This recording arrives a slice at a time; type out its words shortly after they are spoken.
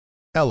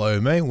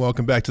Hello, mate.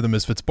 Welcome back to the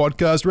Misfits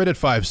podcast, rated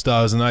 5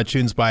 stars on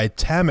iTunes by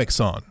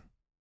Tamixon.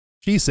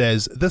 She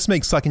says, "This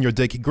makes sucking your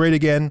dick great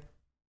again."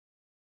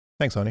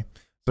 Thanks, honey.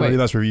 So really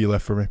nice review you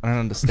left for me. I don't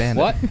understand.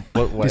 What?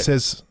 He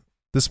says,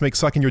 "This makes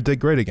sucking your dick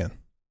great again."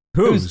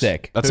 Whose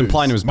dick? That's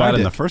implying it was My bad in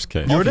dick. the first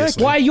case. Your dick?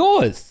 Why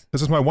yours?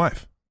 This is my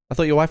wife. I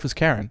thought your wife was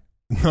Karen.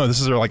 No, this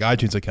is her like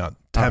iTunes account.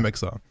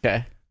 Tamixon.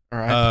 Okay. All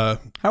right.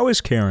 How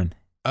is Karen?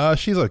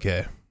 She's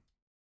okay.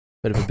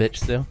 Bit of a bitch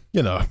still.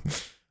 You know,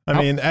 I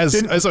mean,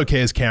 as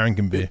okay as Karen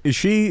can be. Is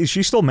she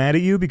still mad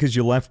at you because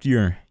you left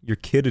your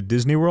kid at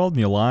Disney World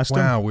and you lost him?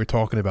 Wow, we're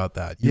talking about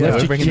that. You Yeah,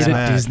 left your kid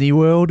mad. at Disney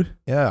World?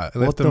 Yeah, I What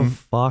left the him.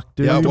 fuck,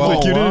 dude? Yeah, well,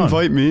 Like, you didn't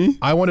invite me?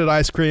 I wanted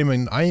ice cream,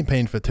 and I ain't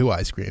paying for 2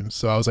 ice creams.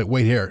 So I was like,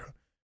 wait here,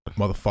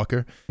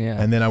 motherfucker. Yeah.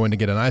 And then I went to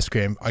get an ice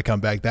cream. I come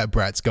back, that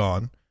brat's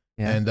gone.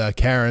 Yeah. And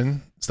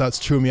Karen starts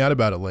chewing me out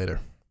about it later.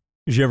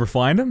 Did you ever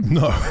find him?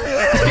 No.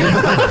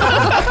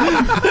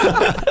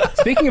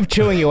 Speaking of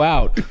chewing you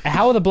out,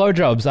 how are the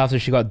blowjobs after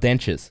she got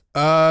dentures?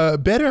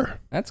 Better.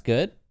 That's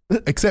good.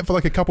 Except for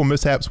like a couple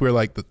mishaps where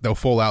like they'll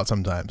fall out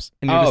sometimes.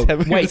 And you're Oh, just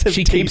having- wait, just have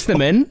she keeps teeth.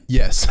 them in?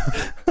 Yes.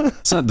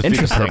 It's not defeat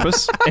the Interesting.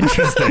 purpose.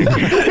 Interesting.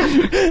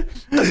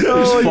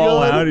 Just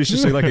fall out. It's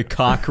just like a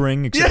cock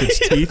ring, except it's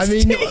teeth. I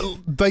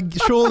mean, like,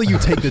 surely you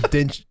take the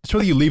dent.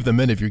 Surely you leave them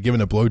in if you're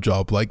given a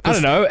blowjob. Like, I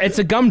don't know. It's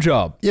a gum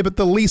job. Yeah, but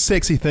the least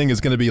sexy thing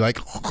is going to be like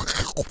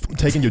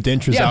taking your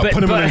dentures Yeah, out, but-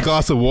 put them in but- a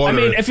glass of water. I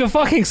mean, if you're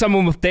fucking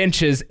someone with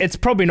dentures, it's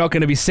probably not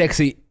going to be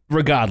sexy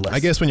regardless. I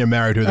guess when you're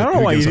married, who I don't know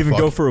who why gives you'd a even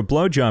fuck? go for a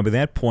blowjob at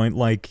that point.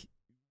 Like,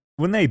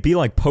 wouldn't they be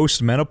like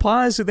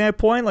post-menopause at that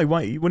point? Like,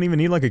 why, you wouldn't even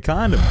need like a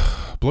condom.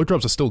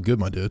 Blowjobs are still good,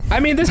 my dude. I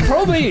mean, there's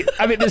probably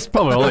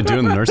Probably all I do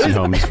in the nursing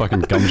home is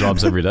fucking gum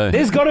jobs every day.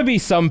 there's got to be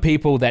some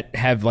people that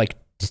have like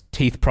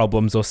teeth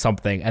problems or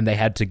something and they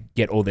had to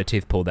get all their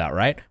teeth pulled out,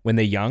 right? When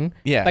they're young.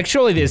 Yeah. Like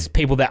surely there's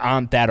people that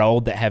aren't that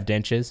old that have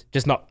dentures,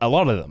 just not a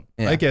lot of them.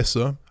 Yeah. I guess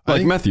so. I Like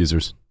think- meth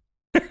users.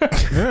 Yeah,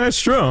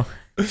 that's true.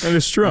 That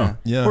is true.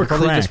 Yeah. Or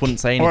Probably crack. just wouldn't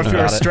say anything Or if you're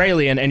about it.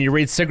 Australian and you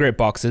read cigarette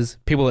boxes,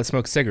 people that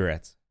smoke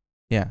cigarettes.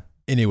 Yeah.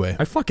 Anyway,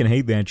 I fucking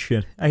hate that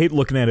shit. I hate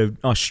looking at an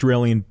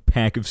Australian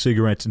pack of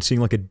cigarettes and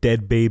seeing like a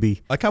dead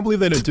baby. I can't believe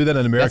they don't do that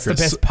in America. That's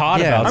the best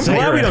part Yeah, about I'm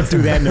cigarettes. glad we don't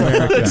do that in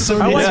America. It's so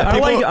I like, neat. I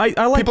like,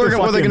 I like People the are,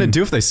 what are they fucking- going to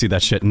do if they see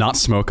that shit? Not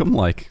smoke them?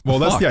 Like, Well,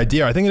 that's fuck? the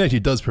idea. I think it actually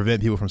does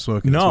prevent people from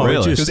smoking. No, Really?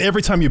 it Because just,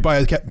 every time you buy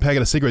a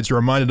packet of cigarettes, you're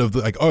reminded of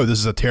like, oh, this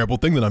is a terrible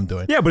thing that I'm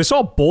doing. yeah, but it's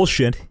all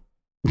bullshit.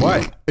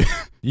 Why?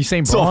 You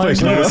seem all blind.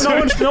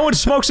 fake No one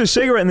smokes a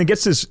cigarette and then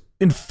gets this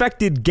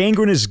infected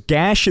gangrenous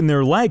gash in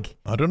their leg.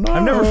 I don't know.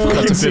 I've never fucking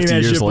That's a seen 50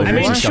 that years shit later. I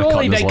before. mean, He's got cut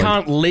surely in his they leg.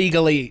 can't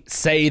legally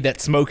say that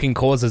smoking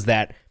causes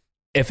that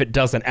if it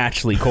doesn't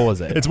actually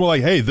cause it. It's more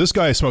like, hey, this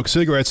guy smoked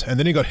cigarettes and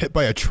then he got hit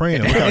by a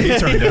train and look how he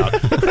turned out.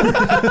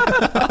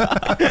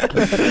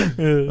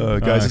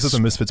 Guys, this is the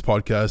Misfits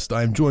podcast.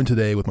 I'm joined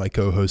today with my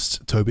co-hosts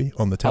Toby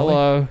on the telly,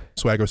 Hello.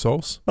 Swagger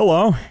Souls,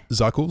 Hello.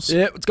 Zuckles,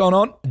 Yeah, what's going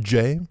on?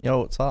 Jay, Yo,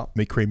 what's up?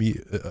 McCreamy.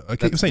 I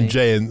keep That's saying me.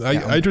 Jay, and Yeah.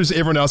 I introduce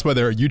everyone else by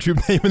their YouTube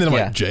name, and then I'm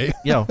Yeah. like, Jay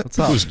Yo, what's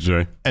up? Who's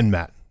Jay? and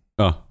Matt.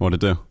 Oh,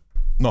 what'd it do?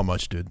 Not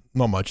much, dude.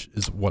 Not much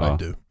is what I Oh.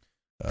 do.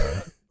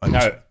 I'm No,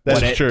 just-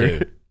 that's what it true.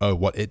 do. Oh,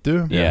 what it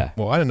do? Yeah.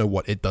 Well, I don't know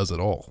what it does at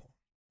all.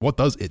 What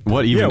does it do?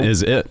 What even Yeah.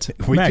 is it?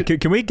 We Matt,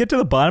 could- can we get to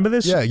the bottom of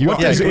this? yeah, you What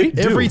yeah, does it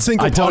do? every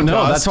single I don't know.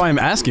 podcast- That's why I'm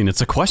asking.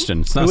 It's a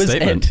question. It's not Who a is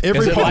statement. it? Every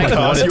Is it like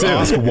podcast what it you do?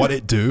 ask what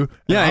it do.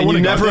 Yeah, I and wanna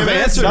you go, never have "Damn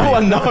it, answered. No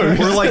one knows.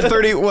 We're like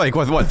 30, like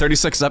what,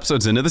 36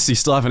 episodes into this. You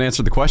still haven't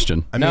answered the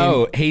question. I mean,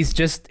 No, he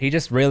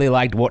just really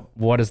liked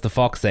what does the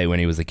fox say when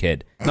he was a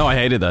kid, No, I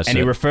hated that shit. and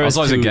he I refers was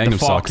always to a the Gangnam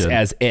Style fox kid.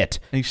 as it.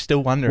 And you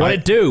still wondering. What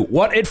it do?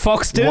 What it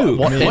fox do?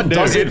 What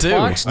does it do?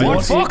 Fox do?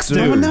 What fox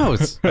No one do?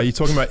 knows. are you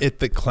talking about It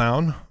the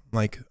Clown?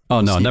 Like,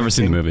 Oh no, Stephen never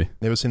seen the King? movie.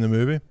 Never seen the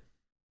movie?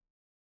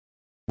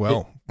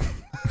 Well,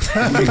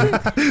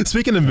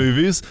 speaking of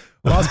movies,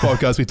 last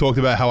podcast we talked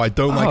about how I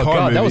don't like Oh horror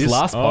god, that was movies.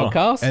 last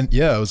podcast. And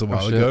yeah, it was a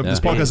while shit, ago. yeah. This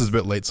podcast is a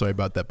bit late. Sorry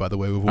about that, by the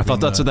way. We've all I thought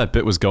been, that's what that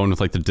bit was going with,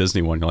 like the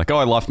Disney one. You're like, oh,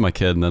 I lost my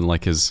kid, and then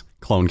like his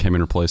clone came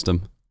and replaced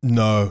him.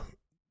 No,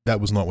 that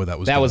was not where that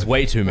was that was going.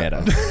 way too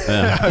meta.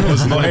 Yeah. I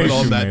was not Way even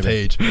on too that meta.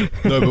 page.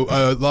 No,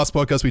 but last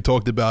podcast we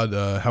talked about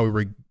how we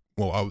were,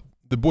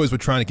 the boys were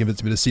trying to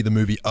convince me to see the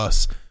movie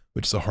Us,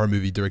 which is a horror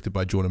movie directed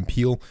by Jordan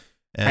Peele.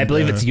 And, I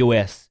believe it's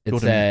US. It's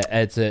Jordan.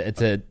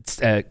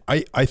 a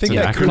I think an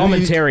that acronym. could be,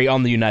 commentary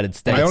on the United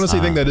States. I honestly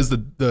think that is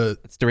the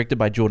It's directed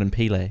by Jordan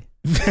Peele.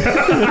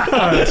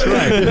 That's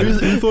right.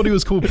 who thought he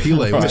was called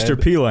Pele?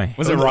 Mr. Pele.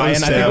 was it It was Ryan? I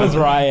think it Sam. was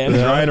Ryan. It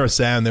was Ryan or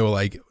Sam. They were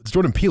like, it's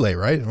Jordan Pele,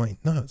 right? I'm like,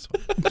 no.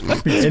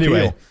 It's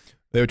anyway,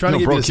 they were trying to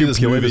get me to see this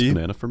movie.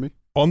 banana for me.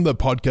 On the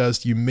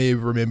podcast, you may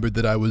have remembered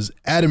that I was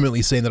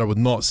adamantly saying that I would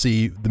not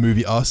see the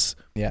movie Us.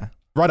 Yeah.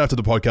 Right after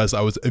the podcast, I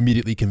was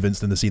immediately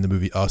convinced into seeing the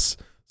movie Us.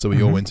 So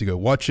we all went to go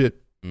watch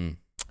it. Mm.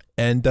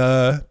 And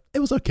it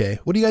was okay.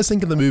 What do you guys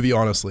think of the movie,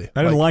 honestly?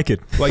 I didn't like it.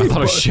 Like, I thought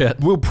it was shit.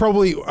 We'll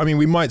probably, I mean,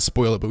 we might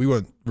spoil it, but we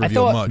won't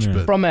reveal thought- much. Yeah.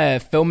 But From a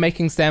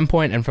filmmaking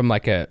standpoint and from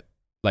like a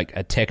like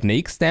a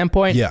technique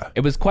standpoint, Yeah.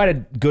 it was quite a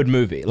good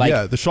movie. Like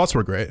yeah, the shots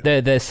were great.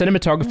 the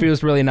cinematography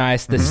was really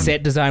nice. The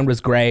set design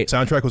was great.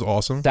 Soundtrack was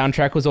awesome.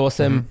 Soundtrack was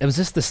awesome. It was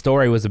just the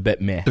story was a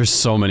bit meh. There's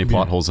so many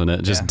plot holes in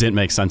it. It just didn't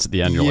make sense at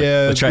the end. You're Yeah, like,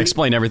 they try to the-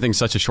 explain everything in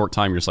such a short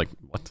time. You're just like,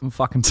 what?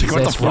 Fucking What the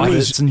possessed fuck?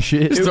 rabbits and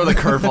shit. Just throw the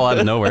curveball out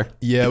of nowhere.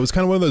 Yeah, it was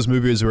kind of one of those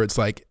movies where it's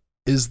like,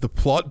 is the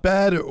plot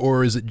bad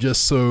or is it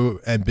just so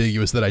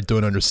ambiguous that I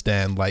don't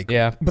understand? Like,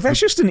 Yeah. But that's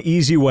just an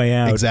easy way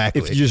out.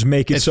 Exactly. If you just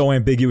make it It's- so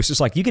ambiguous, it's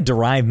like you could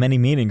derive many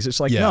meanings.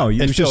 It's like, no,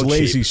 it was just felt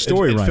lazy cheap.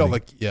 story It writing. felt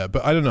like, yeah,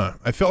 but I don't know.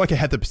 I felt like it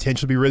had the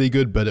potential to be really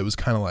good, but it was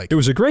kind of like, It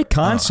was a great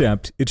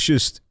concept. It's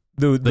just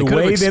the They could've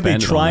way that they expanded on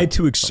tried it,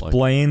 to but,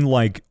 explain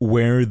like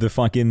where the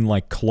fucking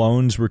like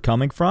clones were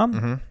coming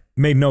from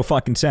made no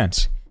fucking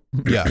sense.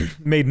 yeah.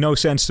 Made no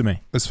sense to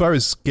me. As far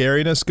as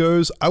scariness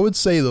goes, I would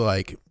say that,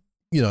 like,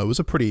 you know, it was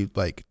a pretty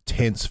like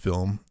tense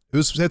film.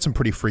 It had some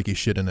pretty freaky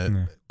shit in it.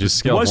 Just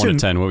scale of 1 to wasn't-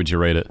 10. What would you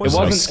rate it? It How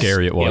wasn't-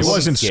 scary it yeah, was. It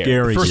wasn't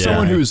scary. For Yeah.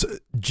 someone who's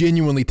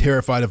genuinely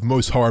terrified of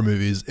most horror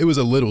movies, it was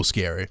a little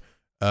scary.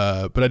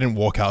 But I didn't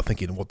walk out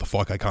thinking, "What the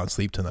fuck? I can't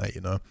sleep tonight."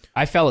 You know?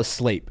 I fell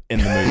asleep in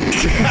the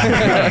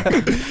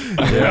movie.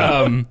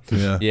 Yeah.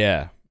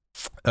 Yeah.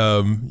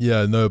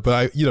 Yeah. No, but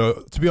I, you know,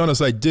 to be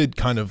honest, I did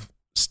kind of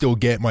still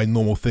get my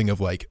normal thing of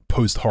like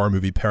post horror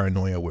movie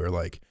paranoia, where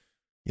like,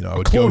 you know, I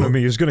would Clone go. of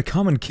me is gonna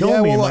come and kill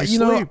Yeah, me well, in my you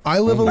know, sleep. I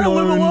live I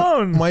live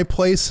alone. My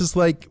place is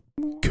like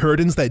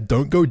curtains that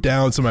don't go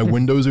down, so my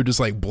windows are just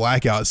like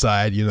black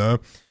outside. You know,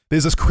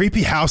 there's this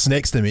creepy house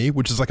next to me,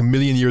 which is like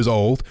 1,000,000 years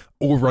old,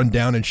 all run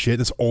down and shit.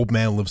 This old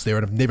man lives there,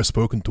 and I've never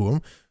spoken to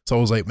him. So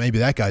I was like, maybe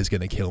that guy's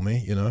gonna kill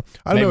me. You know,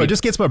 I don't know. Maybe- It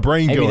just gets my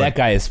brain Maybe going. that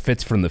guy is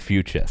Fitz from the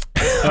future.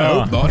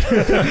 I hope not.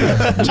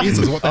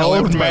 Jesus, what the hell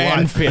happened Old to my man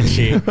life?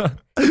 Fitchy.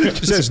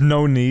 Just has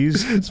no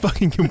knees. It's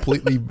fucking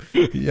completely.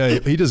 Yeah,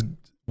 he just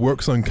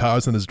works on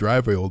cars in his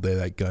driveway all day.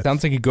 That guy.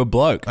 Sounds like a good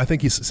bloke. I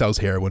think he sells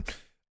heroin.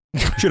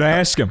 Should I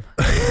ask him?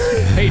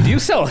 Hey, do you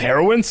sell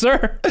heroin,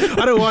 sir?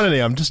 I don't want any.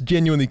 I'm just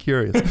genuinely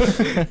curious.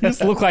 You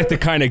just look like the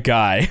kind of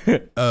guy.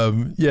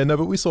 Yeah, no,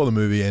 but we saw the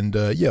movie, and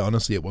yeah,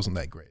 honestly, it wasn't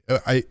that great.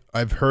 I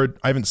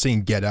haven't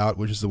seen Get Out,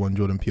 which is the one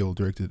Jordan Peele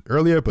directed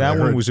earlier, but That I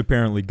one heard, was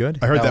apparently good.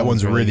 I heard that, that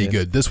one's one's really really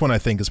good. This one I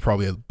think is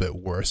probably a bit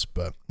worse,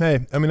 but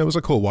hey, I mean, it was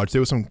a cool watch.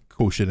 There was some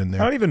cool shit in I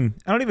there.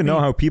 don't even know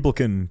how people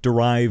can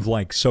derive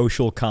like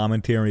social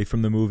commentary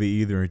from the movie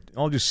either. It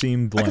all just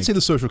seemed I like can see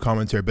the social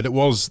commentary, but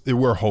there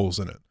were holes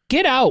in it.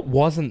 Get Out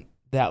wasn't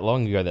that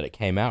long ago that it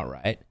came out,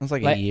 right? It was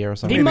like Like, a year or He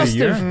something. Maybe a must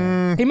year?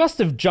 have. He must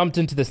have jumped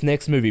into this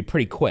next movie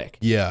pretty quick.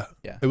 Yeah,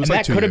 Yeah. it was And like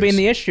that 2 could have years. been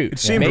the issue. It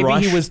seemed Maybe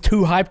rushed. he was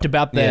too hyped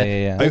about the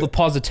Yeah. all the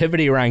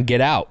positivity around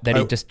Get Out that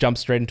he I- just jumped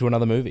straight into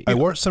another movie. I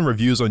watched some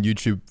reviews on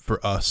YouTube for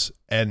Us,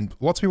 and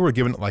lots of people were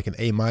giving it like an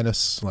A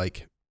minus,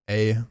 like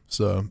A.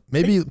 So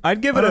maybe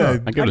I'd give I it don't a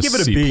know. I'd give it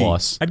a a C B.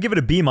 plus. I'd give it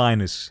a B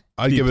minus.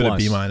 I'd B give it a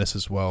plus. B minus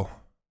as well.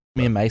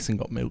 Me and Mason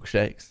got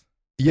milkshakes.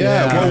 Yeah,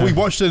 Yeah. well, we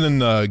watched it in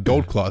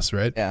Gold Class,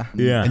 right? Yeah.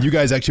 Yeah. And you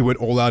guys actually went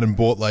all out and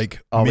bought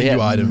like Oh, we menu had,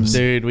 items.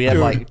 Dude, we had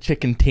Dude. like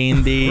chicken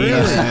tendies.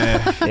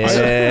 Really?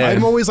 Yeah.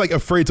 I'm always like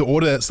afraid to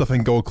order that stuff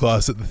in Gold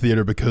Class at the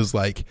theater because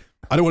like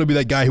I don't want to be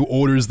that guy who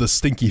orders the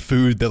stinky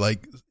food that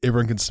like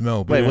everyone can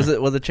smell. But Wait,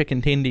 was it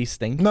chicken tendies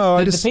stink? no,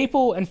 I the just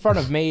people in front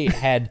of me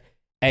had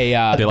a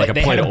They like a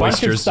they plate had a of bunch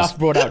oysters. of stuff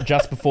brought out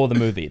just before the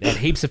movie. They had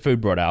heaps of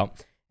food brought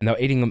out, and they were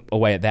eating them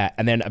away at that.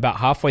 And then about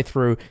halfway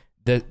through,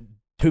 the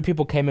two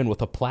people came in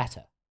with a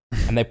platter.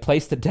 And they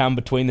placed it down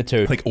between the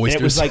two. Like And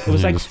it was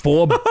oysters? like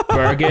 4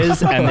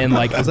 burgers and then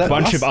like a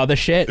bunch of other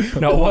shit.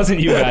 No, it wasn't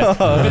you guys.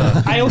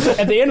 But I also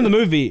at the end of the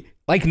movie,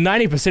 like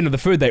 90% of the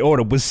food they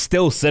ordered was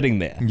still sitting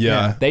there.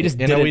 yeah. They just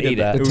You know, didn't we did eat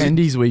that. it. The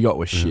tendies we got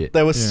was shit.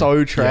 They were so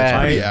Yeah, it's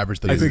trash. pretty average.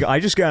 I think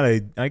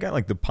I got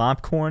like the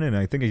popcorn and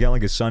I think I got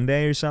like a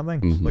sundae or something,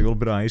 like a little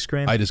bit of ice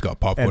cream. I just got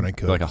popcorn And and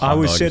Coke. Like a I hot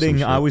was dog or some sitting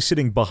shit. I was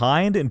sitting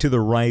behind and to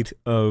the right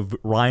of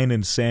Ryan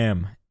and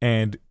Sam,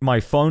 and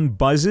my phone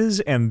buzzes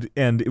and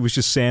it was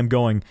just Sam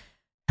going,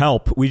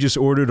 "Help, we just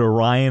ordered a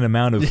Ryan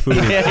amount of food."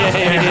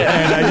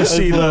 And I just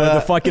see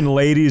the fucking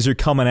ladies are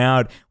coming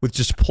out with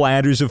just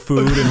platters of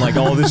food and like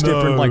all this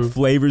different like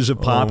flavors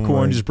of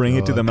popcorn, my just bring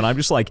it to God. them, and I'm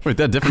just like, Wait,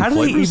 they had different how do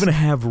flavors? they even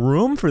have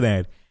room for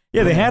that?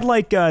 Yeah, they had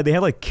like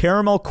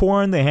caramel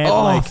corn. They had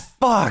Oh, like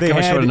fuck. they I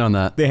wish I had- would have known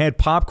that. They had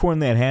popcorn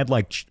that had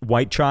like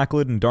white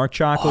chocolate and dark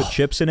chocolate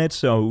chips in it,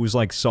 so it was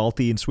like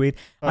salty and sweet.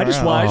 I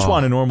just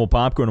want a normal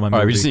popcorn in my All right,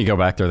 movie. we just need to go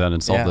back there then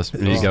and solve Yeah. this.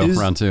 We need to go Is-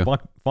 round 2.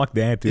 Fuck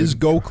that, dude. Is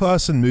Gold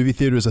Class in movie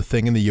theaters a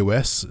thing in the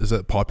US? Is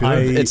that popular?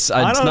 It's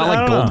I don't- not I like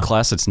don't Gold know.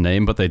 Class, its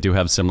name, but they do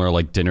have similar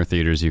like dinner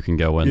theaters you can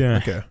go in. Yeah.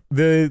 Okay.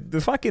 The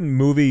fucking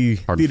movie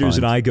Hard to theaters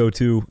that find. I go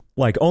to,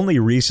 like only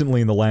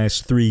recently in the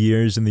last 3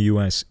 years in the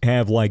US,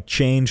 have like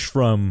changed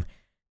from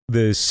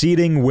the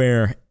seating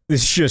where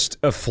it's just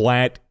a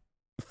flat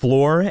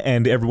floor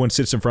and everyone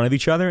sits in front of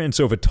each other, and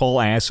so if a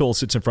tall asshole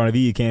sits in front of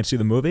you, you can't see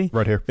the movie.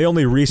 Right here. They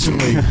only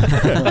recently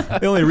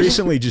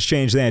just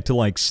changed that to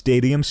like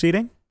stadium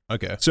seating.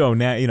 Okay. So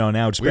now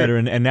it's Weird. better,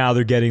 and now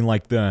they're getting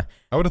like the.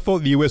 I would have thought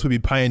the US would be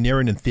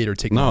pioneering in theater No,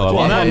 technology. a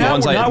lot of the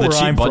ones not the where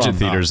I'm cheap budget from.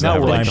 theaters Not that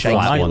have where like I'm the from.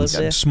 flat I ones.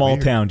 live there. Small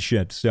Weird. town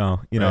shit. So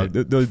Right.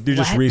 they're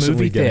just Flat recently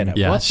movie getting. theater.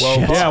 Yeah, What? shit.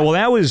 Yeah, well,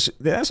 that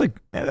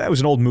was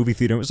an old movie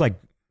theater. It was like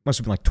must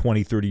have been like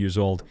 20, 30 years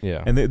old.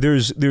 Yeah. And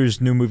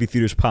there's new movie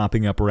theaters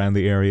popping up around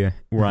the area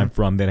where Mm-hmm. I'm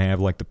from that have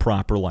like the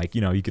proper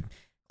you could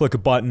click a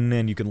button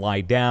and you can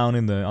lie down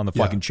on the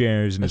Yeah. fucking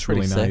chairs and That's it's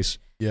really pretty sick. nice.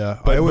 Yeah,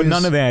 But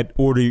none of that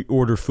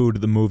order food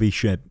at the movie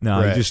shit. No,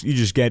 Right. you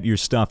just get your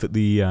stuff at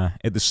the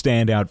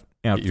stand out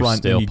Get your front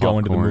stale and you go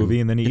into the popcorn. movie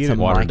and then you Get eat some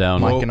it. Watered down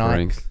Mike and I.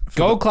 drinks.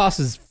 Gold class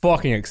is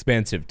fucking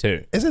expensive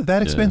too. Is it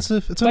that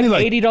expensive? It's It's like only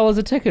like $80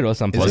 a ticket or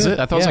something. Was it?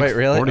 I thought it was Yeah. like Wait,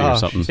 really? 40 Oh, or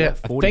something. shit.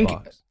 I 40 think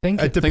bucks.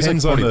 think it it, depends like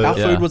on 40 the. Our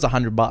Yeah. food was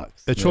 $100.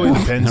 It truly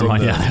depends Never on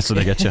mind. the. Yeah, that's what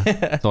they get you.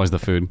 It's always the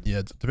food. Yeah,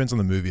 it depends on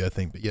the movie, I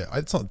think. But yeah,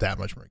 it's not that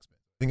much more expensive.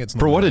 I think it's not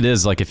For what that- it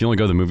is, like if you only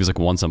go to the movies like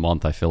once a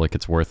month, I feel like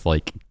it's worth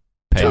like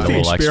paying It's a the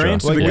little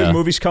experience. extra. Like yeah. good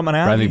movies coming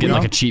out. Rather than you getting know?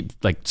 like a cheap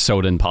like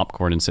soda and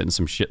popcorn and sit in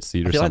some shit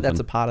seat I or feel like something. that's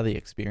a part of the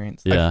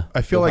experience. Yeah.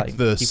 I feel Like, like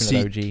the keeping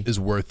it seat OG. is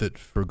worth it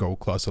for gold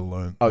class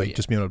alone. Oh, like yeah.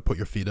 just being able to put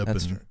your feet up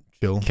That's and true.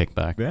 chill.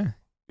 Kickback.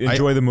 Yeah.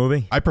 Enjoy the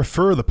movie. I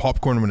prefer the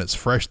popcorn when it's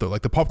fresh though.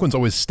 Like the popcorn's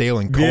always stale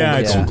and cold. Yeah,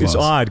 at it's, gold it's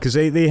class. odd because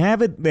they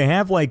have it. They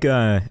have like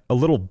a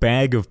little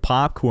bag of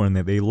popcorn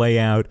that they lay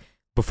out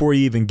before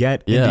you even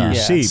get into Yeah. your Yeah.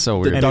 seat. It's so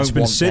weird. And Don't it's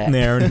been want sitting that.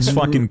 there and it's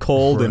fucking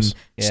cold and Gross.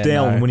 Yeah,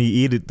 stale. no. And when you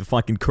eat it, the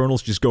fucking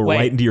kernels just go Wait.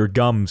 right into your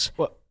gums.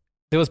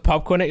 there was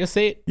popcorn at your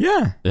seat.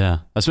 Yeah. Yeah.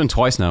 That's been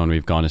twice now when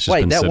we've gone. It's just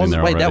Wait, been that sitting wasn't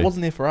there wait, already. that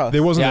wasn't there for us.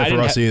 There wasn't Yeah, I there for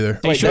didn't us either.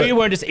 Are you sure you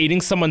weren't just eating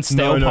someone's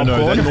stale No,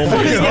 popcorn? that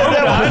normally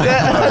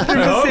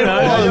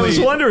I was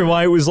wondering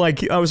why it was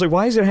like. I was like,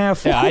 why is it half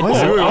full? Yeah, I-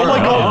 Oh my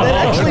god,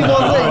 that actually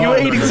was it. You were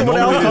eating someone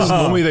else's.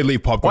 Normally they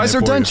leave popcorn. Why is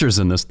there there for you. dentures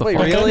in this? The Wait,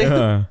 fuck? really?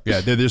 Yeah,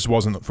 there just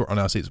wasn't on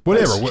our seats.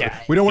 Whatever.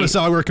 We don't want to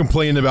sound like we're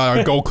complaining about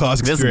our gold class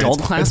This experience.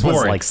 gold class It's was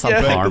boring. like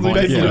subpar.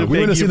 But, Yeah. we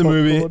went to see the Thank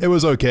you, movie. popcorn. It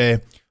was okay.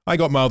 I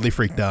got mildly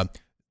freaked out.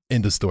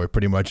 End of story,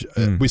 pretty much.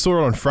 We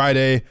saw it on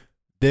Friday.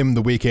 Then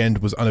the weekend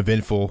was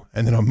uneventful,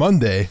 and then on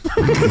Monday,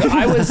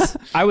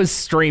 I was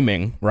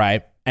streaming,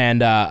 right?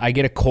 And I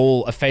get a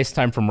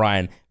FaceTime from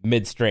Ryan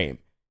midstream.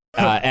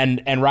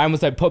 And Ryan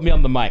was like, put me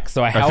on the mic.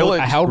 So I feel held,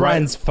 like I held Ryan-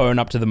 Ryan's phone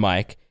up to the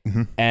mic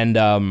Mhm.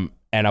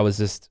 and I was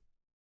just,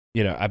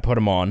 I put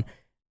him on.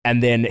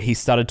 And then he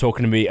started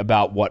talking to me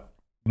about what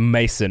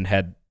Mason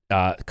had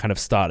kind of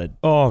started.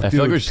 Oh, I dude.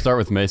 feel like we should start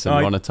with Mason. Uh,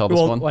 You want to tell this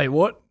well, one? Wait,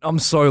 what? I'm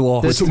so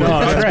lost. This- No,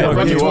 that's great.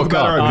 good. We You talk woke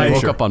about our up. You woke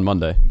adventure. up on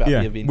Monday. About Yeah,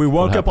 the event. we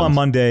woke up on happens?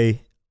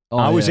 Monday. Oh,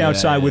 I was yeah,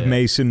 outside yeah, with yeah.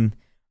 Mason.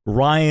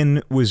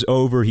 Ryan was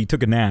over. He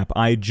took a nap.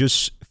 I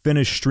just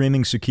finished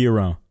streaming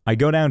Sekiro. I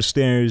go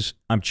downstairs.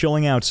 I'm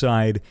chilling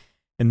outside,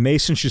 and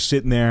Mason's just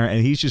sitting there,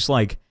 and he's just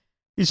like,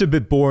 he's a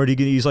bit bored.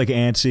 He's like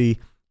antsy.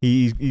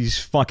 He's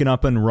fucking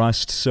up in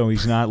Rust, so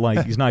he's not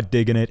like he's not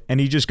digging it.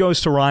 And he just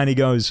goes to Ryan. He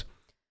goes,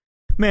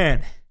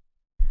 "Man,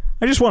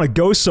 I just want to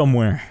go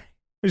somewhere.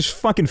 I just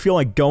fucking feel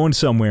like going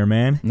somewhere,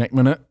 man." Next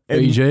minute,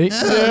 And- BG.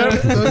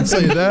 don't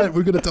say that.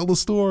 We're gonna tell the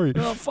story.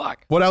 Oh, fuck.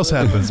 What else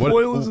happened?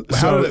 Spoilers. How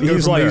So did it go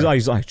he's from like, there?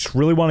 he's like, I just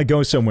really want to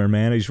go somewhere,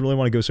 man. I just really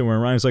want to go somewhere.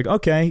 And Ryan's like,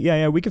 okay,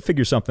 yeah, we could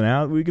figure something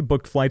out. We could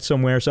book flights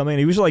somewhere or something. And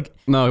he was like,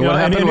 No, you what know,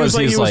 and happened it was,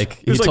 like-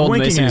 he he was like told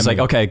winking Mason, he's at like,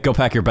 me. okay, go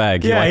pack your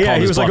bag. Yeah, like, yeah, called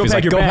he his was like, bluff. go He's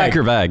pack your go bag. pack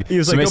your bag. He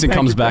was So like, go Mason pack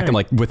comes your back and bag.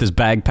 like with his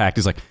bag packed,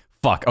 he's like,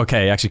 fuck,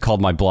 okay, I actually called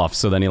my bluff.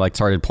 So then he like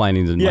started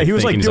planning and Yeah, like he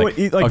was, like, thinking, doing-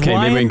 he's like, okay, maybe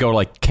we Ryan- can go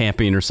like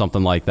camping or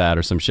something like that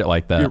or some shit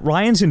like that.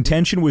 Ryan's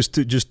intention was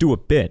to just do a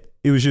bit.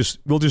 It was just,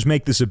 we'll just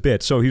make this a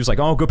bit. So he was like,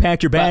 oh, go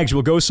pack your bags.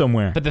 We'll go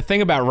somewhere. But the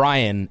thing about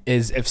Ryan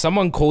is if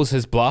someone calls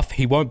his bluff,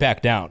 he won't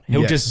back down.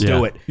 He'll Yes. just do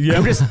Yeah. it.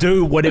 He'll just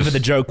do whatever the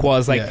joke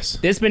was. Like Yes.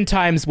 there's been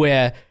times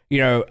where,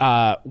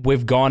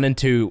 we've gone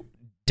into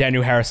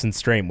Daniel Harrison's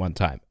stream one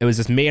time. It was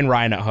just me and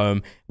Ryan at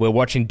home. We're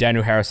watching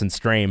Daniel Harrison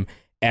stream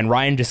and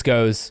Ryan just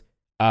goes,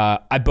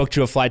 I booked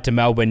you a flight to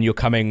Melbourne. You're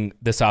coming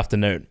this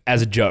afternoon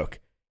as a joke.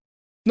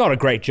 Not a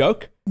great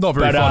joke. Not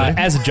very But funny.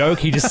 as a joke,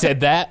 he just said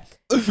that.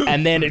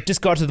 And then it just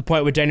got to the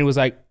point where Daniel was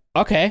like,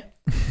 okay.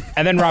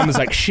 And then Ryan was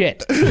like,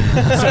 shit.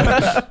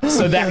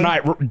 So that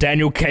night,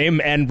 Daniel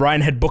came and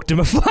Ryan had booked him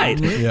a flight.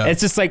 Yeah.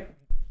 It's just like,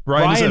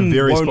 Ryan is a Ryan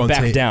very won't back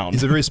spontaneous. down.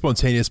 He's a very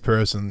spontaneous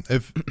person.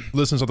 If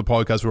listeners of the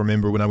podcast will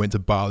remember when I went to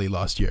Bali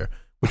last year,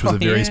 which was a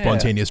very yeah.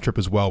 spontaneous trip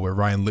as well, where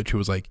Ryan literally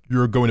was like,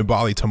 "You're going to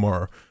Bali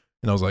tomorrow,"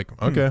 and I was like,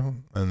 "Okay,"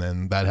 and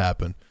then that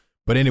happened.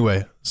 But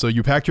anyway, so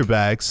you packed your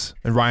bags,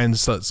 and Ryan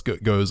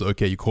goes,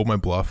 "Okay, you called my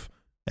bluff,"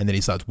 and then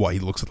he starts he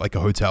looks at like a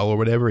hotel or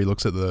whatever. He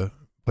looks at the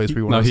place where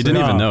you want No, to he didn't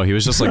No. even know. He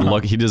was just like,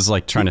 look, he just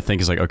like trying to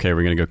think. He's like, okay,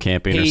 we're gonna go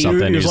camping or He-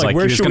 something. he was like,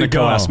 where he was should gonna we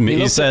go go? ask me. he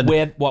He looked said,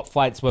 at what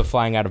flights were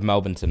flying out of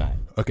Melbourne tonight.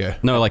 Okay.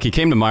 no, like he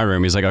came to my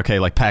room. He's like, okay,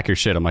 like pack your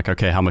shit. I'm like,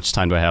 okay, how much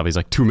time do I have? He's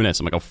like, 2 minutes.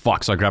 I'm like, oh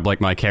fuck. So I grabbed like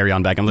my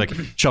carry-on bag. I'm like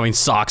showing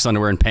socks,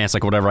 underwear, and pants,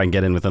 like whatever I can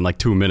get in within like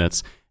 2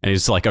 minutes. And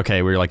he's like,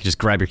 okay, we're like, just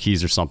grab your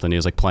keys or something. He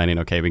was like planning,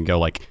 okay, we can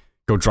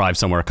go drive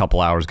somewhere a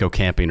couple hours, go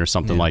camping or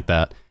something like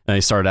that. And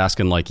he started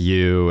asking like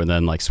you and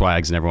then like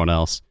Swags and everyone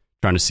else,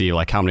 trying to see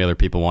like how many other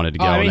people wanted to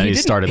go. I mean, and then he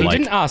started he like,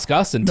 didn't ask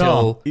us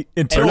until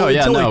until no, yeah,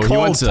 until no, he he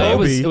called went to-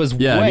 Toby. it was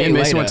yeah, way me and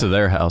Mason later. went to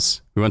their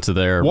house. We went to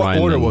their. What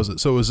Ryan order and- was it?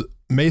 So it was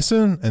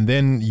Mason, and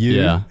then you,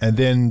 Yeah. and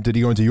then did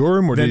he go into your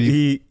room, or then did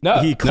he?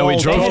 he called we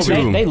drove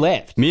Toby. to- They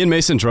left. Me and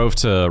Mason drove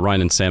to Ryan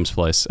and Sam's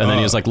place, and then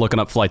he was like looking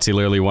up flights. He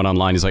literally went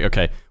online. He's like,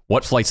 okay,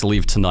 what flights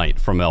leave tonight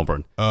from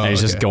Melbourne? Oh, and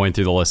he's just okay. going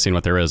through the list, seeing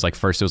what there is. Like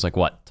first it was like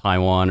what,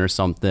 Taiwan or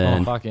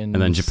something, fucking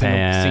and then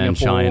Japan,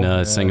 Singapore, China, yeah.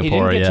 He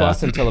Singapore. didn't get to Yeah,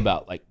 us until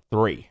about like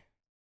 3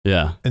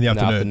 yeah. in the in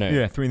the afternoon? afternoon.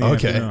 Yeah, 3 in the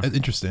Okay, afternoon.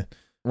 interesting.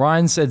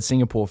 Ryan said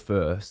Singapore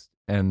first,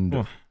 and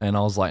Oh. I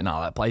was like,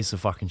 nah, that place is a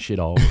fucking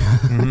shithole.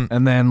 Mhm.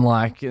 And then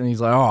and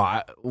he's like, all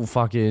right,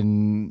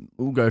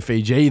 we'll go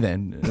Fiji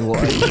then.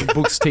 He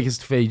books tickets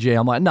to Fiji.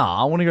 I'm like,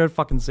 nah, I want to go to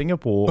fucking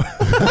Singapore.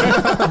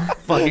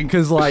 Fucking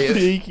because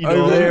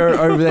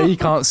over there you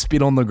can't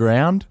spit on the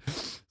ground.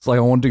 It's like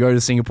I wanted to go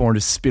to Singapore and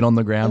just spit on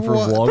the ground for a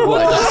vlog.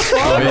 Like,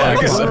 Oh yeah,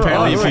 because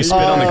apparently if you spit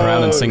on the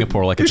ground in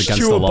Singapore, like it's Just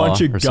against chew the a law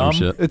bunch of or some gum.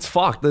 shit. it's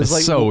fucked. There's It's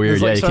like so weird.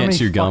 there's Yeah, like you so can't many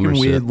chew gum or fucking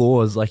weird shit.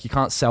 laws. Like you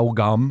can't sell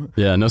gum.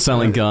 Yeah, no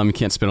selling gum. You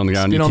can't spit on the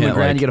ground. Spit you on the can't,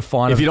 ground, like, you get a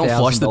fine if of you don't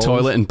flush the $1,000.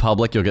 toilet in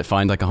public, you'll get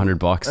fined like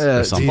 $100 or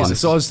It's something. fucked.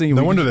 So I was thinking,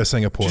 No we wonder could- they're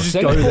Singapore.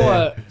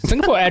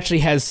 Singapore actually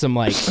has some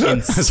like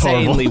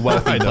insanely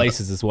wealthy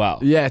places as well.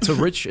 yeah, it's a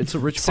rich part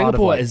of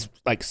Singapore like, is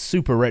like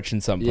super rich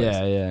in some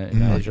places. yeah,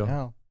 Mm.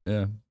 Asia.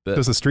 Yeah, but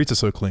Because the streets are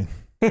so clean.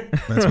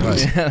 That's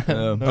why.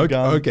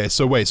 Okay,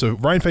 so wait, so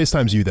Ryan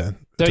FaceTimes you then?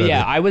 So Toby.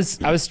 yeah, I was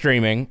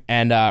streaming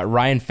and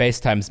Ryan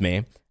FaceTimes me.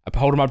 I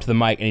hold him up to the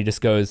mic and he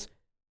just goes,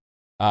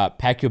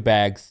 "Pack your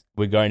bags.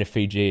 We're going to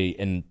Fiji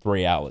in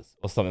 3 hours,"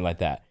 or something like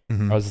that.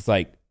 Mhm. I was just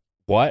like,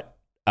 "What?"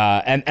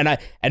 And I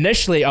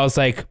initially I was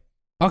like,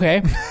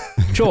 "Okay,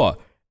 sure."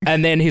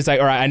 And then he's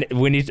like, "All right,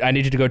 I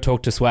need you to go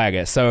talk to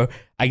Swagger." So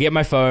I get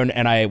my phone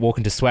and I walk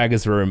into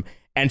Swagger's room.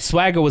 And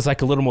Swagger was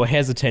like a little more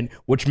hesitant,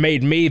 which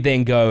made me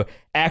then go,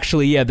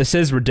 actually, yeah, this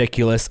is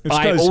ridiculous. It's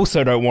I 'cause-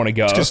 also don't want to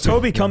go. Because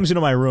Toby comes into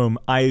my room.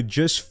 I had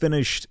just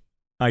finished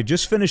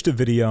a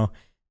video,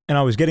 and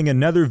I was getting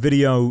another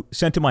video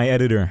sent to my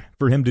editor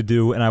for him to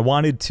do, and I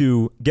wanted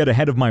to get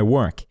ahead of my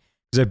work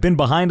because I've been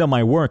behind on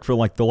my work for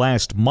like the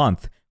last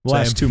month,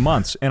 last 2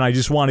 months, and I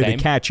just wanted Same.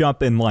 to catch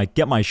up and like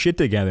get my shit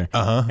together.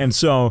 Uh-huh. And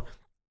so,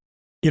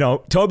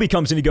 Toby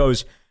comes in, he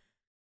goes,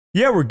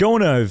 "Yeah, we're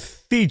going to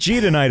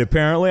Fiji tonight,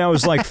 apparently." I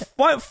was like,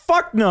 "What?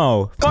 Fuck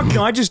no. Fuck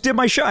no. I just did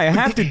my show. I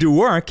have to do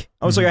work."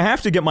 I was like, "I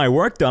have to get my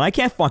work done. I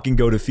can't fucking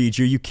go to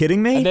Fiji. Are you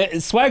kidding me?" And then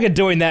Swagger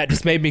doing that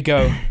just made me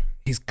go,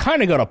 he's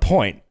kind of got a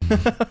point.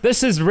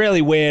 This is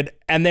really weird.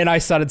 And then I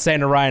started saying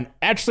to Ryan,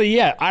 actually,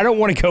 yeah, I don't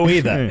want to go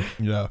either.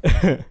 Yeah.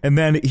 And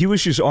then he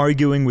was just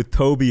arguing with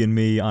Toby and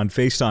me on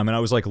FaceTime, and I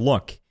was like,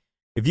 "Look,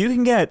 if you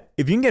can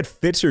get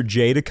Fitz or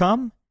Jay to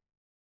come,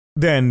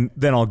 then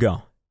I'll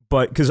go."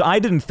 But because I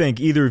didn't think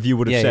either of you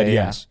would have Yeah, said yeah,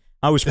 yeah. yes.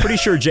 I was pretty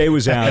sure Jay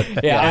was out.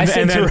 Yeah, I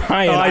said to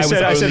Ryan, I was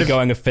only if-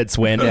 going if Fitz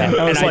win. I And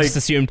was I like- just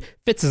assumed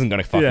Fitz isn't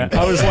going to fucking Yeah, go.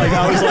 I was like,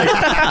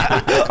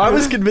 I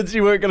was convinced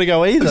you weren't going to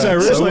go either. so I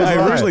So originally, was I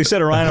I. originally said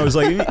to Ryan,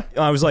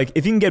 I was like,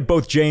 if you can get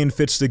both Jay and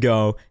Fitz to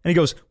go, and he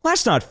goes, "Well,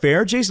 that's not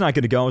fair. Jay's not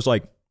going to go." I was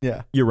like,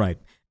 Yeah. "You're right.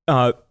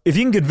 If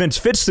you can convince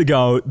Fitz to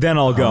go, then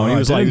I'll go." And he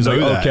was I like, didn't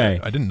know that. "Okay."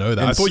 I didn't know that.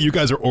 And I thought you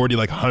guys were already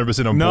like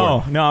 100% on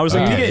board. No, I was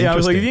like, Okay, I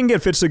was like, if interesting. you can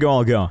get Fitz to go,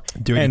 I'll go.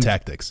 Doing and,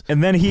 tactics.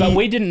 And then he, But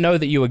we didn't know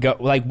that you were going.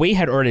 Like, we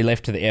had already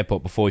left to the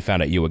airport before we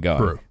found out you were going.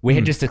 True. We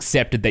had just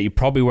accepted that you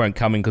probably weren't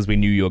coming because we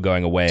knew you were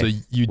going away. So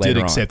you did later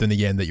on. accept in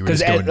the end that you were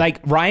Because just going.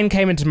 like Ryan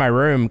came into my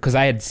room because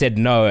I had said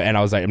no, and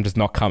I was like, I'm just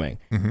not coming.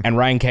 And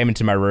Ryan came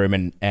into my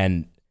room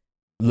and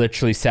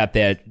literally sat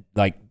there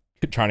like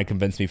trying to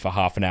convince me for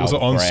half an hour. Was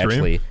it on before I stream?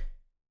 actually,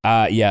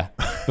 yeah,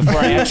 before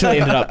I actually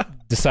ended up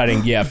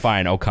deciding, yeah,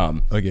 fine, I'll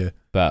come. Okay.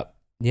 But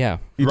yeah,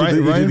 you did Ryan,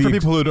 the- you Ryan did for the-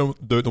 people who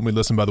don't normally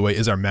listen, by the way,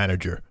 is our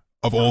manager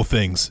of all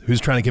things, who's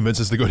trying to convince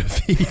us to go to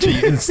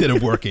Fiji instead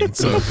of working.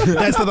 So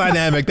that's the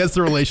dynamic. That's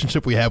the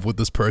relationship we have with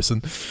this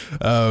person.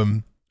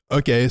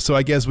 Okay, so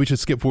I guess we should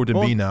skip forward to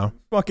me now.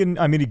 fucking,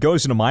 I mean, he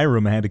goes into my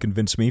room and had to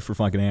convince me for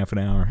fucking half an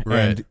hour.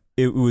 Right.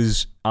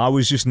 And I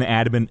was just an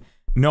adamant,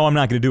 no, I'm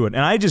not going to do it.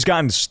 And I had just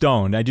gotten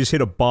stoned. I just hit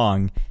a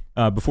bong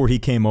before he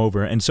came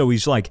over. And so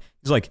he's like,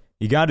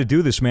 you got to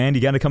do this, man.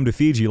 You got to come to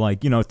Fiji.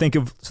 Like, think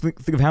of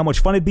how much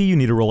fun it'd be. You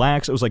need to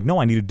relax. I was like, no,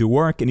 I need to do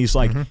work. And he's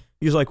like,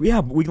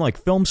 yeah, but we can like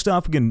film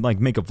stuff. We can like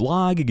make a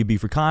vlog. It could be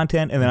for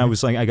content. And then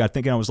I got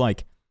thinking, I was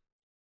like,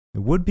 it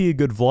would be a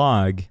good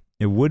vlog.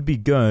 It would be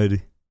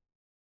good.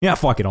 Yeah,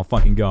 fuck it, I'll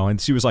fucking go.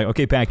 And she was like,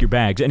 okay, pack your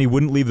bags. And he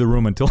wouldn't leave the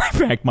room until I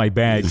packed my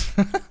bags.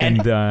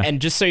 and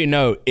just so you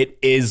know, it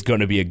is going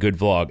to be a good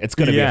vlog. It's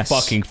going to Yes. be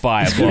a fucking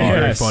fire Very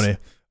vlog. Yes. funny.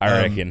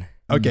 I reckon.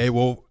 Okay,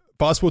 well,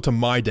 fast forward to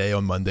my day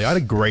on Monday. I had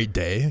a great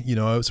day.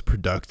 I was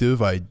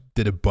productive. I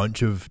did a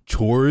bunch of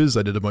chores.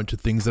 I did a bunch of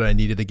things that I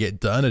needed to get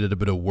done. I did a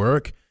bit of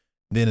work.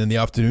 Then in the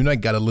afternoon, I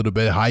got a little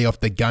bit high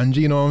off the ganja,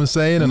 you know what I'm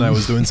saying? And I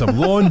was doing some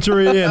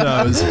laundry and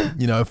I was,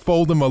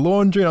 folding my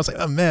laundry. And I was like,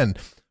 oh man,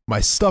 my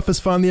stuff has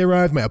finally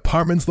arrived. My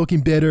apartment's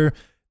looking better.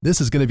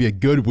 This is going to be a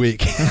good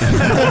week.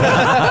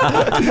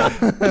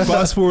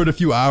 Fast forward a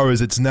few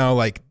hours. It's now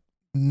like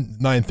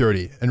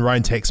 9:30, and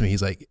Ryan texts me.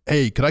 He's like,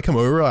 "Hey, could I come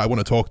over? I want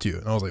to talk to you."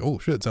 And I was like, "Oh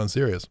shit, sounds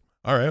serious."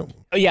 All right.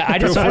 Yeah, I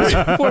just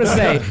want to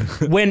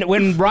say,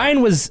 when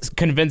Ryan was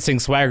convincing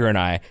Swagger and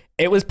I,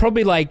 it was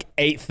probably like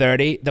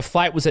 8:30. The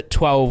flight was at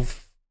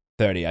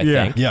 12:30, I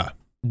think. Yeah.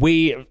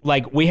 We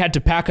had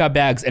to pack our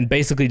bags and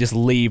basically just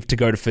leave to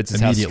go to Fitz's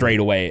house straight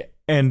away.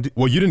 And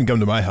well, you didn't come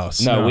to my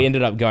house. No, we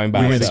ended up going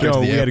back. We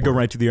had to go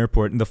right to the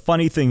airport. And the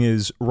funny thing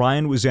is,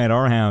 Ryan was at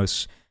our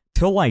house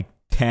till like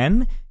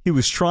 10. He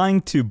was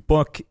trying to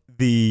book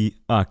the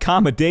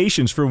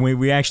accommodations for when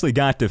we actually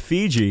got to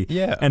Fiji.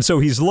 Yeah. And so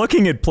he's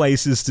looking at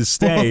places to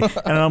stay.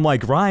 And I'm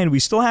like, Ryan, we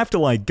still have to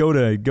like go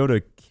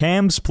to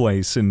Cam's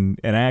place and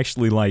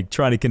actually like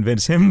try to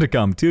convince him to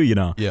come too, you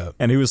know. Yeah.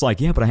 And he was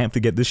like, yeah, but I have to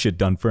get this shit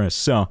done first.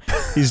 So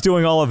he's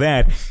doing all of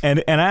that.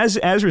 And as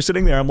we're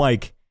sitting there, I'm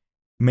like,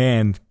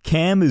 man,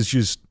 Cam is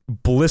just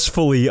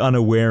blissfully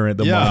unaware at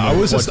the moment. I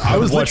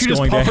was literally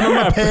just puffing on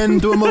my pen,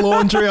 doing my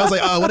laundry. I was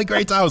like, oh, what a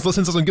great time. I was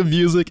listening to some good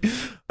music,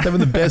 having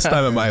the best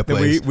time at my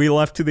place. We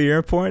left to the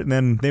airport, and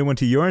then they went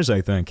to yours,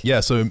 I think. Yeah,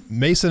 so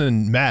Mason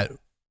and Matt,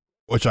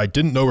 which I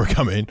didn't know were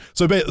coming.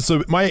 So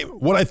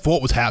what I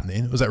thought was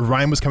happening was that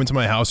Ryan was coming to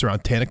my house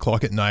around 10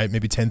 o'clock at night,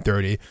 maybe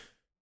 10:30,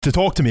 to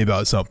talk to me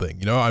about something.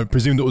 You know, I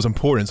presumed it was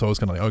important, so I was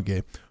kind of like,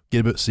 okay,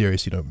 get a bit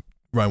serious. You know,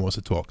 Ryan wants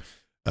to talk.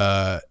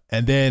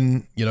 And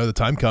then, you know, the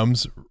time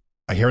comes,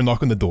 I hear a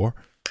knock on the door.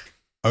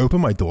 I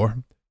open my door.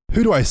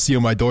 Who do I see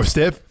on my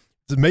doorstep?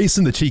 It's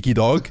Mason, the cheeky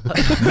dog.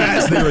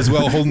 Matt's there as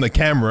well, holding the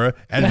camera,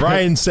 and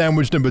Ryan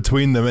sandwiched in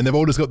between them, and they've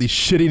all just got these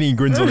shit-eating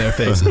grins on their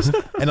faces.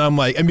 And I'm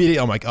like,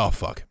 oh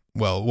fuck.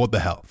 Well, what the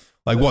hell?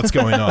 Like, what's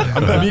going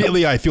on?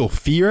 Immediately, I feel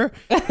fear,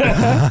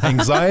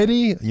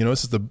 anxiety. You know,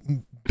 it's just a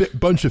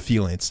bunch of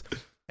feelings.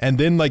 And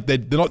then, like, they're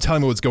not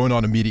telling me what's going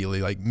on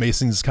immediately. Like,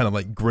 Mason's kind of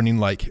like grinning,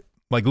 like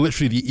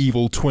literally the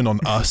evil twin on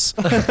Us.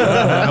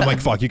 I'm like,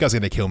 fuck, you guys are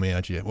gonna kill me,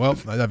 aren't you? Well,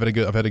 I've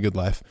had a good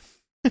life.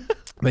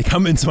 They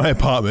come into my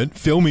apartment,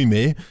 filming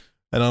me,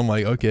 and I'm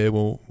like, okay,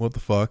 well, what the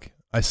fuck?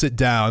 I sit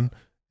down,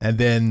 and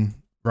then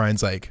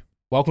Ryan's like,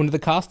 welcome to the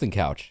casting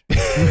couch.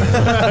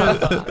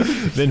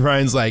 Then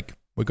Ryan's like,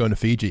 we're going to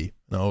Fiji.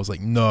 And I was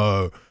like,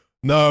 no,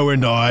 we're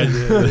not.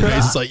 And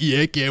Mason's like,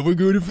 yeah, we're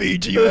going to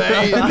Fiji,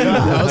 mate.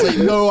 I was like,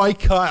 no, I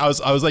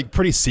can't. I was like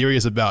pretty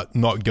serious about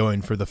not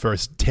going for the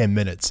first 10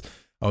 minutes.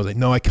 I was like,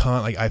 no, I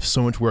can't. Like, I have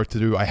so much work to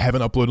do. I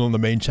haven't uploaded on the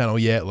main channel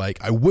yet. Like,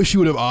 I wish you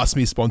would have asked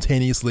me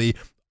spontaneously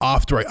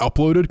after I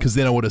uploaded, because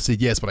then I would have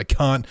said yes, but I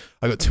can't.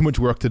 I got too much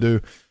work to do.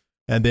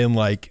 And then,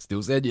 like,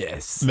 still said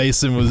yes.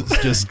 Mason was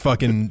just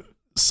fucking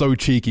so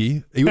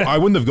cheeky. I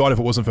wouldn't have gone if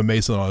it wasn't for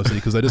Mason, honestly,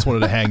 because I just wanted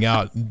to hang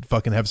out and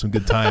fucking have some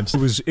good times.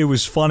 It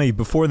was funny.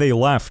 Before they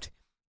left,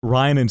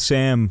 Ryan and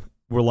Sam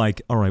were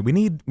like, all right, we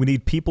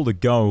need people to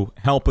go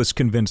help us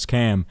convince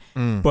Cam,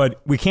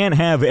 but we can't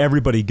have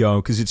everybody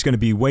go because it's going to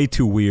be way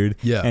too weird.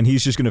 Yeah. And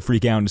he's just going to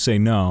freak out and say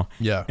no.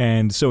 Yeah.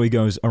 And so he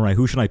goes, all right,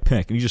 who should I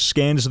pick? And he just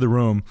scans the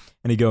room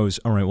and he goes,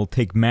 all right, we'll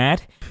take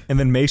Matt. And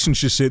then Mason's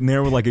just sitting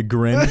there with like a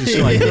grin, just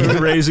like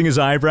raising his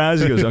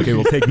eyebrows. He goes, okay,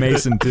 we'll take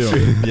Mason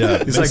too. Yeah.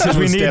 It's like, because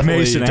we need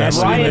Mason. It has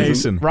to be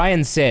Mason.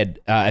 Ryan said,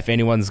 if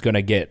anyone's going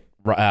to get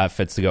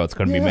Fitz to go, it's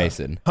going to be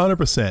Mason.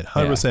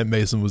 100%.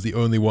 Mason was the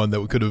only one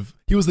that could have.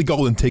 He was the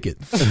golden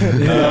ticket.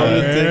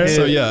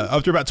 So yeah,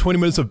 after about 20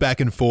 minutes of back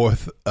and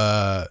forth,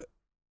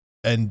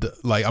 and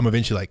like I'm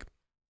eventually like,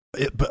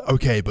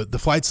 but the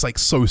flight's like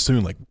so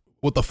soon. Like,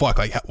 what the fuck?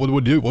 Like, what do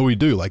we do? What do we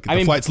do? Like,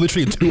 the flight's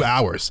literally in 2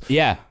 hours.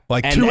 Yeah,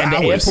 like and 2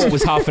 hours. The airport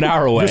was half an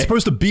hour away. We're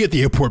supposed to be at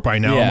the airport by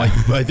now. Yeah. I'm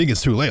like, I think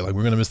it's too late. Like,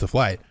 we're gonna miss the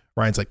flight.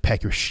 Ryan's like,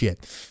 pack your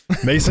shit.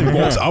 Mason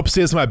walks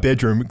upstairs to my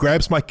bedroom,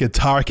 grabs my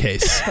guitar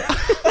case,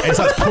 and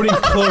starts putting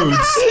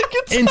clothes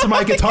into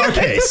my guitar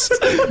case.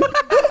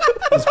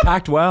 It was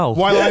packed well.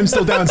 While I'm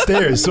still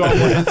downstairs. So I'm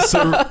like, it's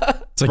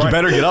like, you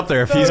better get up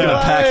there. If he's going to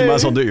pack, you might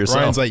as well do it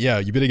yourself. Ryan's like, yeah,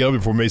 you better get up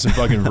before Mason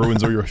fucking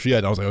ruins all your shit.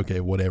 And I was like, okay,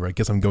 whatever. I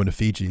guess I'm going to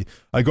Fiji.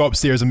 I go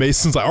upstairs and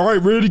Mason's like, all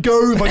right, ready to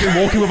go.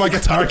 Fucking walking with my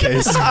guitar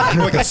case,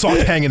 like a sock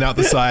hanging out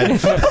the side.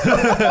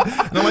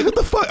 And I'm like, what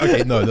the fuck?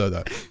 Okay,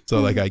 no. So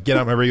like, I get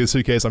out my regular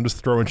suitcase. I'm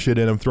just throwing shit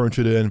in.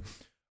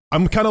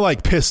 I'm kind of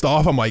like pissed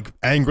off. I'm like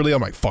angrily.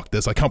 I'm like, fuck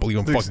this. I can't believe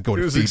I'm fucking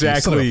going to Fiji.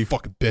 Son of a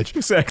fucking bitch.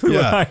 Exactly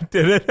what I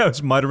did it. I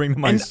was muttering to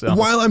myself. And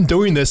while I'm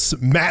doing this,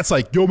 Matt's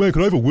like, yo, man,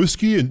 can I have a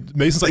whiskey? And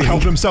Mason's like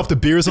helping himself to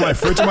beers in my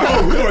fridge. I'm like,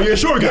 oh, yeah,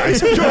 sure, guys.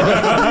 Sure.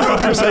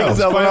 Help yourselves,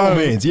 by all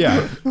means.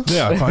 Yeah,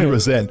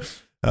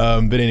 100%.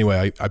 But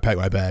anyway, I packed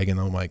my bag and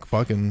I'm like,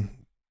 fucking,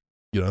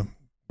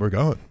 we're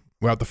going.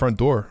 We're out the front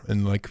door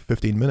in like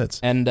 15 minutes.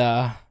 And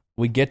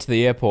we get to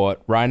the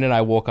airport. Ryan and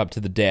I walk up to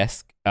the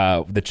desk,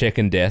 the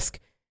check-in desk,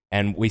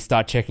 and we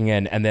start checking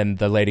in, and then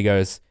the lady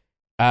goes,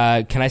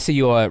 can I see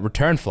your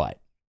return flight?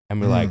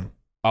 And we're like,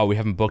 oh, we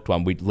haven't booked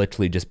one. We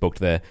literally just booked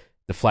the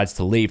flights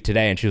to leave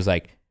today. And she was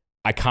like,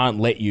 I can't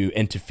let you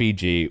into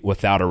Fiji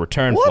without a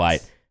return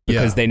flight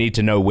because they need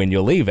to know when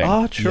you're leaving.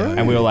 Oh, true.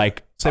 And we were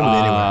like, same with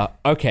anywhere.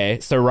 Okay.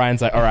 So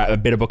Ryan's like, all right, I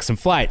better book some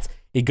flights.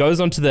 He goes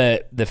onto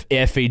the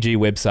Air Fiji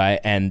website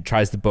and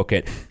tries to book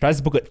it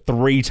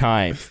 3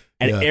 times.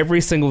 And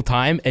every single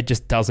time, it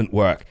just doesn't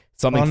work.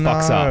 Something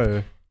fucks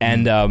up.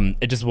 and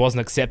it just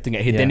wasn't accepting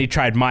it. Then he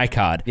tried my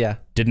card. Yeah.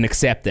 Didn't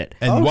accept it.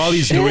 And while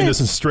he's doing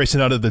this and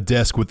stretching out of the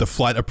desk with the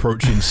flight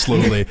approaching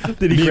slowly,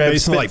 Did he me and grab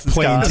Mason like Spencer's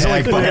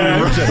playing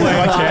card?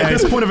 tag. At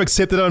this point, I've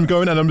accepted that I'm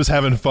going, and I'm just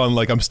having fun.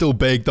 Like I'm still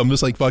baked. I'm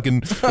just like fucking.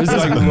 It was this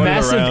like, running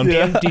massive around.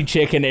 empty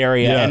chicken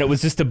area, Yeah. and it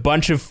was just a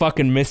bunch of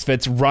fucking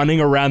misfits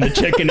running around the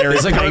chicken area.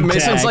 It's like playing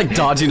Mason's tag. like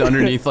dodging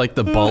underneath like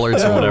the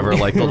bollards or whatever,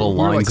 like the little We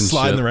were lines like and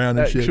sliding shit. around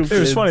and shit. Actual It was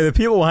kids. funny. The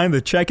people behind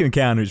the check-in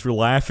counters were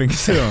laughing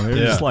too. They were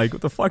just Yeah. like,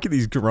 "What the fuck are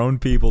these grown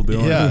people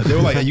doing?" Yeah, they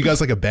were like, "Are you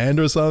guys like a band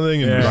or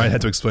something?" And Yeah. Ryan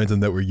had to explain to them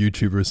that we're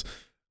YouTubers.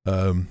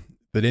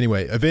 But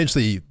anyway,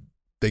 eventually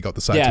they got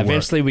the site to work.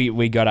 eventually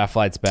we got our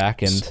flights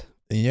back, and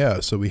Yeah,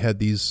 so we had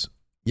these.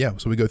 Yeah,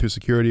 so we go through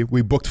security.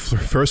 We booked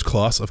first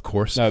class, of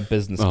course. no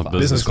business Oh, class.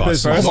 Business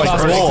class. First Oh,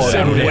 class first was class.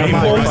 separate. Way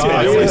Yeah, more first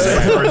class.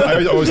 class.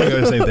 I always think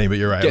of the same thing, but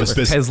you're right. It was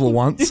Get business. Tesla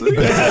once.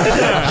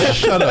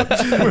 Shut up.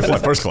 We're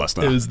flying first class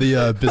It was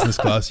the business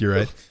class. You're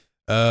right.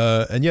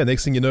 And yeah,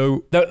 next thing you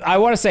know, I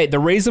want to say the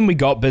reason we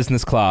got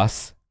business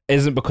class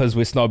isn't because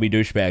we're snobby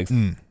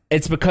douchebags.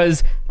 It's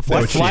because They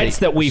were the flights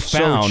cheap. that we So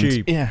found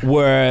cheap. Yeah.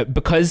 were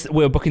because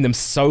we were booking them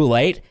so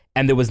late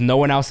and there was no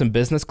one else in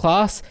business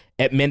class.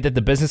 It meant that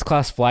the business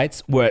class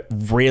flights were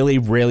really,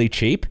 really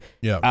cheap.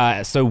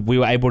 Yeah. So we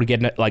were able to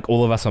get like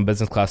all of us on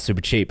business class super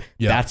cheap.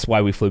 Yeah. That's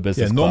why we flew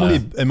business yeah, class.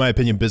 normally, in my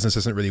opinion, business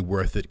isn't really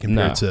worth it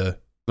compared to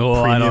Oh,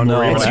 I premium don't know.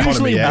 or even It's economy.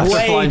 usually Yeah. After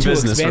way flying too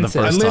business for the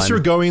expensive. first Unless time, you're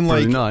going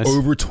like pretty nice.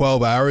 over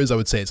 12 hours, I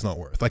would say it's not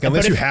worth. Like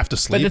unless But you if- have to But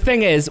sleep. the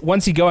thing is,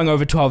 once you're going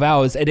over 12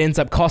 hours, it ends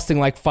up costing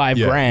like $5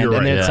 Yeah, grand, you're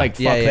and then right, it's yeah. like, fuck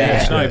Yeah, yeah,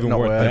 that. It's not Yeah, even not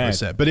worth worth it. that.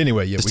 100%. But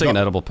anyway, yeah, Just we take got, an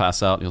edible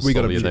pass out. You'll we got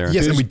still be there.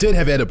 Yes, and we did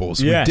have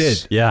edibles. Yes. We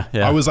did. Yeah.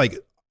 I was like,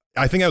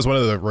 I think that was one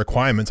of the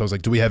requirements. I was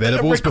like, do we have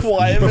edibles?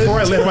 Requirement. Before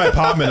I left my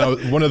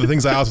apartment, one of the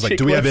things I asked was like,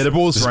 do we have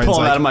edibles? just Ryan's pull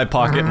it like, out of my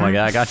pocket. I'm like,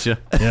 I got you.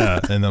 yeah.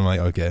 And then I'm like,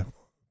 okay.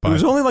 It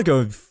was fine. only like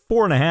a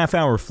 4.5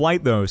 hour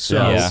flight though, so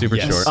Yeah. super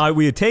Yes. short.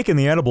 we had taken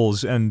the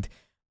edibles and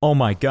oh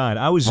my god,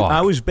 I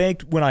was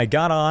baked when I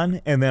got on,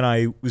 and then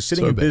I was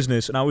sitting So in baked.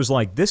 business, and I was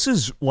like, this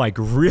is like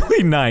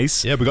really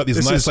nice. Yeah, we got these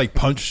This nice is- like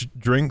punch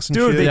drinks and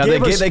Dude, shit. Yeah,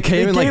 they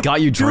came and, like, got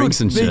you drinks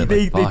and shit.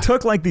 They Like, fuck.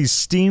 took like these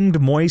steamed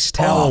moist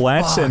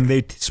towelettes fuck. and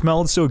they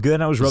smelled so good.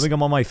 And I was rubbing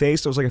them on my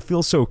face. I was like, I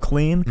feel so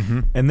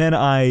clean. And then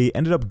I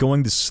ended up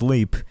going to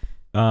sleep,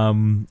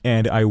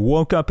 and I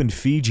woke up in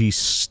Fiji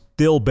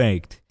still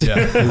baked. Yeah. I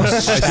Having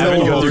still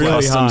to go through really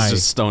customs high.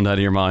 just stoned out of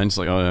your mind. It's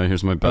like, oh yeah,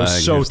 here's my I bag.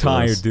 was so here's the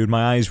tired, list. dude.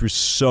 My eyes were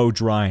so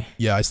dry.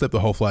 Yeah, I slept the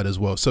whole flight as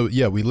well. So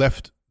yeah,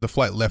 the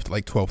flight left at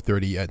like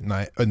 12:30 at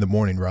night, in the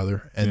morning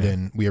rather, and Yeah.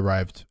 then we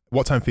arrived.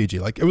 What time Fiji?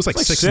 Like it was like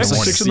It's like 6 in the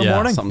morning. 6 in the Yeah,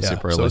 morning? something Yeah,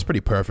 super so it early. was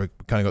pretty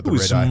perfect. Kind of got It the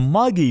was red eye.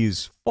 muggy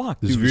as fuck.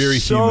 It was dude. very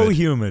so humid.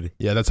 humid.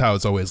 Yeah, that's how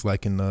it's always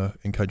like in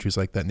countries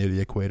like that near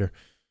the equator.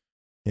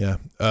 Yeah,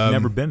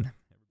 Never been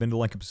to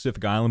like a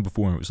Pacific island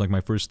before. And it was like my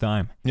first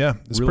time. Yeah,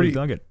 it's Really pretty.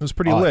 dug it. It was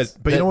pretty Oh, lit. it's-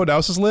 But you know what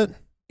else is lit?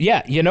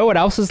 Yeah, you know what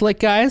else is lit,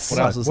 guys? What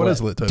else is What lit?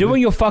 is lit? Toby?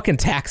 Doing your fucking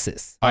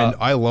taxes.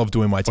 I love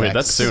doing my taxes. Wait,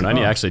 that's soon. I need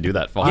to actually do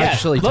that. Fuck. I Yeah,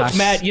 actually look, tax-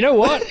 Matt. You know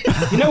what?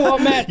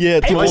 Matt? Yeah,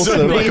 it's April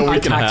awesome. Like a 15th,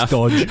 week and a half.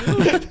 Dodge.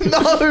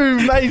 No,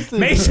 Mason.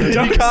 Mason,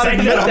 don't you can't say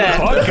admit that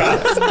on the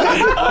podcast.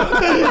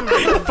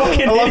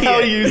 Fucking I love how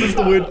idiot. he uses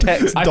the word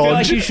text I feel like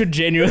dodge. you should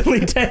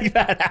genuinely take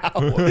that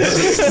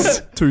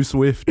out. Too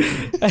swift.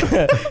 like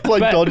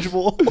But-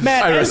 dodgeball.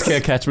 Matt, Iris as,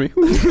 can't catch me.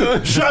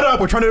 Shut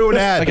up! We're trying to do an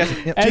ad. Okay,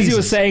 yep. as you were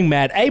Jesus. saying,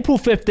 Matt, April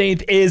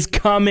 15th is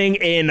coming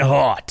in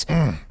hot.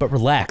 But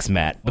relax,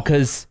 Matt,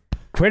 because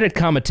Credit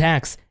Karma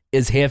Tax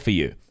is here for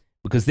you.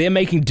 Because they're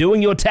making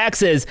doing your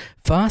taxes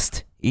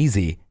fast,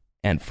 easy,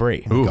 and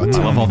free. Ooh, I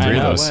love all three of I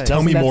know. those. Way.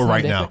 Tell me Doesn't more that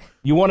right sound now. epic?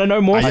 You want to know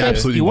more? I Fibs?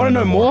 absolutely You wanna want to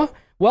know know more?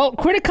 Well,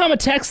 Credit Karma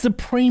Tax is the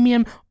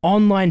premium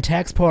online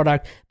tax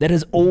product that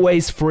is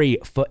always free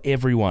for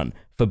everyone,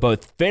 for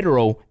both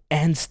federal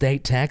and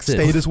state taxes.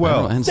 State as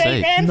well. And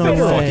State state. and No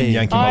federal. fucking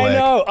yanking my I leg.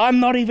 know. I'm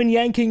not even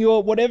yanking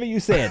your whatever you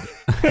said.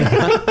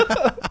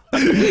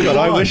 God,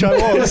 I wish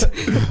I was.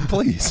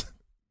 Please.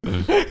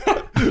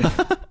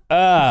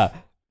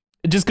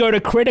 Just go to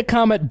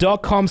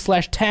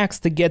creditkarma.com/tax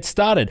to get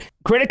started.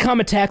 Credit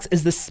Karma Tax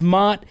is the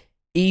smart,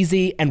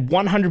 easy, and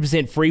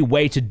 100% free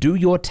way to do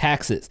your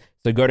taxes.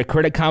 So go to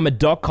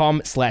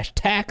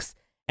creditkarma.com/tax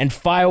and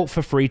file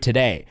for free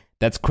today.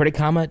 That's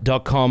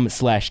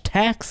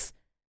creditkarma.com/tax.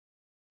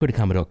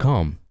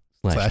 creditkarma.com/tax.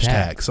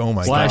 /tax. Oh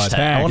my Slash god.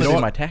 tax. I want You to know do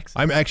what? my tax.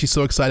 I'm actually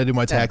so excited to do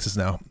my taxes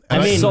now. I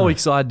I'm mean- so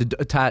excited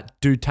to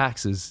do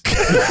taxes. Nice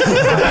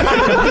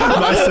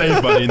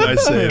save, buddy.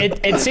 Nice save.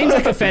 It seems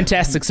like a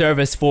fantastic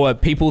service for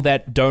people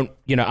that aren't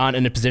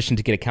in a position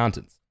to get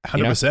accountants.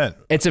 you know? 100%.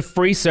 It's a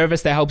free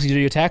service that helps you do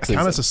your taxes.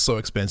 Accountants are so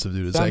expensive,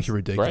 dude. It's Sounds actually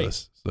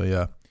ridiculous. So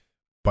yeah,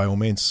 by all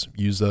means,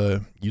 use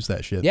that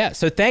shit. Yeah,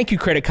 so thank you,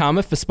 Credit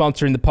Karma, for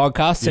sponsoring the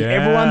podcast. And Yeah.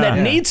 everyone that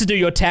Yeah. needs to do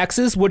your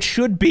taxes, which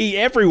should be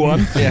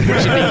everyone,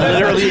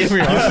 Literally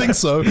everyone. I think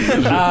so.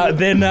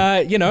 then,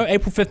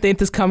 April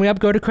 15th is coming up.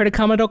 Go to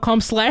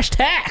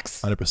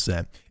creditkarma.com/tax.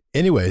 100%.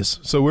 Anyways,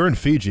 so we're in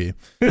Fiji.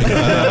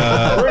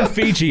 We're in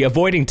Fiji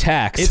avoiding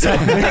tax. It's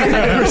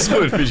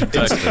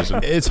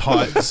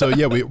hot. So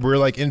yeah, we're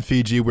like in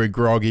Fiji. We're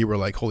groggy. We're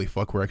like, holy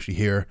fuck, we're actually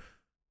here.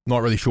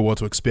 Not really sure what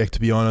to expect, to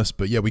be honest.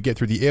 But yeah, we get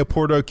through the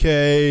airport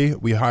okay.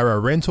 We hire a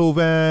rental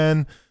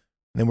van.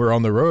 And then we're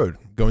on the road,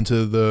 going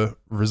to the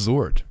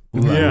resort.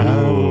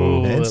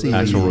 Fancy.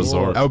 Actual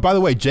resort. Oh, by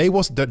the way, Jay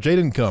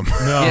didn't come.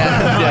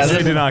 No,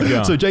 they did not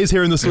go. So Jay's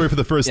hearing the story for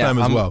the first time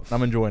as well.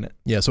 I'm enjoying it.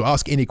 Yeah, so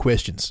ask any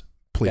questions,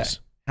 please.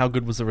 How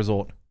good was the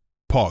resort?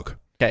 Pog.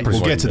 Okay.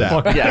 We'll get to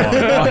that.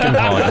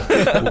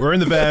 Yeah. We're in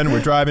the van. We're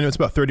driving. It's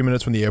about 30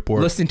 minutes from the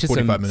airport. Listening to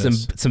 45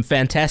 minutes. some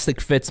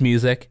fantastic Fitz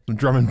music. Some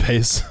drum and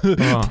bass.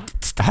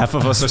 Half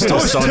of us are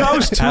still stoned.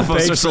 Half of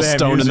us are still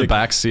stoned in the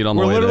back seat on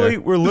the way there.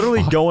 We're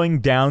literally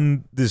going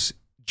down this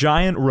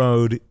giant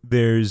road.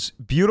 There's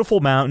beautiful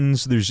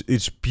mountains.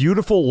 It's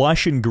beautiful,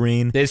 lush and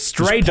green. There's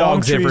stray palm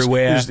dogs trees.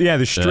 everywhere.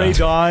 There's stray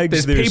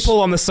dogs. There's people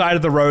on the side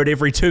of the road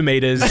every 2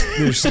 meters.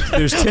 There's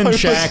tin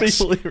shacks.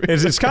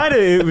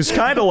 It was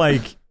kind of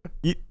like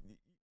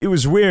it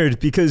was weird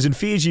because in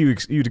Fiji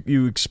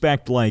you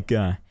expect like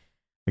a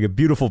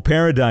beautiful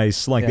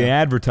paradise like they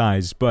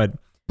advertise, but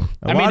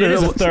it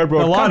is a third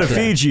world A lot country.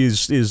 of Fiji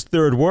is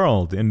third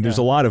world, and there's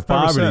a lot of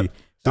poverty. 100%.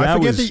 So I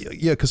forget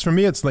because for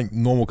me it's like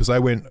normal because I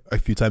went a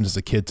few times as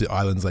a kid to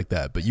islands like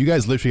that, but you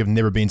guys literally have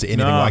never been to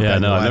anything like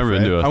that. I've never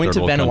been to a I went to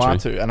third world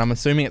country. Vanuatu, and I'm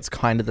assuming it's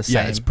kind of the same.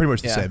 Yeah, it's pretty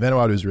much the same.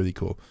 Vanuatu is really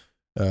cool.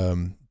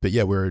 But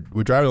yeah, we're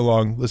driving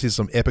along. Listening to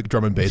some epic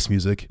drum and bass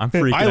music. I'm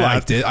freaking out. I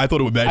liked it. I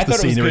thought it would match the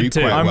thought it was scenery good too.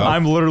 quite well.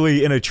 I'm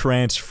literally in a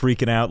trance,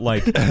 freaking out.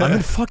 Like I'm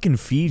in fucking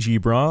Fiji,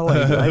 bro.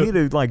 Like I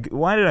need to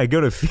why did I go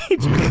to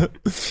Fiji?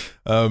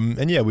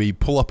 And yeah, we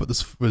pull up at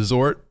this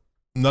resort.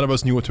 None of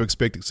us knew what to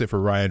expect except for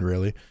Ryan,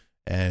 really.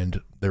 And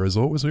the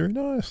resort was very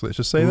nice. Let's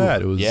just say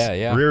that. It was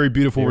a very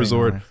beautiful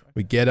resort. nice.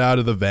 We get out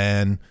of the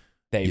van.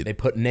 They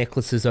put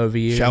necklaces over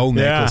you. Shell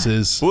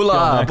necklaces.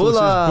 Bula,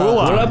 bula,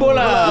 Bula,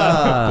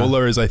 bula.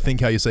 Bula is, I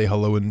think, how you say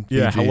hello in Fiji.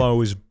 Yeah, hello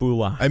is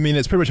bula. I mean,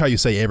 it's pretty much how you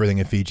say everything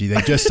in Fiji.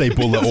 They just say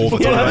Bula all the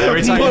time.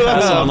 Every time you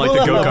pass it on like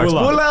the go-karts.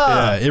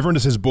 Yeah, everyone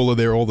just says Bula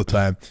there all the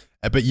time.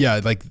 But yeah,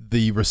 like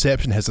the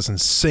reception has this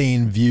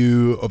insane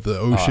view of the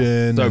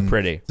ocean. So and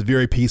pretty. It's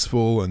very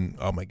peaceful, and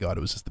oh my god,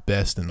 it was just the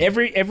best. And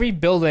Every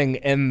building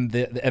in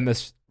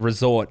this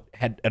resort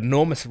had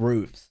enormous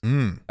roofs.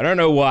 I don't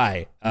know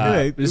why.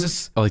 It was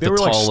just Like They the were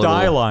like tall little-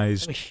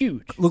 stylized.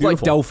 huge. Looked like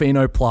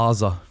Delfino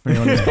Plaza. For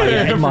anyone who's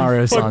played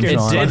Mario It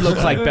Sunshine. did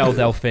look like Belle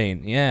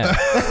Delphine. Yeah.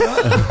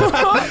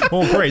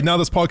 well, great. Now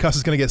this podcast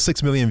is going to get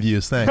 6 million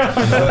views. Thanks.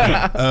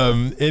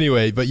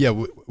 Anyway, but yeah,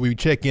 we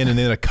check in, and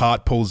then a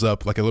cart pulls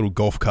up, like a little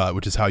golf cart,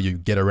 which is how you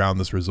get around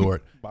this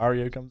resort.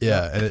 Mario comes.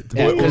 Yeah, and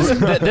Yeah, 'cause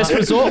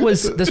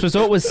this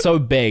resort was so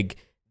big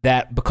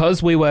that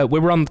because we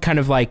were on kind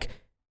of like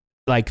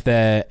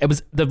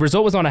the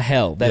resort was on a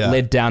hill that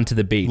led down to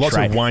the beach, lots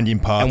right? of winding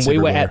paths. And we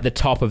were everywhere. at the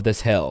top of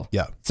this hill.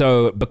 Yeah.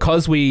 So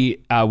because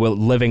we were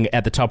living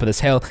at the top of this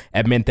hill,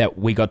 it meant that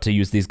we got to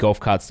use these golf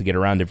carts to get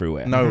around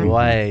everywhere. No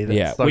way. That's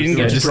Yeah, so we didn't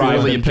get sick. to Just drive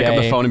literally them, pick up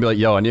the Jay. phone and be like,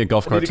 yo, I need a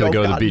golf cart to a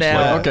go to the golf beach. cart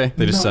now. Like, okay.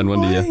 They just send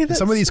one to you.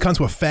 Some of these cunts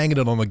were fanging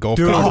it on the golf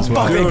Dude, cart as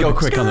well. Fucking go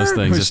quick on those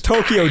things. There's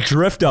Tokyo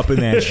Drift up in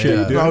that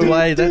shit, dude. No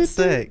way. That's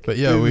sick. But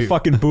yeah, Dude, we the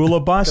fucking Bula Got a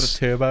bus.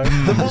 turbo.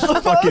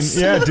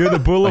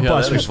 The Bula Yeah,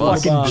 bus that was is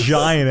bus. fucking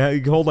giant.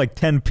 It could hold like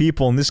 10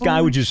 people, and this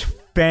guy would just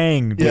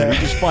fang, dude. Yeah.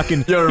 He'd just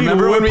fucking Yo,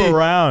 remember he'd when whip we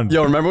around.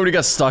 Yo, remember when we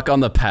got stuck on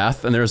the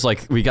path and there's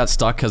like we got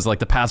stuck because like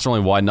the paths are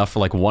only wide enough for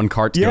like one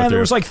cart to go Yeah, through. there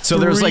was, like, so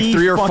there's like 3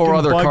 3 or 4 fucking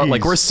other cars. buggies.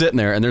 Like we're sitting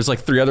there and there's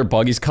like 3 other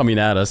buggies coming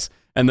at us.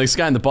 And this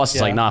guy in the bus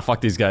is like, nah, fuck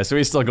these guys. So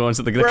he's still going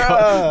to the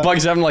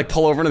buggies having to like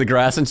pull over into the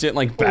grass and shit and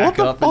like back What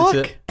the up fuck?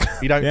 and shit.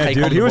 You don't Yeah, take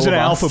dude, on he the was an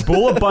Bula alpha. bus.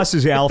 Bula bus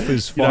is alpha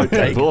as fuck.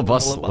 Yeah, Bula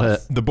bus Bula is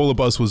bus. lit. the Bula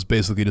bus was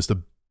basically just a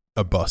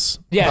bus.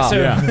 Yeah, so,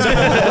 yeah.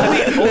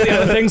 so all the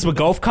other things were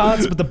golf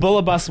carts, but the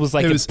Bula bus was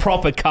like It was- a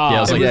proper car. Yeah,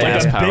 it was like like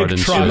gas a powered big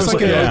and truck. shit. It was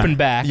like It was an like a- open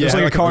back. It was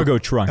like a cargo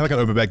truck. Had like an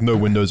open back, no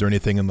windows or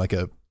anything, and like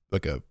a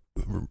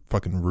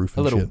fucking roof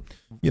and little shit.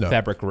 You know,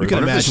 fabric roof. You can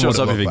What if this imagine what shows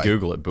it up if looked you like.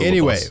 Google it? Bula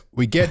Anyway, bus.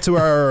 we get to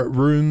our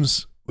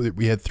rooms.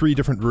 We had 3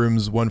 different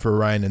rooms, one for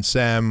Ryan and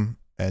Sam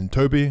and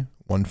Toby,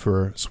 one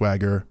for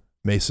Swagger,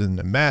 Mason,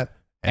 and Matt,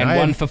 and I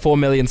one had- for 4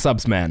 million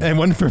subs, man. and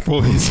one for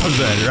Paulie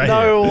Subzan, right?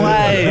 No here.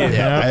 way.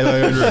 Yeah, I had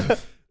my own room.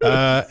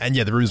 And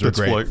yeah, the rooms were It's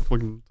great. like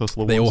fucking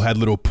Tesla They all ones. had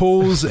little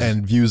pools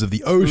and views of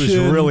the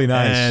ocean. really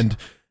nice. And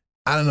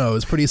I don't know, it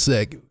was pretty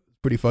sick.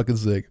 Pretty fucking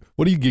sick.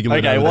 What are you giggling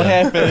Okay, over what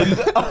there?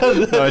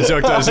 happened? No, I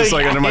joked. I was just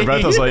like under my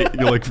breath. I was like,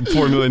 "You're like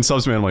 4 million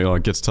subs, man." I'm like, "Oh,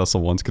 it gets Tesla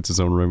once, gets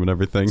his own room and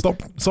everything."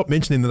 Stop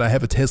mentioning that I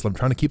have a Tesla. I'm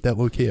trying to keep that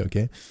low key,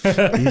 okay?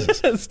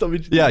 Jesus. Stop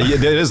it. Yeah,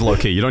 it is low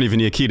key. You don't even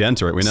need a key to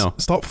enter it. We know.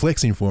 Stop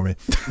flexing for me.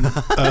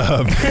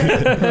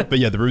 But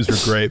yeah, the rooms were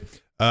great.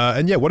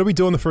 And yeah, what did we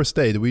do on the first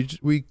day? Did we I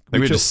think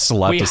we just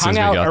slept We as soon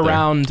hung as we out got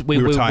around. We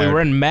We were tired.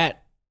 were in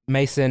Matt,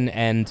 Mason,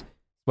 and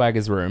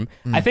Swagger's room.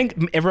 I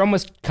think everyone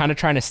was kind of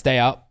trying to stay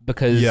up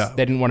because Yeah.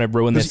 they didn't want to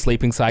ruin their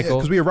sleeping cycle.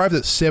 Because we arrived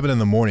at 7 in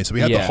the morning, so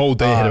we had the Yeah. whole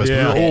day ahead of us.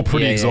 yeah. We were all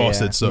pretty Yeah, yeah,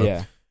 exhausted, yeah. so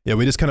Yeah. Yeah,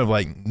 we just kind of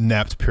like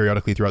napped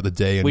periodically throughout the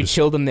day and We just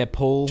chilled in their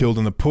pool chilled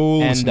in the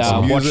pool and listened to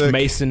some watched music.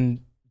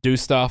 Mason do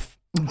stuff.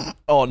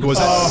 Oh, no. Was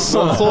that-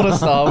 sort of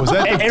stuff. Was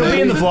that the It'll be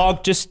in the day?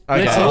 vlog. Just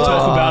Okay. let's not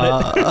talk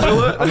about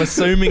it. I'm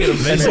assuming it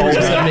involves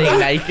him being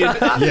naked.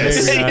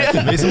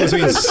 Yes. Mason was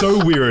being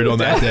so weird on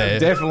that day.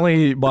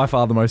 Definitely by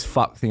far the most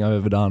fucked thing I've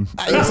ever done.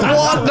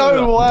 What?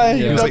 No way.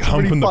 He was like That's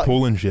pretty humping the fucked.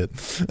 pool and shit.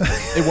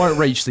 It won't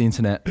reach the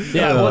internet.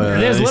 Yeah, well,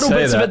 there's they little say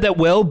bits of that. it that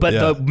will, but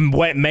Yeah.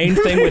 the main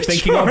thing we're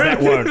thinking of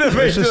that won't.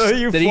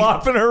 You did he-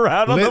 flopping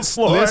around on the Let's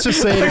floor.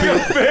 just say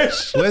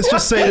let's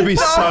just say to be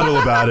subtle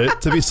about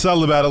it. To be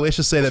subtle about it, let's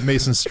just say that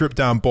Mason stripped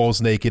down balls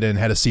naked and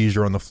had a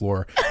seizure on the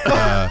floor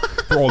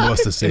for all of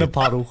us to see. In a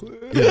puddle. We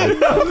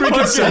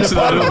can censor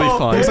that. It'll be It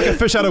fine. was like a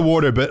fish out of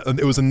water, but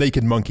it was a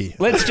naked monkey.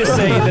 Let's just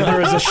say that there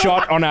is a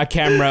shot on our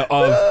camera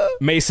of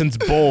Mason's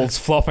balls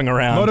flopping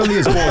around. Not only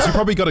his balls, you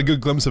probably got a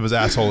good glimpse of his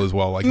asshole as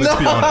well. Like, let's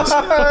be honest.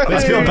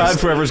 Let's feel bad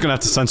for whoever's gonna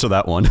have to censor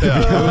that one.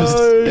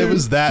 Yeah, it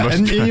was that.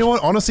 And you know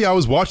what? Honestly, I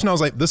was watching. I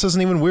was like, this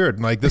isn't even weird.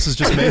 Like, this is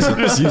just Mason.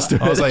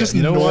 I was like,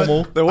 you know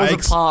what? There was I a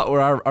part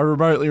where I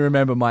remotely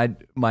remember my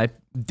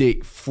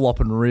dick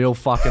flopping real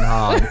fucking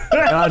hard.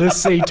 And I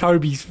just see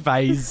Toby's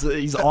face,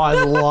 his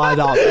eyes light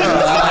up.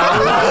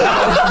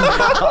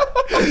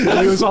 And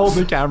he was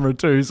holding the camera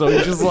too, so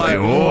he's just like,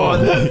 what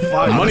the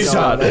fuck? Money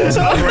shot. It's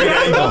not a great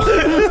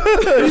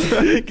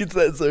angle. Gets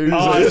that zoom.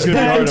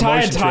 The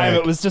entire time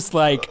it was just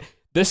like,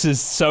 this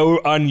is so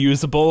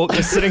unusable.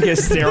 Just sitting here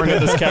staring at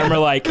this camera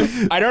like,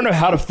 I don't know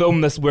how to film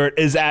this where it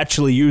is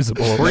actually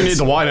usable. We're gonna need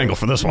the wide angle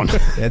for this one. Yeah,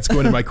 it's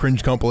going to my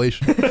cringe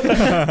compilation.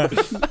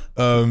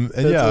 And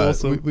yeah,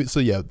 awesome. so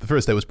yeah, the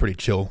first day was pretty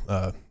chill,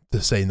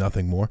 to say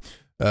nothing more.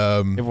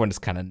 Everyone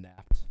just kind of napped.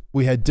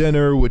 We had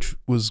dinner, which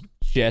was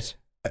Shit.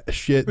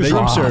 shit. was They-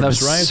 room service, That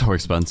was right? so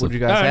expensive. What did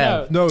you guys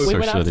have? No, we so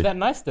went out to shitty. that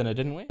nice dinner,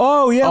 didn't we?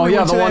 Oh yeah, Oh we yeah,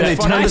 went the to one that they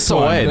fun turned nice us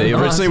away. one. They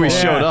originally we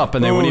Yeah. showed up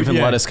and they Oh, wouldn't even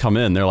yeah. let us come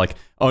in. They're like,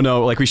 oh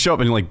no, like we show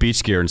up in like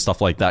beach gear and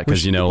stuff like that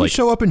because you know we like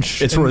show up in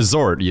it's a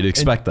resort. You'd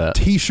expect that.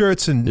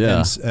 t-shirts and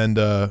Yeah. and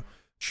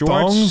Shorts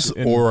thongs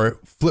and- or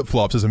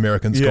flip-flops as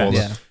Americans Yeah. call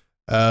them. Yeah.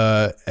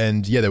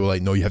 And yeah, they were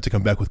like, no, you have to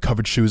come back with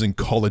covered shoes and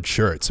collared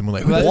shirts. And we're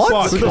like, who the What?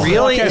 fuck? Who the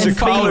Really? fuck has a In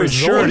collared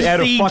Fiji? shirt at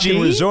a Fiji?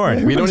 fucking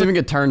resort? We don't even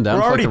get turned down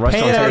We're for like the already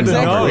paying restaurants out here in of the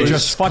Denver. nose. We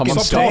Just fucking come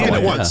Stop up talking strong,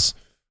 at yeah. once.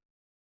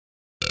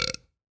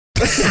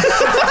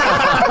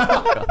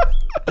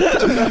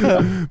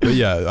 But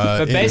yeah,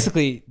 But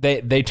basically,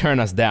 they turn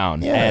us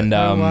down, and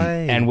no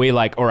way. and we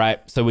like, all right.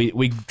 So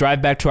we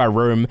drive back to our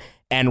room,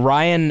 and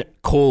Ryan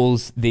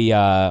calls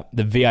the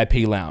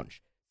VIP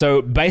lounge.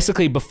 So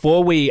basically,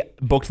 before we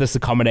booked this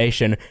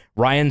accommodation,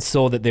 Ryan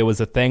saw that there was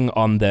a thing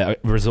on the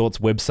resort's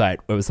website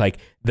where it was like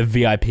the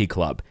VIP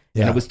club,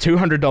 and it was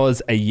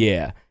 $200 a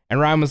year. And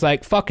Ryan was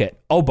like, fuck it,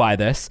 I'll buy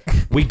this.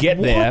 We get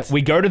there,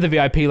 we go to the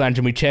VIP lounge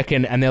and we check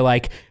in, and they're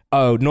like,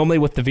 oh, normally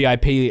with the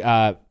VIP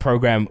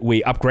program,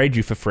 we upgrade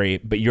you for free,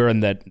 but you're in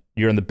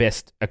the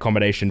best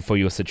accommodation for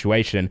your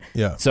situation.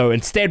 Yeah. So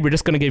instead, we're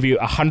just going to give you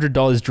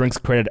 $100 drinks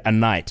credit a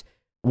night,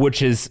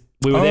 which is,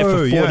 we were there Oh, for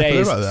 4 yeah, I forgot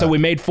days, about that. so we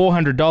made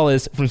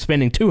 $400 from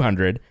spending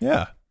 $200.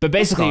 yeah. But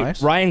basically,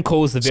 nice. Ryan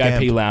calls the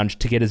VIP Scammed. lounge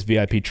to get his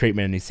VIP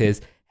treatment, and he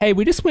says, hey,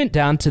 we just went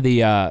down to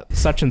the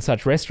such and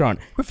such restaurant,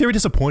 We're very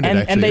disappointed, and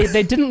actually.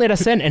 they didn't let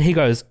us in. And he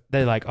goes,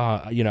 they're like,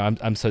 oh, you know,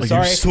 I'm so Like,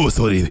 sorry. you're so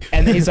sorry.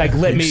 And he's like,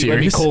 let me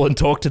serious? call and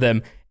talk to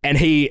them. And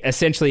he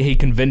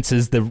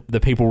convinces the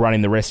people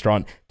running the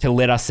restaurant to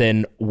let us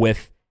in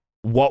with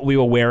what we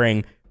were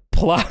wearing,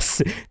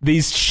 plus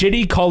these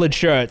shitty collared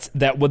shirts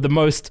that were the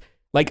most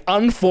like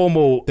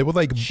unformal They were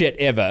like shit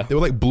ever. They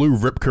were like blue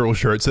rip curl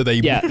shirts, so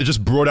they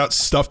just brought out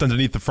stuffed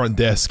underneath the front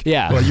desk.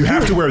 Yeah. Like, you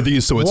have to wear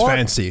these so it's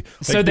fancy.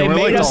 So Like, they were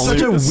made like us-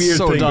 such a weird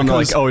so thing dumb. They're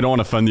because like, oh, we don't want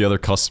to offend the other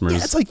customers.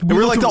 Yeah, it's like And we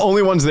we're like looked- the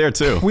only ones there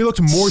too. we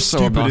looked more So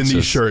stupid in these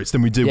obnoxious. shirts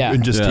than we did Yeah.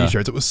 in just Yeah.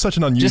 t-shirts. It was such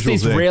an unusual Just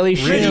these thing. really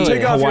Take shitty off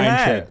your Hawaiian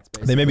hat. shirts.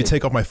 They made me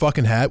take off my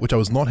fucking hat, which I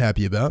was not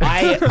happy about.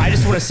 I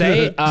just want to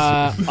say,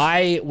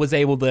 I was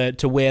able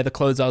to wear the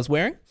clothes I was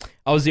wearing.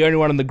 I was the only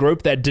one in the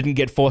group that didn't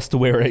get forced to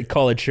wear a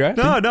collared shirt.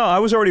 No, I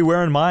was already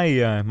wearing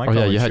my my Oh, yeah,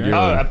 collared you had shirt. your-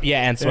 Oh,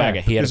 yeah, and Swagger.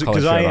 He had a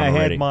collared shirt I on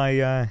already.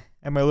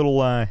 had my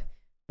little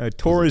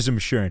tourism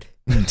shirt.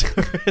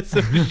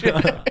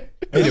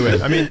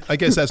 Anyway, I mean, I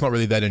guess that's not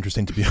really that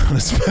interesting, to be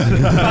honest.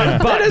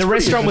 but the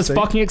restaurant was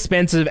fucking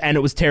expensive and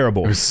it was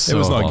terrible. It was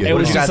not good. It was What did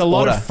you just guys a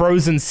lot order? of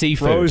frozen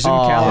seafood. Frozen Oh,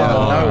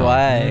 calamari. no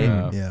way.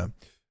 Yeah.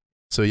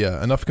 So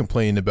yeah, enough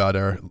complaining about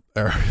our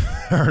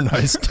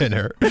nice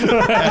dinner. And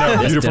our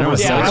beautiful dinner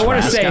was Yeah, resort. I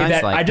want to trash, say guys,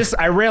 that like-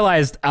 I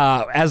realized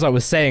as I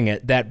was saying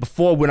it that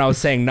before when I was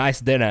saying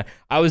nice dinner,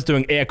 I was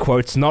doing air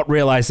quotes, not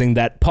realizing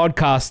that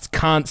podcasts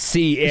can't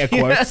see air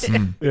quotes.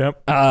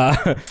 Yep.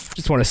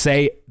 Just want to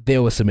say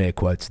there were some air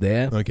quotes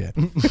there. Okay.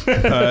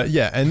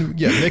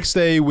 Next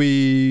day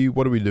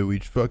what do we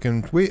do?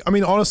 I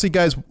mean, honestly,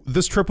 guys,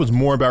 this trip was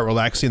more about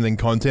relaxing than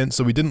content,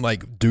 so we didn't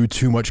like do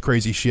too much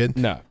crazy shit.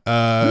 No.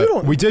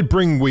 We did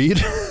bring weed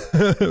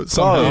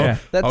somehow. yeah.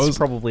 That's I was-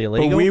 probably But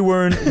illegal. we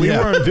weren't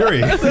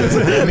very.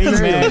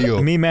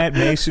 me, Matt,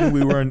 Mason,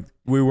 we weren't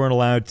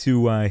allowed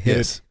to hit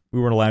Yes. We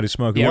weren't allowed to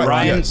smoke. Yeah,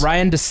 Yes.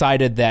 Ryan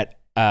decided that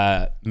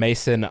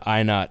Mason,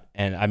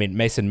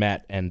 Mason,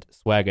 Matt, and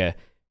Swagger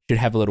should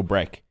have a little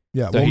break.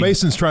 Yeah, So well, he-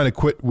 Mason's trying to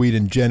quit weed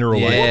in general,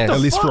 like, Yeah. at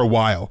least for a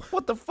while.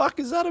 What the fuck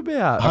is that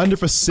about?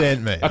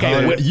 100%, man. Okay,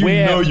 you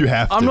we're- know you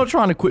have to. I'm not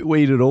trying to quit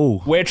weed at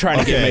all. We're trying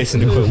to get Okay. Mason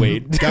to quit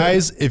weed.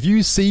 Guys, if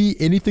you see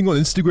anything on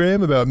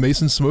Instagram about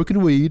Mason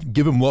smoking weed,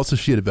 give him lots of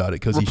shit about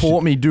it because he should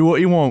Report me. Do what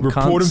you want.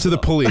 report him cunts. to the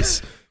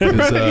police.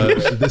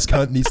 'Cause, this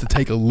cunt needs to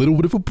take a little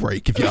bit of a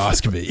break, if you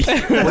ask me.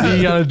 What are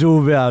you gonna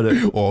do about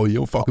it? Or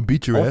you'll fucking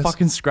beat your I'll ass.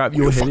 fucking scrap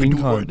your You'll head fucking in, do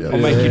it right cunt. now. I'll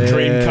make your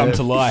dream come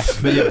to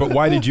life. But yeah, but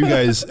why did you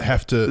guys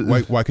have to?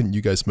 Why couldn't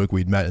you guys smoke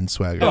weed, Matt and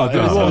Swagger? Oh, it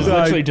was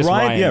literally just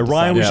Ryan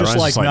Ryan was decided. just Yeah, Ryan's like, just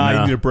like, nah, you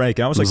nah. need a break.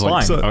 I was like, It was like,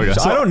 fine. so- okay.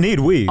 So I don't need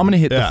weed. I'm gonna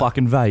hit the Yeah.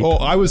 fucking vape. Oh,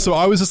 I was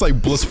just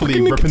like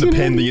blissfully ripping the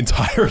pen the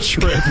entire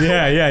trip.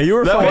 yeah, you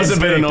were That fucking was a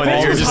bit baked annoying.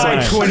 all You were the just like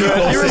time. 24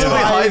 You were really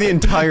high the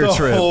entire the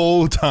trip.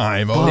 whole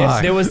time.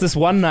 Oh, There was this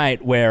one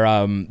night where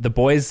the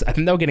boys, I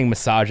think they were getting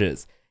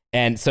massages,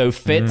 and so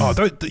Fitz. Oh,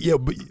 don't. Yeah,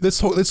 but let's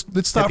start Happy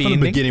from the ending?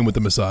 beginning with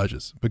the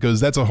massages because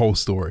that's a whole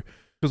story.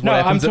 Because No, what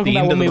I'm happens at talking the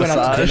about end when of we the went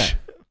out to massage? dinner.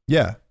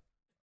 Yeah,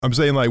 I'm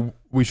saying like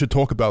we should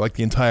talk about like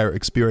the entire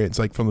experience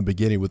like from the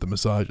beginning with the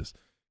massages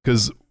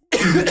because.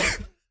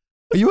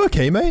 Are you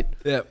okay, mate?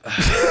 Yep.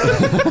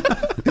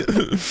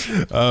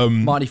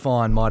 Um, Mighty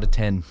fine. Mighty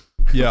 10.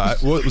 yeah,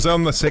 was that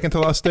on the second to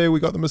last day we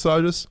got the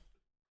massages?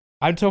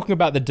 I'm talking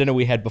about the dinner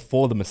we had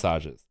before the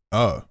massages.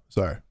 Oh,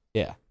 sorry.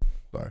 Yeah.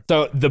 Sorry.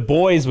 So the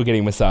boys were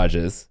getting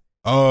massages,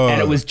 Oh, and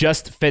it was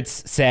just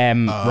Fitz,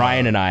 Sam,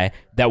 Ryan, and I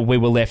that we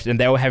were left, and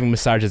they were having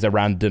massages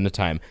around dinner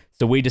time.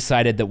 So we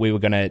decided that we were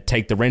going to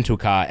take the rental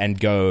car and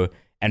go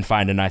and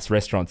find a nice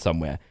restaurant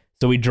somewhere.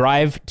 So we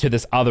drive to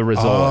this other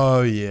resort.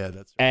 Oh yeah,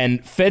 that's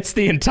And Fitz,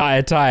 the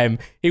entire time,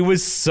 he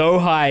was so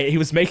high. He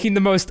was making the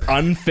most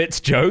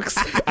unfit jokes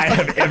I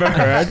have ever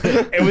heard.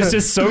 It was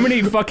just so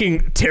many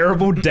fucking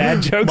terrible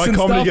dad jokes. my and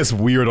comedy stuff gets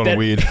weird on that-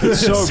 weed.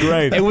 It's so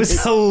great. It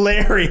was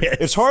hilarious.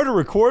 It's hard to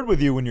record with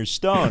you when you're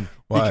stoned.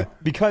 Why?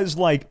 Because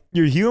like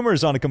your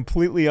humor's on a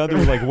completely other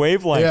like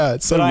wavelength Yeah,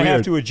 it's so that I have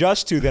weird. to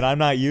adjust to that I'm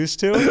not used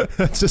to.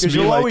 That's just Because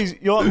me, you'll like, always,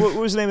 what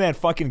was the name of that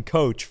fucking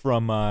coach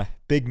from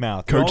Big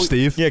Mouth? Coach You'll always-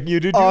 Steve? Yeah, you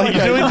do. Oh, like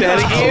you're doing that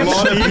a again?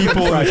 lot of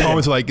people in the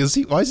comments are like,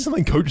 why is he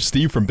something Coach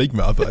Steve from Big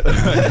Mouth?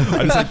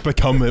 I just like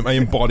become him. I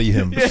embody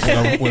him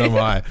when I'm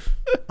high.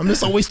 I'm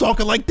just always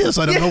talking like this.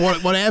 I don't know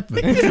what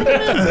happened.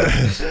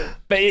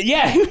 But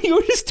yeah, you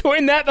were just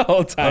doing that the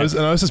whole time. I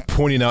was just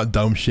pointing out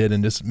dumb shit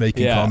and just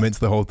making Yeah. comments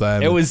the whole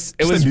time. It was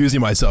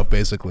amusing myself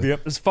basically. Yep.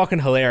 It was fucking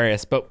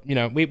hilarious, but you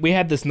know, we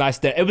had this nice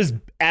day. It was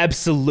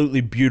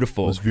absolutely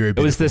beautiful. It was very It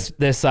was beautiful.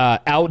 this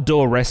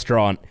outdoor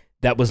restaurant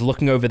that was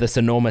looking over this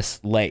enormous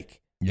lake.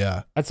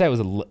 Yeah, I'd say it was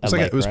a it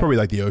lake. was right? probably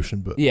like the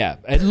ocean, but Yeah,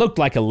 it looked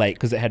like a lake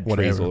because it had trees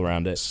whatever. all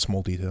around It's it. a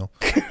small detail.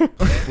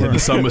 And the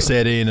sun was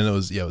setting, and it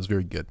was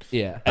very good.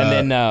 Yeah, and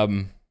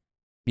then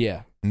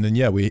yeah, And then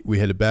we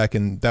headed back,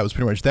 and that was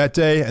pretty much that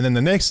day. And then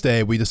the next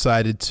day, we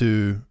decided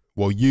to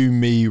you,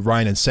 me,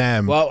 Ryan, and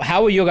Sam. Well,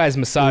 how were your guys'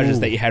 massages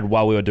Ooh. that you had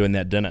while we were doing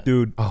that dinner?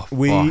 Dude,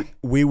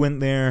 we went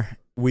there.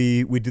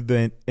 We did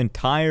the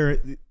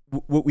entire.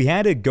 We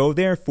had to go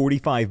there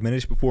 45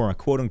 minutes before our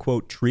quote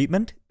unquote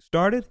treatment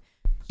started.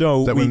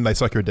 So is that we, when they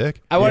suck your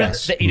dick? I wanted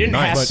Yes. you didn't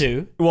Nice. have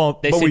to. well,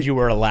 They but said we, you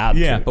were allowed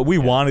yeah, to. but we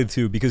wanted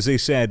to because they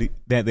said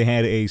that they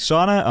had a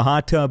sauna, a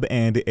hot tub,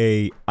 and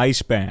a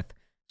ice bath.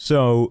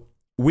 So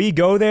we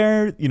go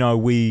there. You know,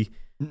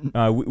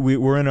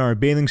 we're in our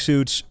bathing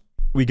suits.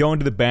 We go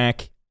into the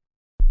back,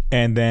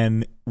 and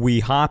then we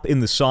hop in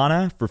the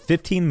sauna for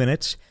 15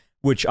 minutes.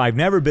 Which I've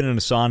never been in a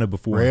sauna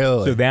before.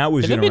 Really? So that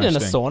was Have you been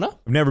interesting. in a sauna?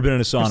 I've never been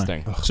in a sauna.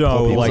 Interesting.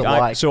 So What like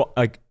was it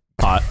like?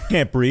 I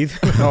can't breathe.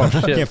 Oh,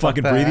 shit. Can't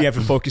fucking breathe. You have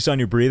to focus on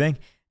your breathing.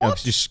 I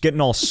was just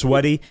getting all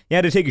sweaty. You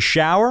had to take a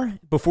shower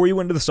before you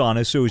went into the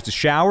sauna. So it was the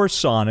shower,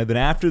 sauna. Then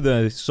after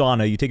the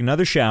sauna, you take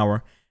another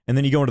shower, and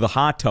then you go into the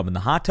hot tub. And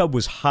the hot tub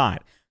was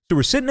hot. So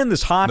we're sitting in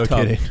this hot No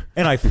tub, kidding.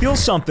 and I feel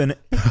something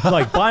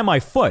like by my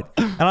foot,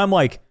 and I'm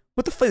like,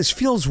 what the fuck? This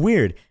feels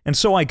weird. And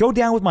so I go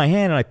down with my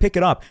hand and I pick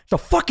it up. It's a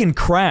fucking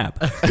crab.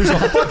 There's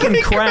a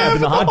fucking crab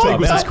in the hot How big tub.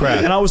 was And this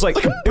crab? And I was like,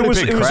 it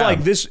was big like crab.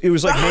 this. It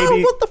was like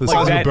maybe The like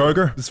size of that- a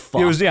burger?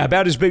 It was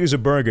about as big as a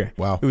burger.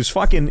 Wow. It was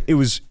fucking. It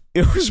was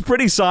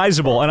pretty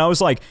sizable. And I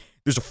was like,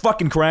 there's a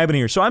fucking crab in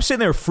here. So I'm sitting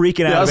there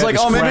freaking out. Yeah, I was about like,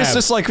 this oh, maybe crab. it's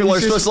just like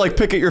you're supposed to like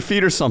pick at your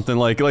feet or something,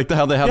 like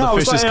how they have Yeah, I the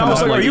was fishes like, come I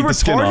was out like, and are you eat the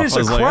skin off. retarded? It's I a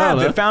was like, crab oh,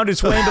 that found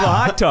its way into the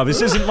hot tub.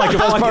 This isn't like a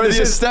That's fucking. part of this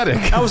the is-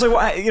 aesthetic. I was like,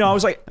 well, I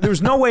was like, there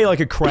was no way like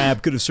a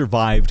crab could have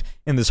survived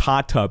in this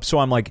hot tub. So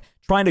I'm like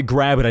trying to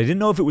grab it. I didn't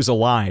know if it was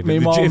alive,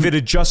 if it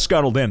had just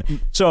scuttled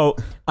in. So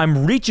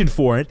I'm reaching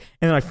for it,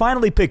 and then I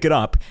finally pick it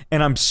up,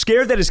 and I'm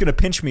scared that it's gonna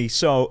pinch me.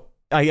 So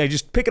I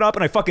just pick it up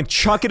and I fucking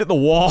chuck it at the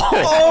wall.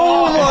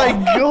 Oh my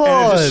And it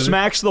god! just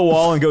smacks the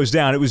wall and goes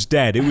down. It was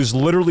dead. It was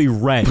literally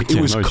red. It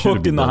was no, it should've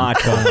cooked been in the done. hot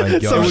tub. Oh my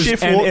God. Some It was-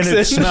 shift and walks it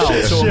in. smelled, so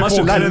it Shift must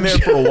have been in there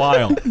for a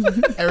while.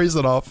 Airs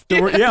it off.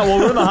 So we're in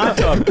the hot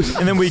tub,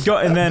 and then we go,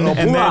 and then dude,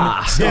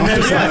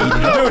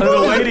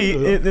 the lady,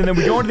 and then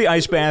we go into the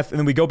ice bath, and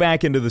then we go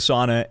back into the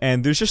sauna,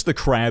 and there's just the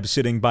crab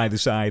sitting by the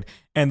side,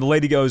 and the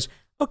lady goes,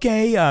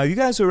 "Okay, you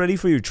guys are ready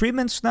for your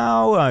treatments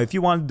now. If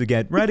you wanted to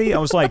get ready," I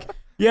was like,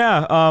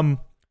 "Yeah,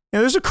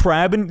 there was a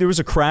crab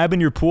in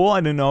your pool. I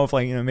didn't know if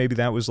maybe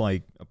that was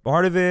like a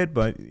part of it,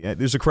 but yeah,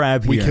 there's a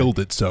crab We here." killed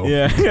it, so.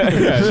 Yeah.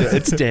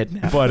 It's dead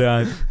now. But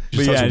She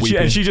yeah, starts and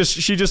weeping.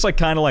 she just like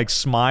kind of like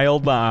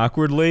smiled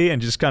awkwardly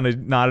and just kind of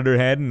nodded her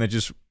head and then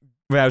just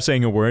without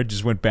saying a word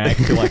just went back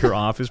to like her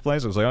office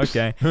place. I was like,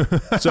 okay.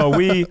 So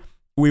we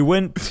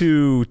went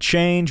to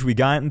change. We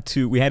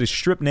had to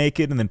strip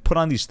naked and then put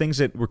on these things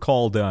that were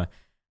called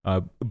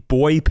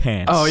boy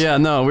pants. Oh yeah,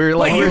 no, we were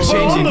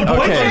changing.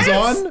 Okay,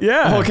 on?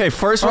 Yeah. okay.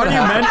 First, what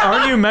happened?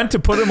 Aren't you meant to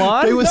put them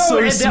on? They were so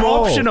they're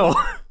small. optional.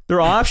 They're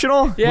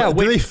optional. Yeah,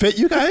 Do they fit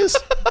you guys?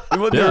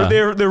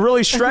 They're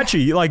really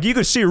stretchy. Like you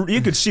could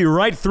see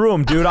right through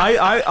them, dude.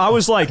 I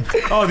was like,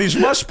 oh, these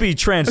must be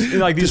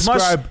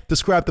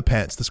Describe the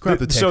pants. Describe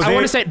the So text. I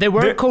want to say they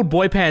weren't called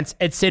boy pants.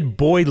 It said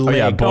boy leg.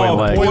 yeah, boy Oh,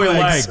 leg. boy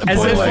legs. leg. As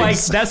Boy if legs.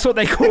 like that's what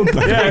they called.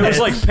 Boy Yeah, it was pants.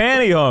 like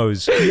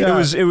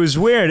pantyhose. It was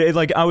weird.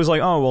 I was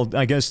like, oh well,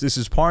 I guess this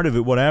is part of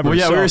it. Whatever. Well,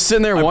 yeah, So we were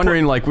sitting there I put-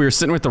 wondering, like, we were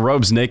sitting with the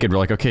robes naked. We're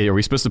like, okay, are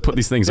we supposed to put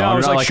these things Yeah, I on?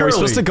 was Or not? like, Are we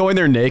surely. supposed to go in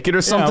there naked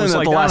or something? was At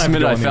like, the I don't last have to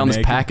minute, go I in there found this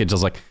naked. package. I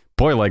was like,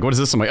 boy, like, what is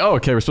this? I'm like, oh,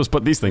 okay, we're supposed to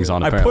put these things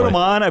on. I put apparently. them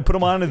on. I put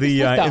them on to the.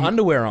 Put the and-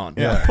 underwear on.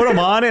 Yeah, put them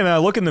on, and I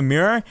look in the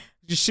mirror.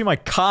 You see my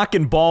cock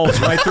and balls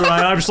right through, and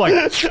I'm just like,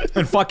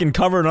 and fucking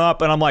covering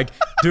up, and I'm like,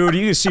 dude,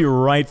 you can see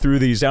right through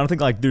these. I don't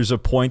think like there's a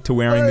point to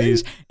wearing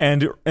these.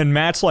 And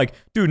Matt's like,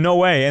 dude, no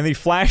way. And he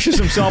flashes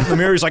himself in the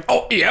mirror. He's like,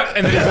 oh, yep.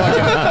 And then he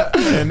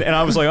fucking, and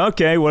I was like,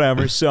 okay,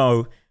 whatever.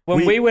 So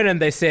When we went in,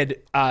 they said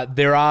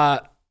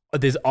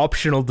there's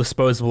optional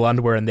disposable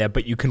underwear in there,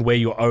 but you can wear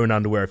your own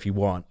underwear if you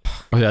want.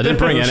 Oh, yeah, I didn't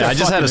bring any. I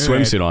just had a Fucking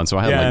swimsuit on, so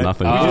I had like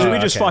nothing. We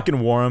just okay. fucking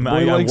wore them. Boy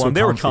I legs wore 'em. were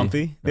They were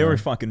comfy. comfy. They were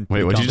fucking.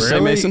 Wait, what did you just say,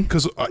 comfy. Mason?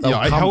 Because Oh,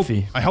 I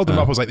comfy. held them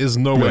up. I was like, "There's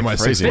no way like my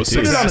crazy. 6 foot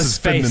Put it six on ass his is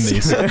fitting in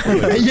face.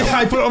 these." Yeah,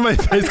 I put it on my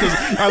face because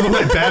I look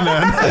like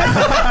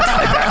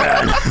Batman.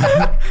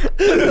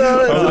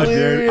 Oh,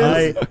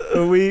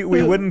 dude.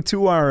 We went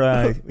into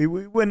our we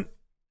went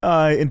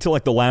into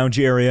like the lounge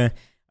area.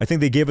 I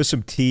think they gave us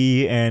some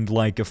tea and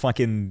like a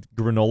fucking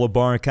granola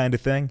bar kind of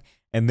thing,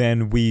 and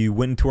then we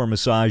went into our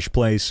massage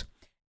place,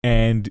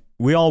 and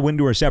we all went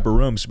to our separate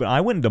rooms. But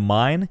I went into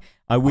mine.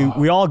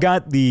 We all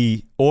got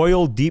the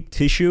oil deep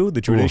tissue,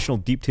 the traditional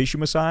deep tissue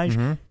massage,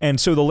 and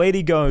so the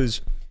lady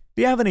goes,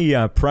 "Do you have any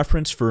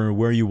preference for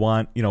where you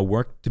want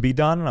work to be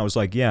done?" And I was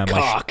like, "Yeah,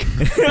 Cock.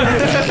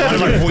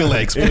 My boy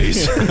legs,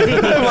 please.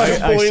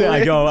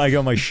 I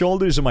go, my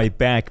shoulders and my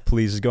back,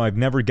 please. I go, I've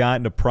never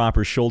gotten a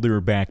proper shoulder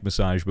or back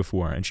massage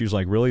before. And she's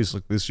like, really? This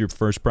is your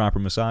first proper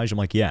massage? I'm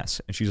like,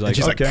 yes. And she's like,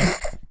 she's like, okay.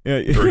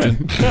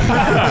 Virgin.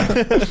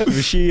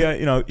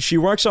 She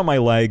works on my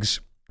legs,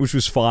 which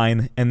was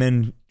fine. And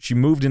then she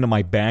moved into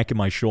my back and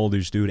my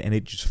shoulders, dude. And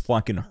it just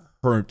fucking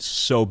hurt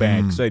so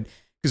bad.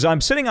 Because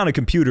I'm sitting on a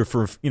computer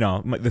for,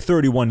 the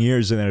 31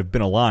 years that I've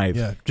been alive.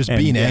 Yeah, just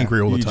being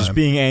angry all the time. Just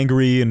being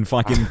angry and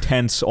fucking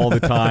tense all the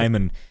time.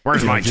 And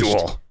Where's my just,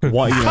 jewel?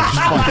 just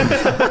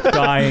fucking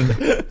dying.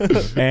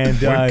 And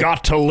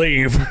Got to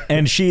leave.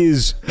 and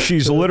she's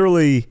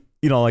literally,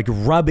 like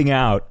rubbing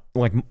out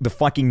like the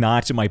fucking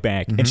knots in my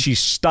back. And she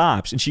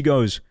stops and she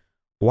goes,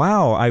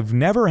 wow, I've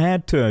never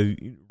had to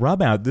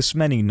rub out this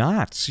many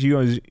knots. She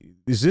goes,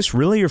 is this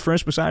really your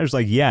first massage? I was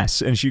like,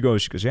 yes. And she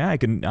goes, yeah, I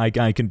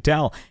can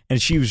tell.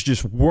 And she was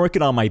just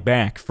working on my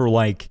back for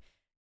like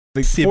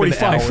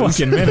 45 hours.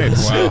 fucking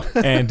minutes. Wow.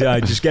 And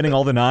just getting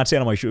all the knots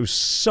out of my shoe. It was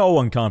so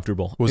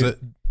uncomfortable. Was it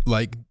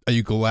like? Are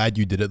you glad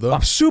you did it though?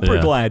 I'm super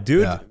Yeah. glad,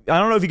 dude. Yeah. I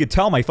don't know if you could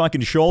tell, my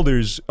fucking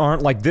shoulders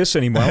aren't like this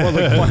anymore. I look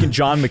like fucking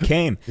John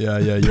McCain. Yeah.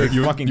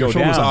 Your fucking your go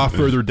shoulders down. are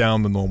further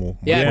down than normal.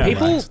 Yeah,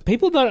 Yeah.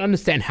 people don't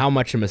understand how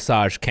much a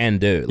massage can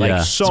do. Like,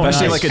 Yeah. so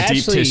Especially nice. like a deep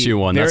actually tissue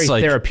one. Very That's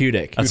like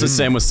therapeutic. That's the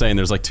Sam was saying.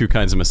 There's like two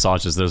kinds of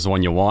massages. There's the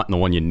one you want and the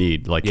one you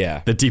need. Like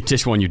Yeah. the deep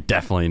tissue one you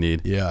definitely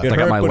need. Yeah. I got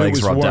hurt, my but it legs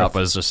was rubbed worth. out,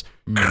 but it's just.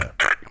 I'm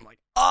like,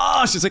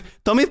 oh, she's like,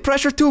 tummy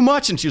pressure too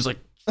much, and she was like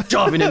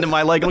shoving into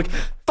my leg. I'm like,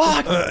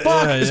 fuck,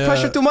 is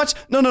pressure too much?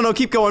 No,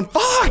 keep going.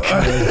 Fuck.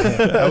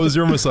 How was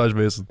your massage,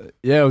 Mason?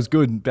 Yeah, it was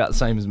good. About the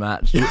same as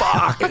Matt's.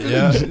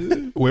 Yeah.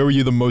 Where were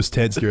you the most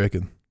tense? Do you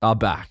reckon?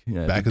 Back.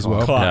 Yeah, Back big as time.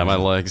 well. Cock. Yeah, my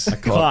legs.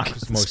 Cock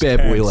was most Spare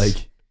boy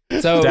tense.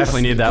 leg. So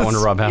Definitely need that one to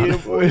rub out.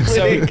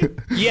 So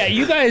yeah,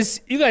 you guys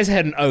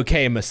had an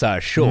okay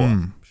massage,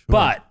 sure.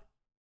 But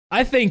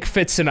I think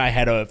Fitz and I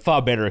had a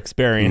far better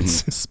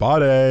experience.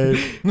 Spotted.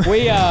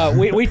 We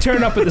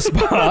turned up at the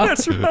spa.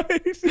 That's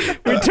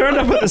right. We turned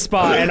up at the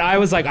spa, and I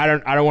was like, I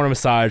don't want a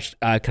massage.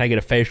 Can I get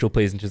a facial,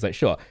 please? And she's like,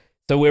 sure.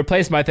 So we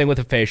replaced my thing with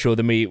a facial.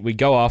 Then we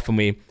go off and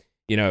we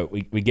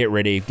get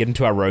ready, get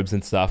into our robes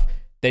and stuff.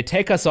 they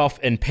take us off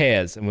in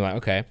pairs, and we're like,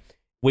 okay.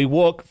 We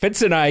walk.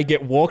 Fitz and I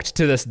get walked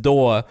to this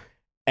door,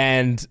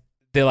 and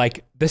they're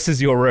like, "This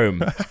is your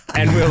room,"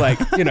 and we're like,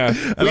 we didn't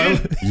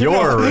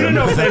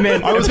know if they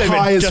meant. I was if they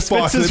meant high as just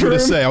fuck. Fitz's Let me room.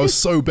 just say, I was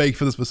so baked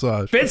for this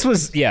massage. Fitz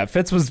was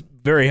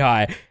very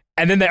high,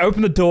 and then they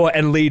open the door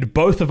and lead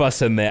both of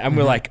us in there, and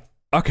we're like,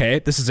 okay,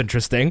 this is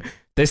interesting.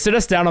 They sit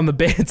us down on the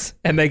beds,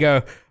 and they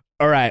go,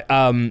 all right,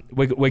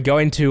 we're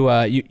going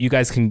to you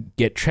guys can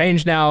get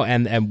changed now,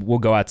 and we'll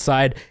go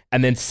outside,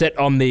 and then sit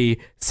on the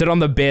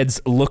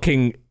beds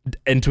looking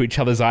into each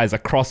other's eyes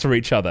across from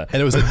each other. And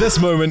it was at this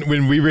moment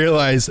when we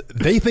realized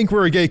they think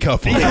we're a gay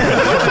couple. We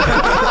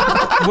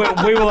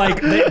were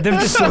like, they've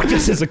just booked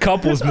us as a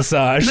couples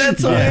massage.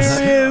 That's Yes.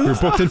 hilarious. We were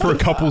booked in for a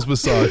couple's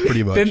massage,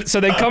 pretty much. Then, so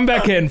they come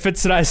back in,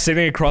 Fitz and I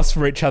sitting across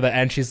from each other,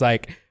 and she's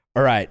like,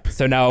 all right,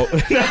 so now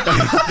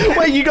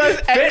Wait, you guys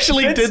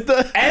actually Fitz- did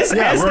that? as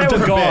yeah, we're on they were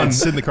different gone, beds,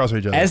 sitting across from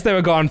each other. as they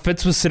were gone,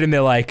 Fitz was sitting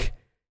there like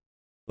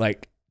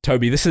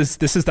Toby, this is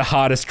the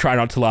hardest try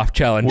not to laugh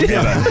challenge ever.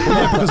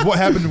 Yeah, because what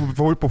happened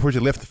before she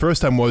left the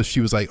first time was she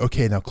was like,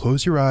 okay, now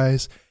close your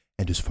eyes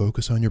and just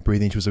focus on your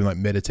breathing. She was doing like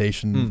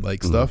meditation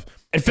stuff.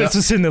 And Fitz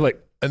was sitting there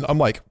like, And I'm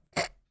like,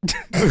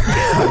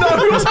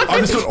 I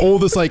just got all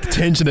this like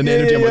tension and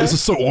energy. I'm like, this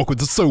is so awkward.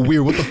 This is so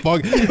weird. What the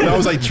fuck? And I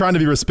was like trying to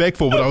be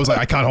respectful, but I was like,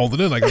 I can't hold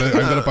it in. I'm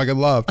gonna fucking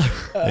laugh.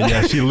 And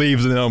yeah, she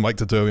leaves, and then I'm like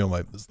to Toby, I'm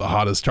like, this is the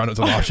hardest try not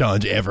to laugh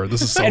challenge ever.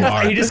 This is so and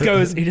hard. he just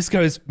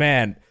goes,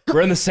 man,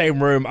 we're in the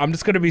same room. I'm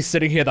just gonna be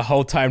sitting here the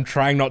whole time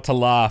trying not to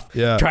laugh,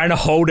 trying to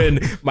hold in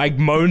my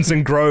moans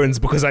and groans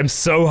because I'm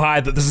so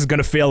high that this is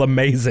gonna feel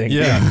amazing.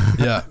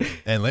 Yeah.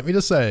 And let me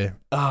just say,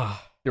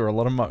 There were a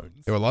lot of moans.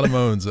 there were a lot of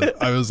moans.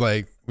 I was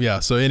like, yeah.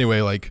 So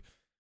anyway, like,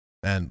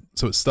 and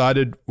so it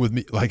started with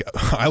me. Like,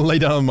 I lay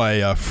down on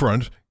my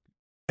front,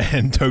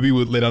 and Toby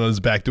would lay down on his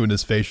back doing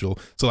his facial.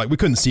 So like, we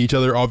couldn't see each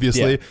other,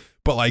 obviously. Yeah.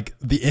 But like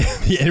the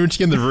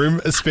energy in the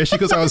room, especially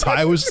because I was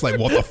high, was just like,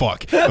 what the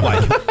fuck?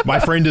 Like, my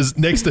friend is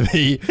next to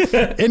me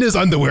in his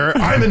underwear.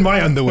 I'm in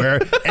my underwear,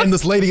 and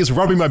this lady is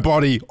rubbing my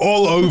body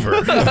all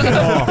over.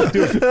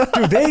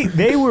 Dude,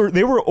 they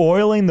were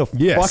oiling the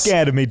Yes. fuck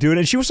out of me, dude.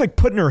 And she was like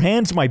putting her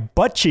hands in my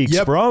butt cheeks,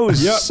 bro. It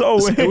was so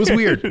It was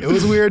weird. It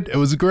was weird. It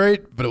was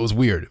great, but it was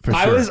weird for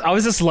sure. I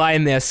was just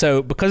lying there.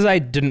 So because I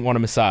didn't want a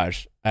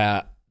massage,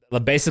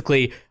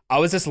 basically I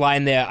was just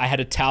lying there. I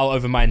had a towel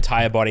over my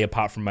entire body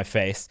apart from my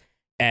face.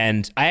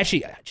 And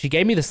she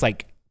gave me this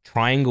like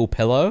triangle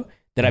pillow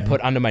that I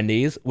put under my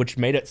knees, which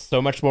made it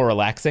so much more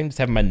relaxing, just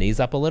having my knees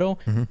up a little.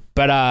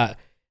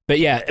 But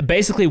yeah,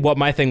 basically what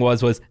my thing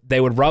was they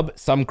would rub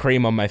some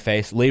cream on my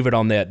face, leave it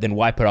on there, then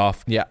wipe it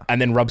off,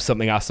 and then rub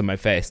something else on my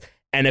face.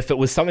 And if it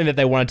was something that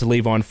they wanted to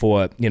leave on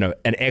for, an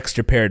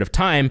extra period of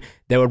time,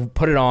 they would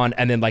put it on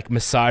and then like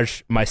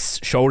massage my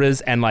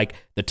shoulders and like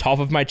the top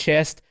of my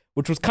chest,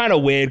 which was kind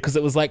of weird because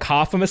it was like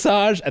half a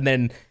massage and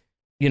then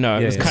it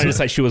was kind of just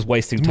like she was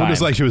wasting time. It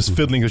was like she was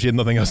fiddling because she had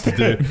nothing else to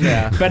do.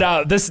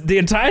 But the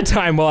entire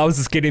time while I was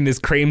just getting these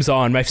creams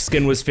on, my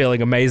skin was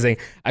feeling amazing.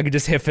 I could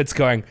just hear Fitz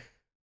going,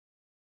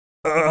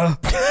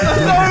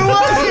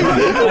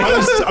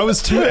 I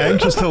was too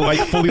anxious to like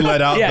fully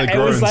let out the it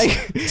groans, was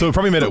like- so it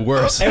probably made it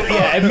worse. I reckon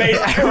it made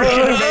it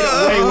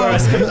way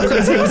worse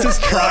because he was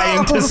just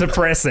trying to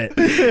suppress it.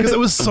 Because it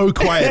was so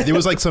quiet. There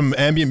was like some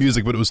ambient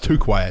music, but it was too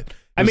quiet.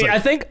 I mean, I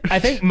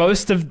think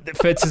most of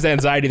Fitz's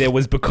anxiety there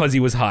was because he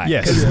was high.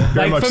 Yes, 'Cause,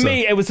 very like much for so.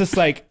 me, it was just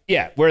like,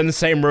 we're in the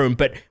same room,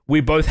 but we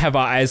both have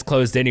our eyes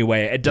closed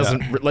anyway. It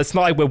doesn't. It's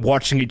not like we're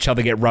watching each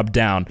other get rubbed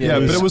down. Yeah,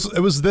 but it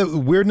was the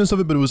weirdness of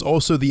it, but it was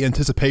also the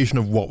anticipation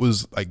of what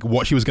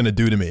she was going to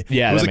do to me.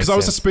 Yeah, it was that because makes I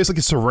was sense. just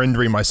basically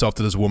surrendering myself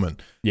to this woman.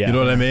 Yeah. You know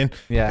what I mean?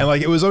 Yeah. And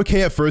like it was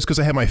okay at first because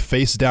I had my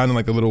face down in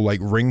like a little like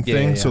ring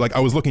thing. yeah. So like I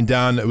was looking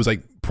down. It was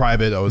like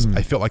private.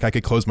 I felt like I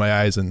could close my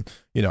eyes, and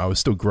I was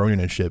still groaning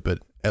and shit, but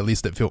at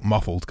least it felt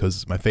muffled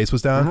because my face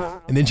was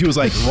down. And then she was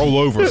like, roll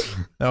over. And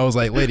I was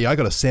like, lady, I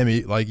got a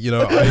Sammy, like,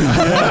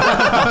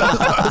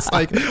 I was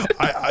like,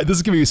 this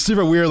is going to be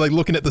super weird, like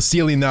looking at the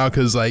ceiling now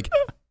because like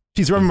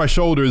she's rubbing my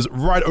shoulders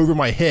right over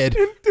my head.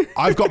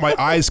 I've got my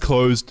eyes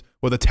closed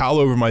with a towel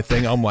over my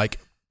thing. I'm like,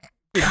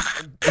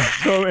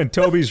 and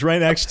Toby's right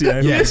next to you.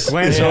 And Yes.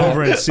 glance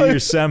over and see your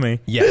semi.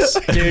 yes.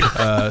 Dude,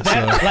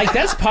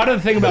 that's part of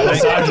the thing about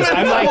massages.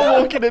 I'm like,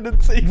 walking in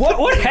and see.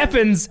 what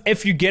happens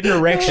if you get an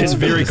erection? It's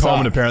very from the common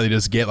massage? apparently to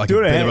just get like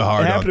Dude, a bit it of a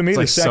hard happened to on. me It's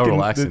the like so second,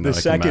 relaxing, the though, I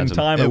can second imagine.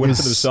 time I It went for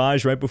was- the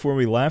massage right before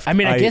we left. I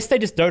mean, I guess they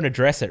just don't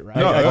address it, right?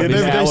 No, I did they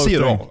the see it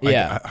Mallow all. thing.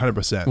 Yeah.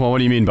 100%. Well, what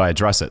do you mean by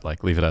address it?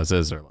 Like leave it as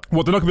is, or like?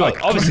 Well, they're not gonna be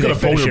like, obviously I'm they gonna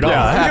fold finish your it off.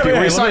 bra. Happy. yeah,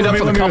 When you let signed me- up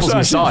for let the me couples massage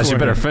massage, for you you.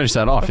 better finish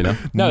that off.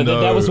 No,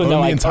 that was when they're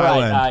only in like, all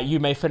right, Thailand. you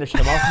may finish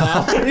them off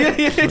now. That's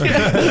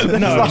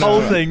the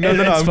whole thing. No,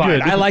 It's I'm fine.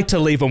 good. I like to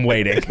leave them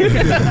waiting.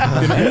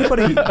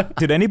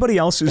 Did anybody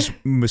else's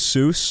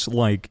masseuse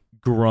like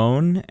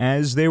groan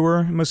as they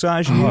were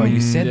massaging? Oh,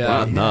 you said Yeah.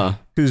 that. Nah.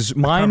 Because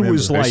mine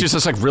was It's like,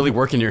 just like really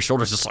working your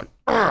shoulders, just like.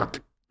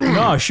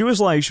 no, she was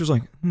like, like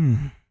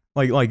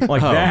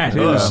that.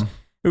 Oh,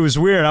 It was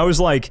weird. I was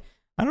like,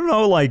 I don't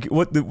know, like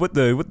what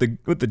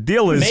the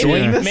deal is.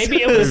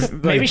 Maybe it was.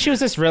 Maybe she was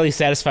just really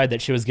satisfied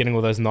that she was getting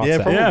all those knots. Yeah,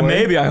 out. probably. Yeah,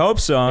 maybe. I hope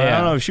so. I Yeah.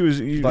 don't know. She was,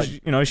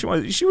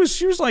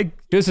 she was like,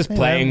 She was just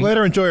playing. Let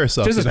her enjoy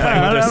herself. She was just you know?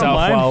 playing with I don't herself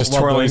mind. while Just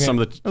while twirling doing some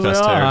it. of the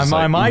chest hairs.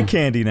 I'm like, eye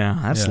candy now.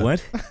 That's Yeah.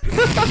 lit.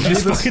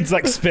 Just fucking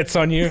like spits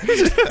on you.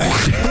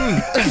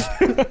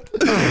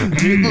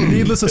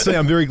 Needless to say,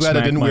 I'm very glad I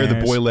Smack didn't my wear the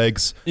ass. boy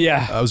legs.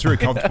 Yeah. I was very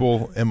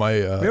comfortable in my.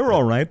 They were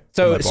all right.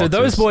 So my those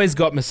boxers. boys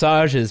got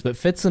massages, but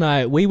Fitz and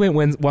I, we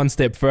went one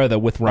step further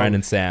with Ryan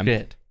and Sam.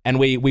 Shit. And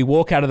we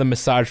walk out of the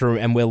massage room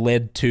and we're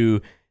led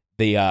to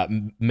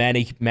the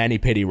mani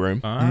pity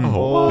room.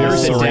 Oh. We Very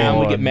sit serene. down,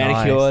 we get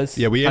Nice. manicures.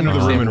 Yeah, we entered the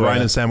I've room seen and where-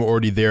 Ryan and Sam were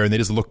already there, and they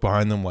just look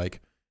behind them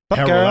like, Up,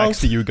 "How girls?"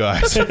 relaxed are you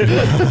guys?"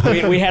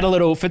 we had a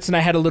little, Fitz and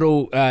I had a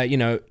little,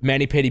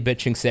 mani pity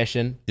bitching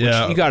session, which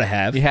Yeah. you gotta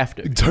have. You have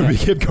to. Toby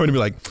kept going to be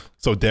like,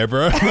 "So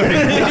Deborah, like,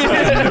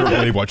 I never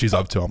believe what she's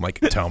up to." I'm like,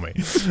 "Tell me."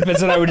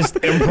 Fitz and I were just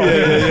improv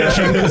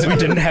bitching because we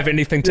didn't have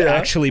anything to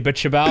actually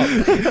bitch about.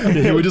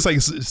 He would just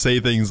like say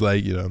things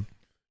like,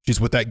 "She's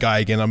with that guy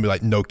again." I'll be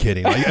like, "No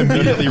kidding!" Like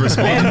immediately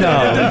respond.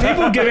 The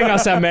people giving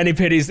us our mani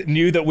pities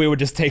knew that we were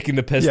just taking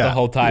the piss Yeah, the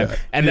whole time, yeah,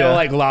 and they yeah. were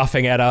like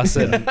laughing at us,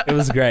 and it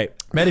was great.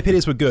 Mani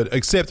pedis were good,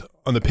 except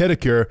on the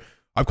pedicure,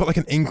 I've got like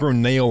an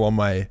ingrown nail on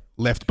my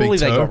left big Fully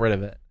toe. they got rid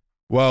of it.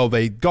 Well,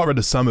 they got rid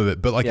of some of it,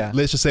 but like, Yeah.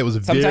 let's just say it was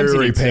Sometimes you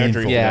very need surgery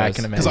painful. for Yeah, I those.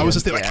 can imagine. Because I was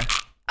just there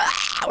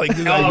like,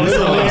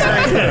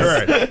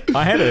 literally,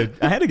 I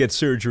had to get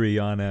surgery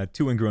on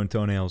 2 ingrown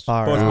toenails.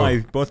 All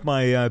Both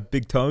my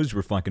big toes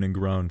were fucking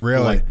ingrown. for,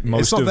 Really? like,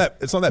 most It's not of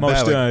that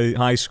most bad. Like,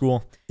 high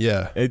school.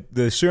 yeah.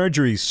 The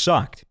surgery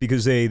sucked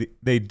because they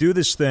do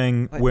this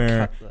thing Like,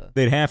 where cut the-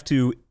 they'd have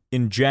to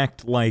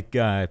inject like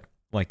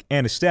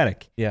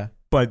anesthetic, Yeah.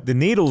 but the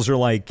needles are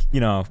like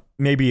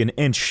maybe an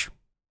inch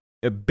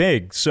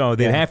big, so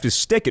they'd Yeah. have to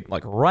stick it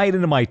like right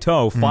into my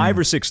toe 5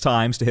 or 6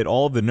 times to hit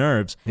all of the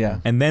nerves, Yeah.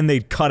 and then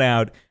they'd cut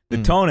out the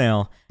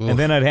toenail, and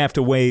then I'd have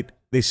to wait.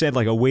 They said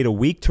like wait a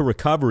week to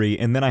recovery,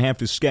 and then I have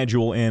to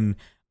schedule in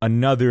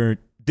another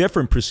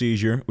different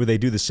procedure where they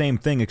do the same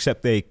thing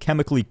except they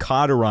chemically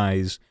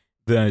cauterize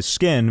the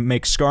skin,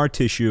 make scar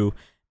tissue,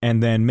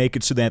 and then make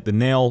it so that the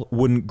nail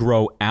wouldn't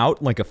grow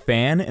out like a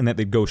fan and that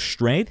they'd go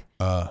straight.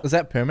 Was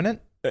that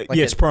permanent? Like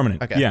Yeah, it's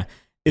permanent. okay. Yeah.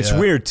 It's Yeah.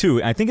 weird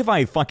too. I think if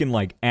I fucking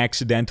like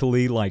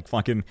accidentally like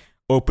fucking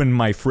open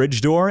my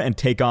fridge door and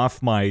take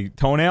off my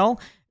toenail,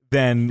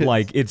 then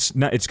like it's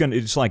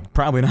like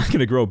probably not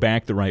gonna grow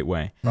back the right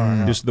way.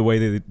 Just the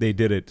way they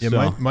did it. Yeah,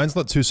 so. mine's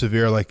not too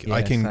severe. Like Yeah,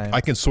 I same.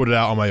 can sort it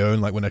out on my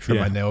own. Like when I trim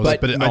Yeah. my nails,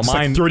 But but it, no, I just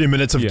mine- like 30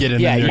 minutes of yeah. getting.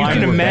 Yeah, in there. you Mine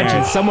can were imagine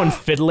bad. someone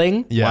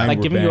fiddling, Yeah. Mine like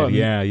were giving you a bad.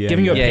 Yeah,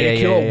 giving you a yeah. Yeah,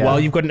 yeah, pedicure yeah. while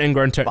you've got an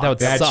ingrown toe. That would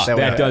suck.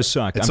 That does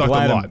suck. It I'm sucked a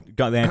glad I lot.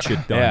 got that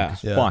shit done. Yeah.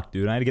 'Cause Yeah. Fuck,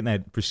 dude. I had to get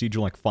that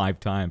procedure like 5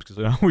 times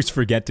because I always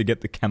forget to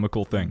get the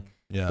chemical thing.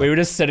 Yeah. We were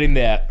just sitting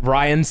there.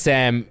 Ryan,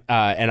 Sam,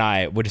 and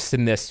I were just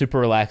sitting there, super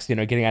relaxed,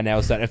 getting our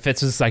nails done. And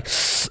Fitz was like,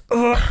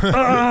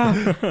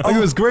 Like, it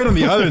was great on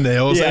the other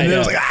nails, Yeah, and then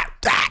it was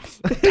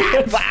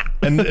yeah. like,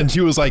 and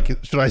she was like,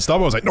 "Should I stop?"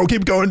 I was like, "No,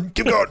 keep going."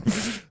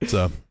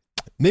 So,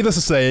 needless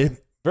to say,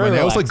 Very my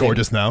nails look relaxing.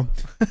 gorgeous now.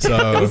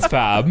 So it's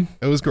fab.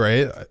 it was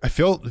great. I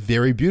felt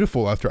very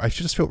beautiful after. I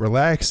just felt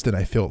relaxed, and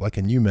I felt like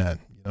a new man.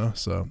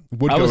 So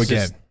would I go was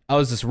again. I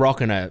was just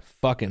rocking a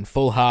fucking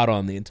full hard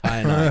on the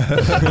entire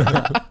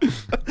night.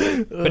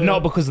 But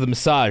not because of the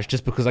massage,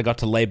 just because I got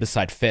to lay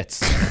beside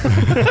Fitz.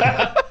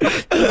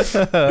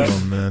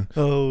 Oh man.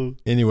 Oh.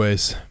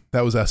 Anyways,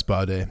 that was our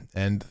spa day,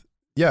 and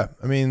yeah,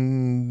 I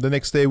mean, the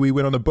next day we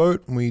went on a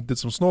boat and we did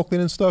some snorkeling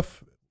and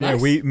stuff. Yeah,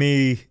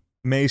 me,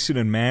 Mason,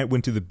 and Matt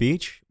went to the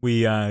beach.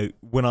 We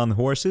went on the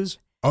horses.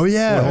 Oh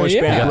yeah,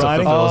 horseback yeah. Got to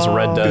riding. fulfill his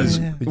Red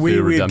Dead. Because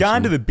we had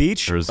gone to the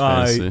beach for his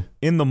fantasy.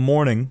 in the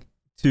morning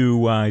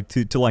to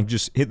like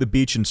just hit the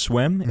beach and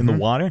swim in the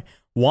water.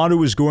 Water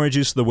was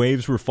gorgeous. The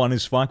waves were fun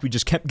as fuck. We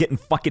just kept getting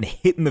fucking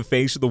hit in the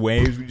face with the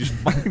waves. We just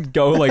fucking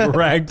go like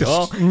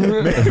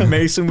ragdoll.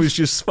 Mason was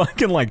just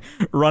fucking like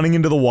running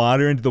into the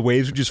water, and the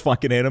waves would just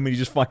fucking hit him, and he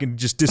just fucking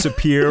just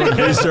disappear on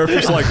his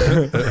surface like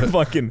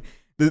fucking.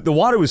 The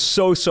water was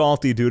so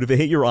salty, dude. If it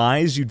hit your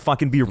eyes, you'd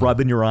fucking be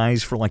rubbing your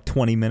eyes for like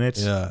 20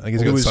 minutes. Yeah, I guess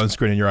you It got was-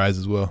 sunscreen in your eyes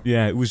as well.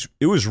 Yeah, it was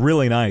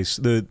really nice.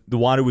 The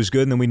water was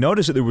good, and then we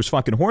noticed that there was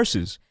fucking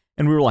horses,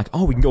 and we were like,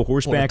 oh, we can go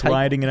horseback take-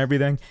 riding and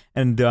everything.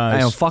 And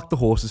Hang on, fuck the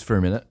horses for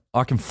a minute.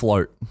 I can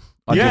float.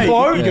 I yeah,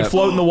 can you can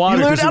float in the water.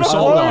 You learned 'cause it how to was so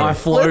float? low. I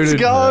floated. Let's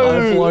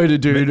go. I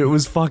floated, dude. It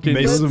was fucking.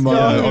 It was Mason,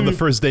 amazing. on the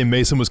first day,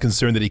 Mason was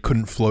concerned that he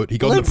couldn't float. He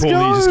got in Let's the pool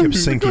and he just go. kept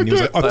sinking. He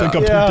was like, "I think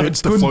I'm Yeah, too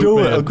dense to couldn't float, do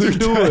it. man." I couldn't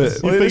do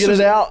it. You figured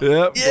it out?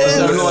 Yep. Yes.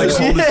 So I'm gonna, like,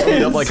 hold his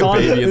feet up like a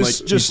baby and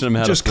like Just teach him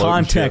how to float and shit.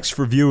 context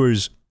for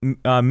viewers.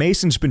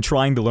 Mason's been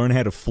trying to learn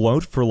how to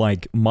float for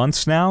like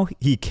months now.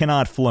 He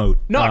cannot float.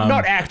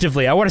 Not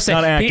actively. I want to say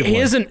not he actively.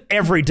 isn't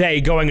every day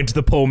going into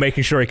the pool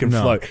making sure he can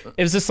No. float.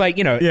 It was just like,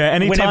 Yeah, whenever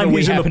anytime we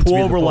he's in the happen to be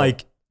pool, in we're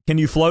like, "Can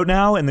you float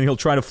now?" And then he'll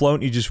try to float,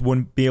 and he just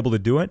wouldn't be able to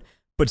do it.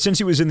 But since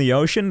he was in the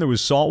ocean, there was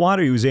salt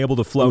water. He was able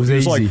to float. It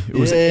was He was easy. like, It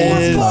was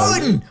I'm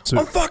floating. So-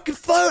 I'm fucking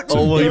floating.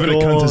 So even a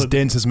cunt as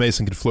dense as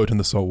Mason could float in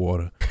the salt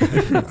water.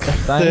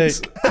 Thanks.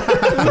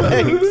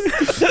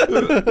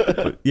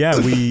 Yeah,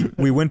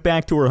 we went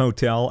back to our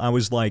hotel. I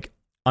was like,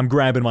 I'm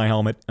grabbing my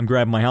helmet. I'm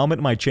grabbing my helmet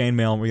and my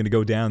chainmail. We're going to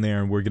go down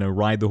there and we're going to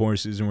ride the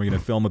horses and we're going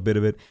to film a bit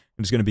of it.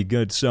 And it's going to be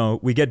good.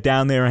 So we get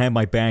down there. I have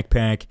my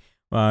backpack.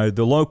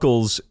 The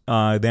locals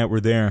that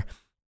were there,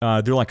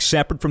 they're like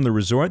separate from the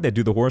resort that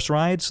do the horse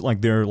rides.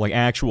 Like they're like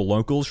actual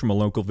locals from a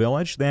local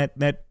village that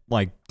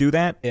like do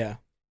that. Yeah.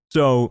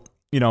 So,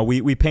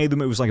 we paid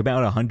them. It was like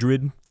about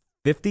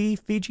 150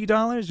 Fiji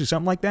dollars or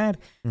something like that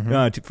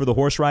for the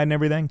horse ride and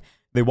everything.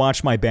 They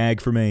watched my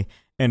bag for me.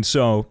 And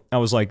so I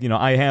was like,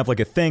 I have like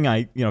a thing.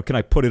 Can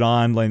I put it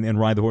on and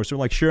ride the horse? They're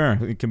like, sure.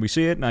 Can we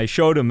see it? And I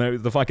showed them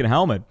the fucking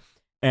helmet.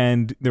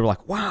 And they were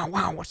like, wow,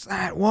 what's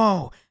that?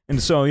 Whoa.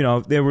 And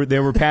so, they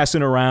were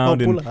passing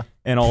around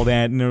and all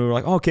that. And they were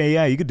like, okay,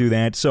 yeah, you could do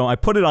that. So I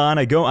put it on.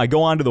 I go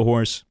onto the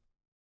horse.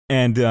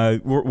 And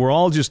we're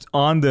all just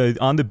on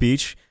the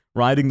beach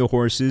riding the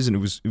horses. And it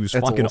was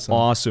fucking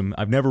awesome.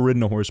 I've never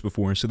ridden a horse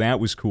before. So that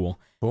was cool.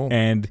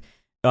 And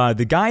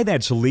the guy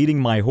that's leading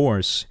my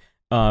horse,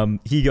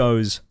 he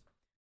goes,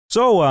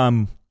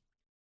 so,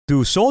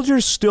 do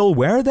soldiers still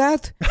wear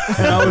that?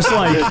 And I was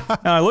like,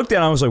 and I looked at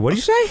him, I was like, what did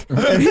you say?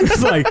 And he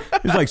was like,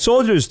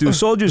 do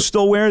soldiers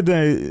still wear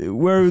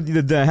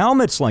the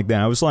helmets like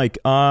that? I was like,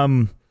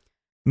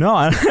 no,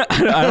 I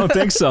don't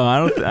think so.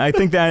 I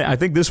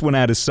think this went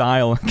out of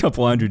style a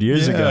couple hundred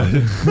years ago.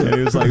 And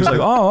he was like,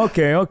 oh,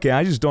 okay.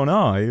 I just don't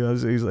know.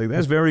 He's like,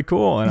 that's very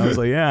cool. And I was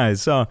like, yeah.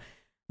 So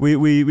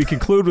we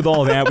conclude with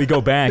all that. We go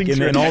back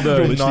and all the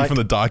Literally from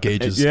the dark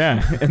ages.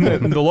 Yeah,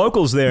 and the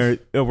locals there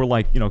were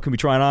like, can we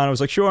try it on? I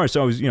was like, sure.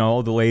 So I was,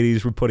 all the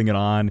ladies were putting it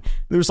on.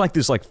 There was like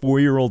this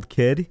 4-year-old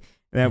kid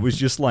that was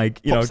just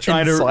like,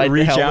 trying to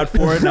reach out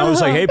for it. And I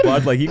was like, hey,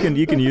 bud, like you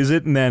can use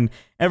it. And then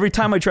every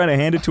time I try to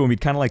hand it to him,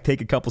 he'd kind of like take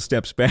a couple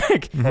steps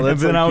back. And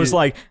then I was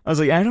like,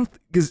 I don't,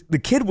 because the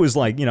kid was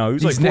like, he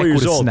was like 4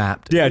 years old.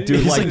 Snapped. Yeah,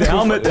 dude, like the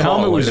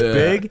helmet was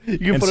big.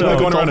 You can put it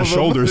going around his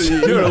shoulders.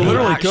 Dude, it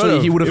literally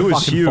Actually, he would have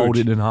fucking huge.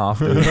 folded in half.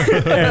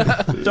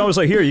 And so I was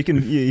like,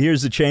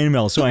 here's the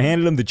chainmail. So I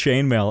handed him the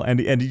chainmail,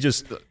 and he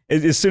just,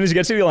 as soon as he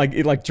gets it,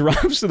 it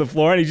drops to the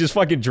floor, and he just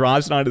fucking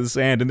drops it onto the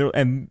sand,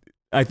 and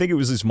I think it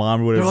was his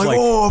mom or whatever.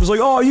 I was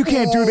like, oh, you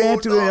can't do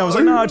that to it. I was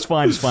like, no, it's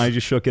fine. I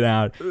just shook it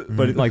out.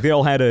 But like they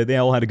all had a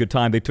good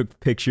time. They took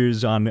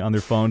pictures on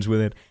their phones with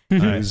it.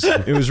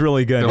 It was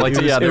really good. They're like,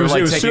 it was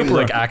taking super,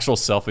 like actual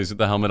selfies with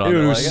the helmet on.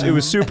 It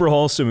was super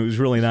wholesome. It was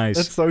really nice.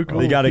 That's so cool.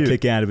 They got a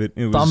kick out of it.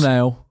 It was,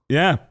 Thumbnail.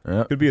 Yeah,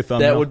 could be a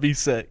thumbnail. That would be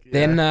sick.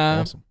 Then,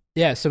 Awesome.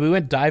 yeah, so we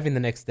went diving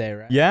the next day,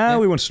 right? Yeah,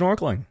 we went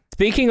snorkeling.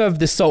 Speaking of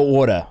the salt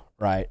water,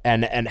 right,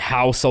 and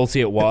how salty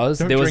it was,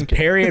 there was a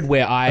period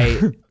where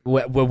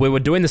where we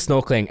were doing the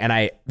snorkeling and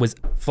I was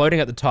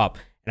floating at the top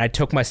and I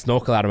took my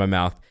snorkel out of my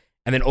mouth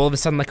and then all of a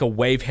sudden like a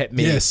wave hit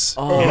me. Yes.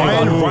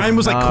 Ryan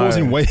was like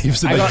causing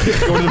waves and like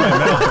going to my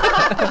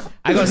mouth.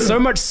 I got so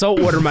much salt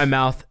water in my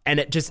mouth and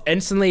it just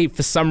instantly,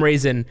 for some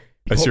reason,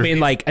 put me in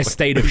like a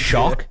state of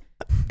shock.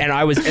 And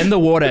I was in the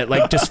water,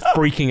 like just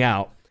freaking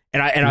out.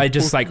 And I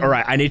just like, all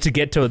right, I need to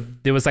get to,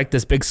 there was like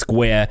this big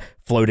square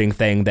floating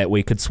thing that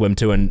we could swim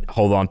to and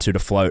hold on to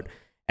float.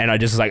 And I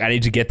just was like, I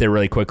need to get there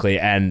really quickly.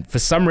 And for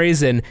some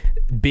reason,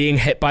 being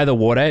hit by the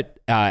water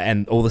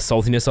and all the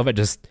saltiness of it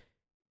just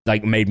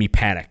like made me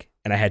panic.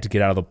 And I had to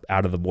get out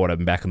of the water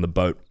and back in the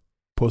boat.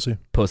 Pussy,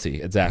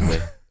 exactly.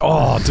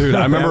 Oh, dude,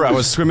 I remember I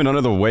was swimming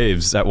under the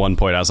waves at one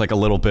point. I was like a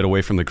little bit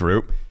away from the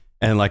group.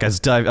 And like I was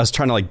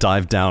trying to like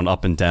dive down,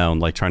 up and down,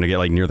 like trying to get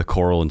like near the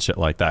coral and shit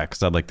like that.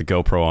 Cause I had like the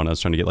GoPro on. I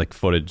was trying to get like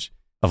footage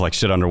of like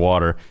shit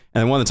underwater.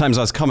 And then one of the times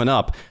I was coming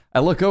up, I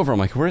look over, I'm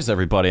like, where's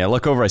everybody? I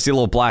look over, I see a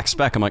little black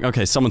speck. I'm like,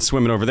 okay, someone's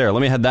swimming over there.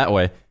 Let me head that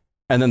way.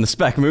 And then the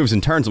speck moves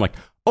and turns. I'm like,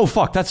 oh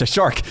fuck, that's a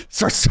shark.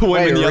 Starts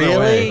swimming the other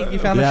way. You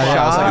found a Yeah,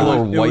 shark? it's like a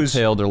little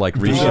white-tailed or like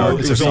reef shark.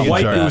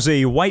 It was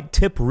a white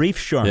tip reef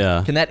shark.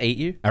 Yeah. Can that eat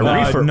you? A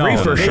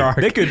reefer shark.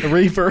 They could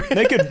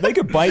They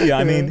could bite you.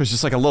 I mean, It was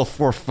just like a little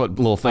 4-foot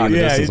little thing in the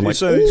yeah, distance. I'm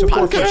like, it's a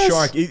 4-foot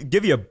shark. It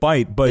give you a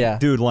bite, but Yeah.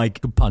 dude, like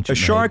punch a it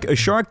in the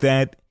shark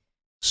that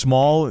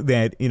small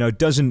that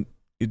doesn't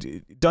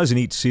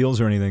eat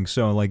seals or anything.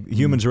 So like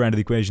humans are out of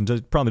the equation.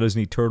 Probably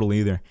doesn't eat turtle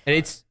either. And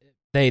it's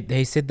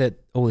they said that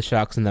all the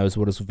sharks in those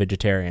waters were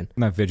vegetarian.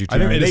 Not I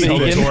vegetarian. think they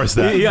told the tourists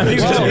that. Yeah, he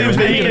was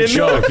making a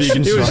joke. He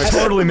was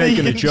totally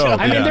making a joke.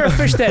 I mean, there are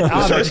fish that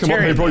are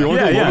vegetarian.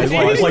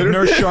 Like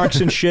nurse sharks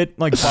and shit,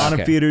 like bottom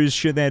Okay. feeders,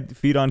 shit that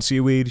feed on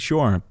seaweed,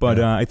 sure. But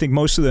I think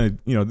most of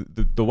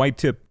the white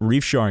tip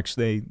reef sharks,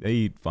 they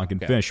eat fucking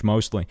fish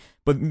mostly.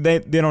 But they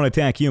don't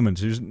attack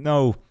humans.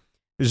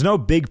 There's no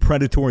big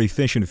predatory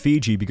fish in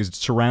Fiji because it's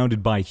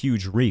surrounded by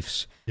huge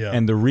reefs. Yeah.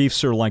 And the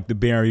reefs are like the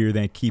barrier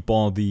that keep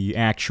all the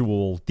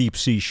actual deep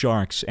sea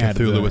sharks out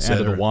of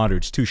the water.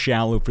 It's too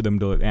shallow for them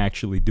to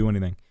actually do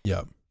anything.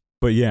 Yeah.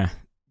 But yeah.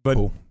 But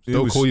Cool.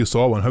 Still cool you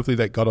saw one. Hopefully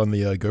that got on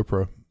the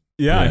GoPro.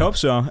 Yeah, I hope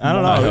so. I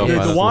don't know. I hope The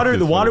that's water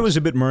good was footage.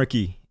 a bit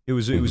murky. It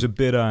was a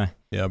bit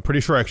Yeah, I'm pretty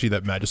sure actually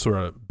that Matt just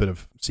saw a bit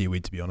of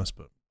seaweed, to be honest,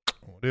 but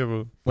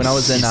whatever. When I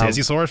was in He says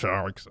he saw a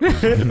shark. So.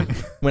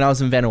 when I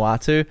was in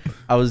Vanuatu,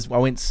 I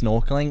went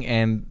snorkeling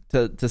and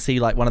to see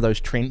like one of those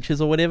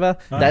trenches or whatever.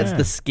 That's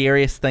the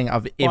scariest thing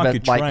I've ever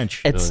Fucking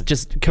trench. It's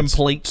just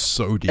complete.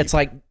 So deep. It's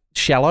like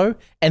shallow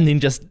and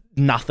then just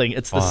nothing.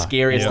 It's the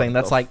scariest thing.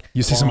 That's like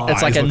you see some it's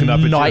eyes like a looking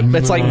up at night. you.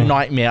 It's like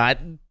nightmare. I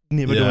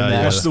never doing that.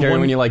 That's It's scary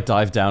when you like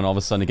dive down, all of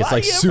a sudden it gets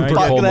like super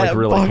fuck cold, that, like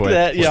really fuck quick.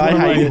 that. Yeah,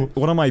 I hate it.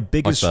 One of my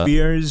biggest that.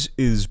 fears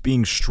is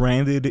being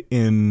stranded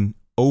in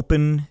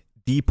open,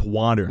 deep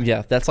water.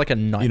 Yeah, that's like a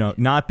nightmare. You know,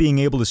 not being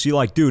able to see.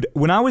 Like, dude,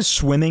 when I was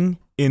swimming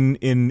in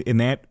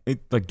that,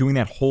 like doing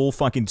that whole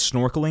fucking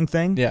snorkeling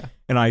thing. Yeah.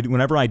 And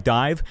whenever I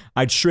dive,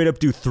 I'd straight up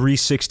do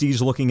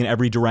 360s looking in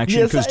every direction.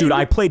 Yeah, Because, dude,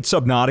 I played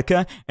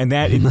Subnautica, and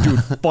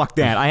dude, fuck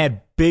that. I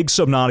had big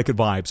Subnautica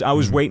vibes. I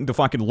was waiting to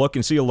fucking look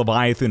and see a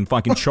Leviathan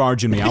fucking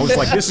charging me. I was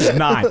like, this is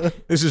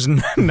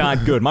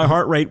not good. My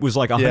heart rate was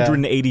like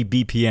 180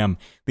 BPM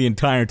the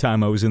entire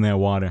time I was in that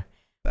water.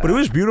 But it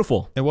was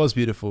beautiful. It was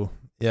beautiful.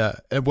 Yeah.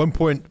 At one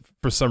point,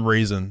 for some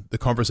reason, the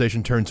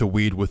conversation turned to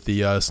weed with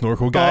the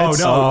snorkel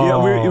guides. Oh,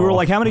 no. Yeah, we were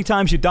like, how many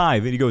times you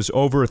dive? And he goes,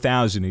 over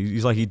 1,000.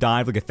 He's like, he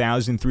dived like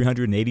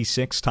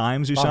 1,386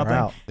 times or something.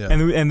 wow. Yeah.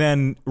 And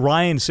then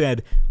Ryan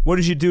said, what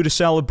did you do to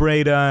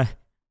celebrate your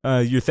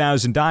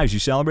 1,000 dives? You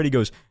celebrate? He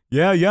goes,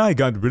 yeah, I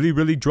got really,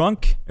 really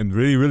drunk and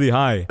really, really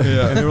high.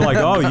 Yeah. And they were like,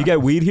 oh, you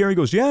get weed here? He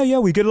goes, yeah,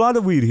 we get a lot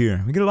of weed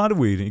here. We get a lot of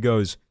weed. And he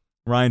goes,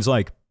 Ryan's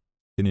like,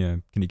 can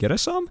you get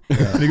us some?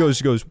 Yeah. And he goes,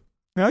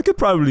 yeah, I could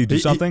probably do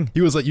something.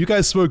 He was like, you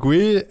guys smoke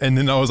weed? And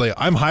then I was like,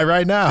 I'm high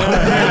right now.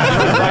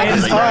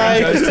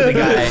 Ryan goes to the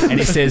guy and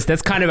he says,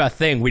 that's kind of our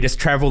thing. We just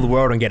travel the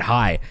world and get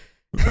high.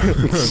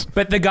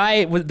 But the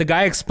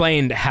guy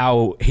explained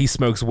how he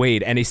smokes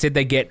weed, and he said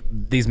they get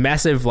these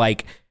massive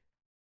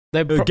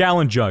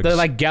Gallon jugs. They're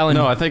like gallon.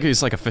 No, I think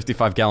he's like a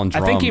 55-gallon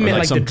drum. I think he meant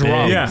like the some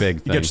drum. Big, yeah, big he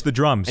thing. gets the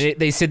drums. And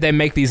they said they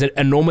make these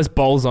enormous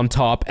bowls on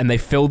top, and they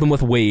fill them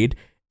with weed,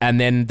 and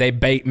then they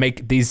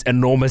make these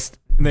enormous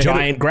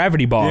giant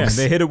gravity bombs.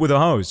 Yeah, they hit it with a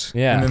hose.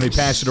 Yeah. And then they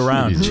pass it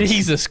around.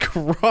 Jesus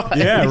Christ.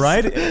 Yeah,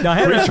 right? Now,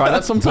 Can we try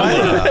that sometime?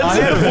 I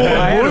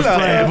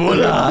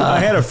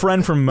had a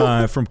friend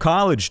from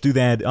college do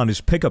that on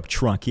his pickup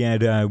truck. He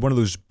had one of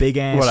those big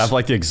ass. What, have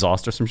like the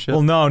exhaust or some shit?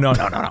 Well, no.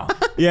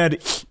 He had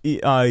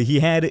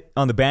it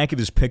on the back of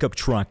his pickup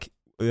truck.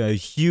 A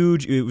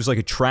huge. It was like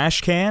a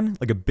trash can,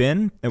 like a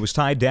bin that was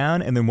tied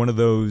down, and then one of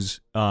those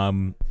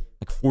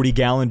like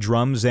 40-gallon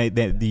drums that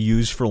they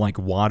use for like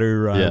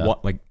water,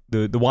 like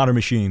the water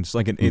machines,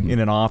 like in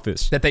an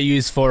office that they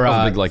use for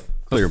big, like,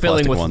 clear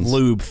filling plastic with ones.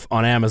 lube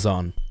on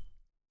Amazon.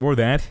 or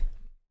that.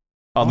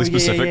 Oddly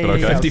specific, but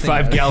okay.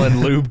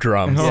 55-gallon lube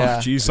drums. Oh, Yeah.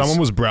 Jesus. Someone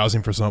was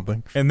browsing for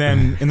something. And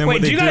then Wait, what do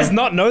they you guys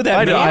not know that?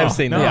 I know, meme? I've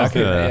seen No, that.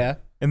 okay. Yeah.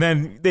 And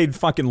then they'd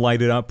fucking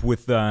light it up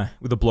with a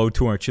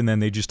blowtorch, and then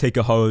they just take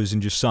a hose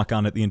and just suck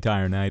on it the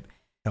entire night.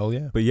 Hell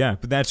yeah.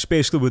 But that's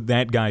basically what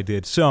that guy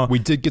did. So We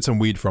did get some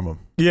weed from him.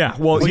 yeah,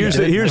 well, here's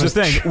the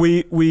thing.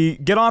 We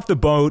get off the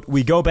boat,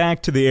 we go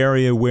back to the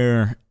area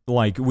where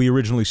like we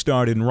originally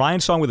started, and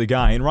Ryan's talking with a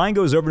guy, and Ryan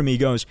goes over to me, he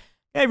goes,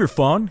 "Hey, have your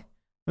phone?"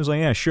 I was like,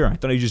 "Yeah, sure." I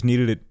thought I just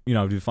needed it,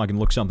 to fucking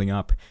look something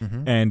up.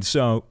 And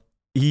so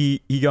he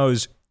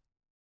goes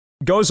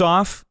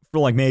off for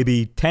like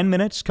maybe 10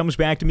 minutes, comes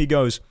back to me,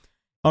 goes,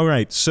 "All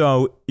right,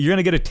 so you're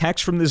gonna get a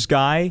text from this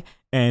guy,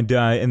 and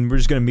we're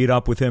just gonna meet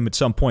up with him at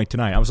some point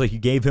tonight." I was like, "You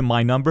gave him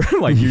my number?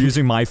 Like you're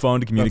using my phone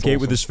to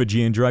communicate with this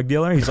Fijian drug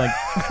dealer?" He's like,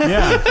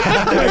 "Yeah,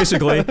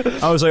 basically."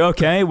 I was like,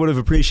 "Okay, would have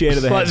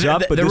appreciated the heads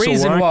up, but the this'll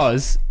reason work."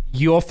 was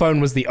your phone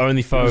was the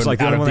only phone was like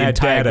the out only of one the that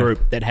had entire data.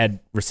 group that had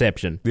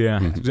reception. Yeah,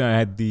 I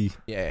had the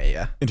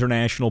Yeah.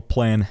 international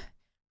plan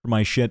for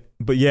my shit.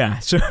 But yeah,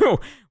 so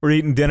we're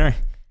eating dinner,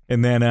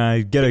 and then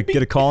get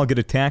a call, get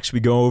a text. We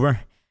go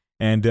over,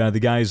 and the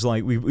guy's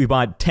like, we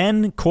bought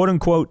 10 quote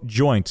unquote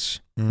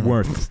joints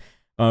worth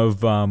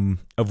of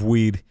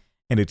weed,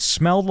 and it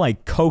smelled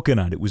like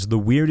coconut. It was the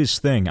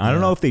weirdest thing. I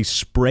don't know if they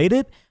sprayed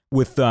it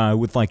with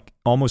like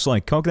almost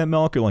like coconut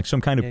milk or like some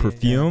kind of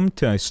perfume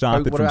to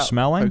stop it from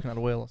smelling. Coconut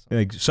oil or something?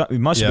 Like, it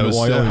must Yeah, have it been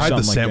was, oil I or had the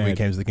something sample like we that.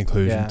 came to the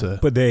conclusion Yeah. to.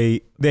 But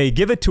they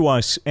give it to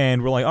us,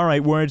 and we're like, all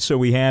right, word. So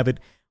we have it.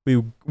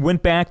 We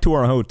went back to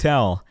our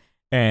hotel,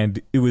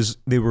 and it was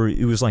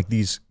like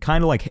these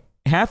kind of like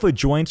half a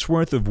joint's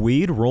worth of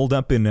weed rolled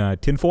up in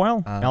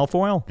tinfoil,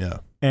 alfoil. Yeah.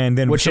 And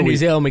then Which in New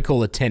Zealand we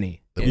call a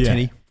tinny.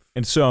 Tinny.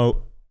 And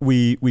so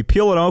we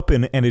peel it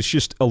open, and it's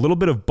just a little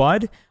bit of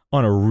bud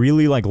on a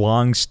really like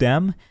long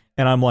stem.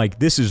 And I'm like,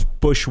 this is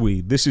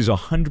bushweed. This is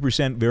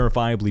 100%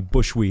 verifiably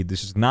bushweed.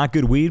 This is not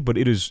good weed, but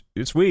it's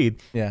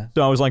weed. Yeah.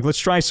 So I was like, let's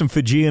try some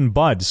Fijian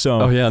bud.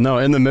 So Oh yeah, no!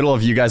 In the middle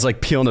of you guys like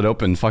peeling it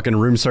open, fucking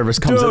room service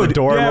comes at the Dude,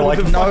 door, yeah, and we're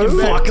with like, the "No,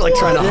 fucking fuck!" Like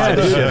trying to hide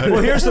dude. shit.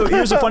 Well, here's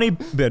the funny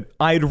bit.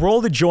 I had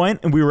rolled a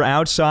joint, and we were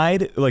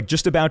outside, like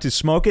just about to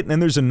smoke it, and then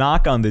there's a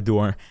knock on the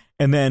door,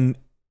 and then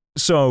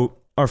so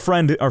our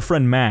friend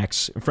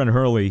Max, our friend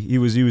Hurley, he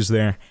was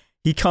there.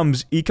 He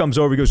comes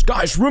over. He goes,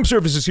 "Guys, room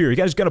service is here. You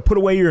guys got to put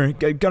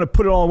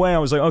it all away." I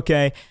was like,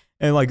 "Okay."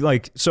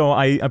 And so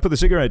I put the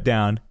cigarette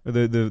down,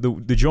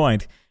 the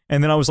joint,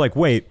 and then I was like,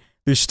 wait,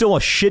 there's still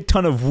a shit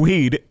ton of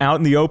weed out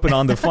in the open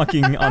on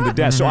the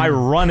desk. So I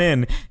run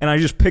in and I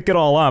just pick it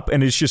all up,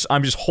 and I'm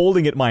just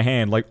holding it in my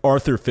hand like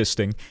Arthur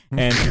fisting,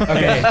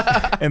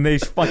 and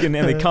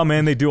they come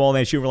in, they do all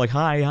that shit. We're like,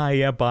 hi,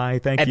 yeah, bye,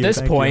 thank you. At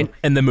this point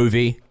in the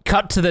movie,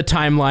 cut to the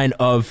timeline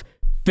of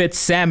Fitz,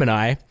 Sam, and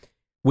I.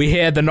 We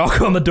hear the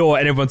knock on the door,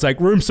 and everyone's like,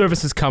 room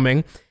service is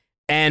coming.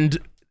 And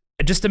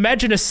just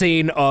imagine a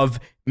scene of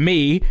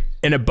me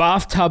in a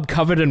bathtub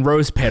covered in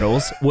rose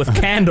petals with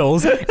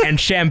candles and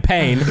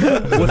champagne,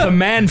 with a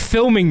man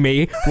filming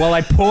me while I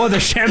pour the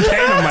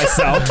champagne on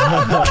myself.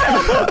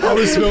 I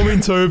was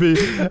filming Toby.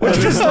 Which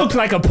just looked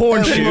like a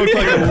porn shoot.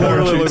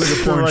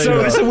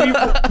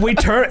 So we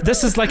turn.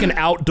 This is like an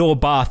outdoor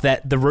bath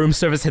that the room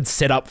service had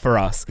set up for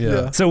us.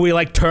 Yeah. So we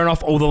like turn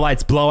off all the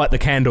lights, blow out the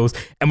candles,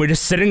 and we're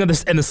just sitting in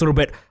this little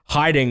bit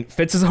hiding.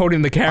 Fitz is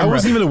holding the camera. I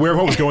wasn't even aware of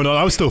what was going on.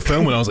 I was still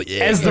filming. I was like,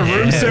 yeah. As the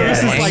room service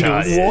is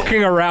like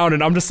walking around,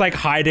 and I'm just like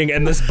hiding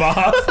in this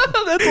bath.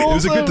 It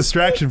was a good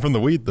distraction from the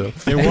weed, though.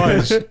 It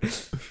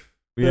was.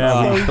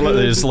 Yeah,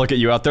 They just look at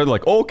you out there, they're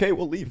like, oh, okay,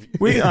 we'll leave.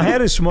 I had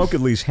to smoke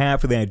at least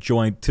half of that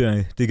joint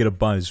to get a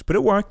buzz, but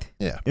it worked.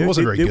 Yeah, it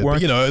wasn't very good.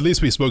 But, at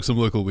least we smoked some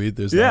local weed.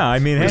 There's yeah, I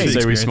mean, hey,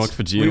 say we smoked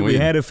Fijian weed. We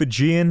had a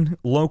Fijian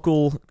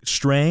local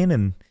strain,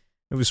 and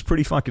it was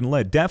pretty fucking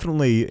lit.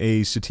 Definitely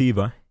a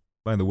sativa,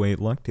 by the way it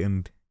looked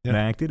and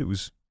acted. It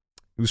was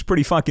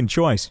pretty fucking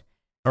choice.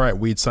 All right,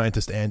 weed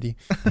scientist Andy.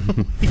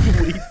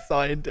 Weed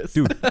scientist.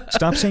 Dude,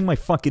 stop saying my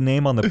fucking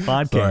name on the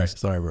podcast.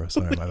 Sorry, bro.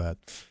 Sorry, my bad.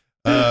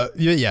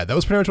 That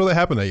was pretty much all that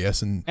happened, I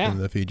guess, in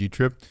the Fiji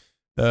trip.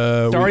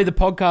 Sorry, the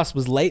podcast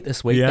was late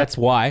this week. Yeah. That's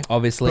why,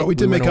 obviously. But we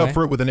did make went up away.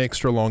 for it with an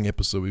extra long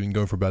episode. We've been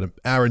going for about an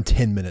hour and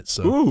 10 minutes.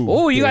 So.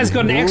 Oh, you guys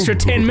got an extra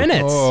 10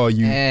 minutes. Oh,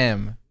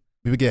 Damn.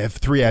 We would have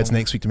 3 ads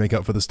next week to make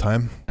up for this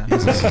time.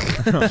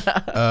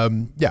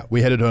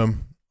 We headed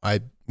home. I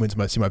went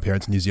to see my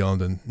parents in New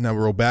Zealand, and now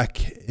we're all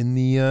back in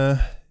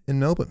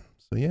Melbourne.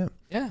 So Yeah.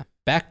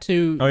 Back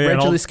to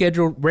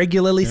and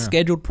regularly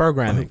scheduled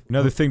programming.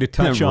 Another thing to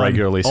touch on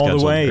Regularly all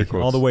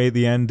scheduled, the way at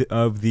the end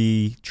of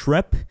the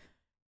trip,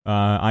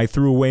 I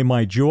threw away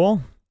my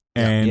Juul,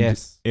 and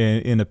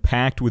in a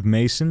pact with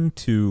Mason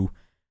to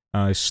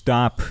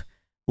stop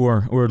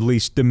or at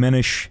least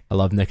diminish I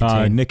love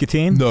nicotine.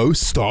 nicotine. No,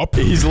 stop.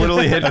 He's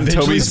literally hitting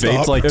Toby's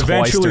vapes like twice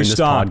Eventually during this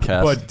stop,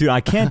 podcast. but dude,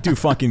 I can't do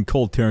fucking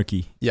cold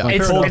turkey. Yeah,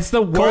 Like, It's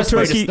the worst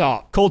way to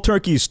stop. Cold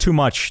turkey is too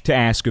much to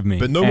ask of me.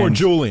 but no more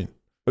juuling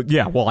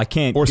Yeah, well, I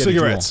can't or get a Juul,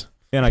 cigarettes.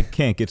 and I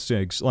can't get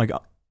cigs. Like, You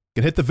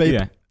can hit the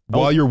vape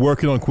while you're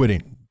working on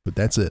quitting, but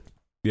that's it.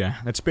 yeah,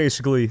 that's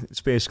basically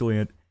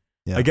it.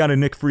 Yeah. I got a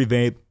nick-free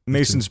vape.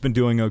 Mason's been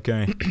doing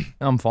okay.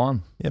 I'm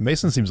fine. Yeah,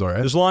 Mason seems all right.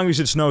 As long as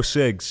it's no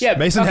cigs. Yeah,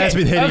 Mason has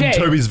been hitting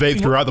Toby's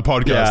vape throughout the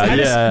podcast. I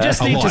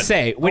just A need to lot.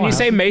 say, when you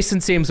say Mason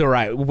seems all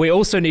right, we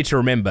also need to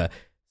remember,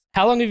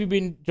 how long have you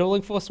been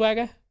juuling for,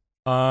 Swagger?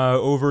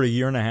 Over a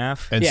year and a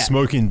half. And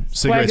smoking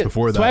cigarettes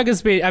before that.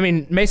 Swagger's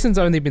been, Mason's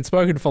only been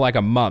smoking for like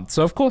a month,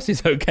 so of course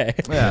he's okay.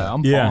 Yeah,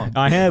 I'm Yeah, fine.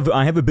 I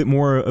have a bit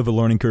more of a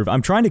learning curve.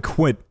 I'm trying to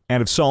quit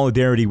out of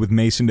solidarity with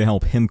Mason to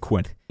help him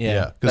quit.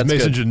 Yeah, because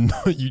Mason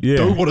you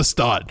don't want to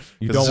start.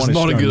 You 'cause don't it's want just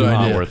to not a good start.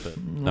 Not idea. worth it.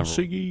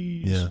 Never.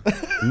 Yeah.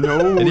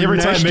 No. And every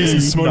time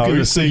Mason's smoking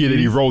No, a cig and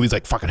he rolls, he's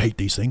like, fucking hate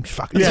these things.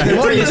 Fucking Yeah,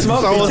 What do you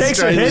smoke? he takes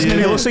a hit and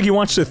it looks like he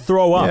wants to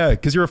throw up. Yeah,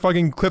 because you're a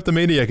fucking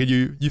kleptomaniac and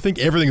you think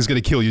everything's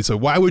going to kill you. So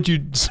why would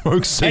you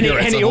smoke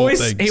cigarettes he of all always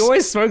things? he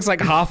always smokes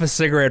like half a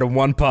cigarette in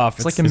one puff.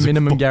 It's like a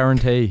minimum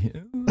guarantee.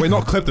 We're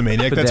not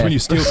kleptomaniac. That's when you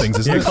steal things,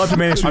 isn't Yeah, it?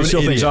 kleptomaniacs I'm when an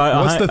steal things. idiot.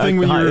 What's the thing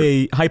when you're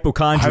a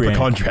hypochondriac?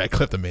 hypochondriac?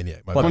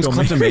 Kleptomaniac. My bad. One's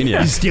kleptomania.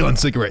 He's stealing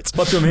cigarettes.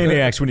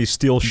 Kleptomaniacs when you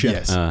steal shit.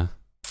 Yes.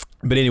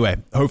 But anyway,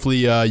 hopefully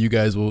you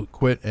guys will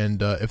quit,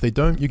 and if they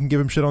don't, you can give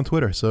them shit on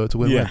Twitter. So it's a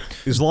win-win. Yeah,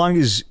 as long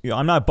as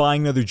I'm not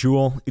buying another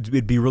Juul,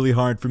 it'd be really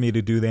hard for me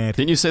to do that.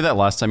 Didn't you say that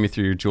last time you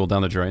threw your Juul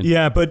down the drain?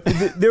 Yeah, but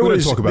there We don't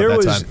was talk about there that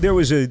was time. there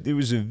was a it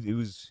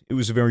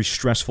was a very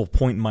stressful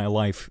point in my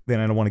life that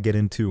I don't want to get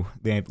into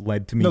that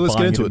led to me. No, let's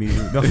get buying into it.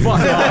 immediately. No,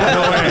 fuck off,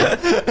 no way.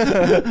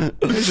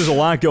 There's just a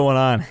lot going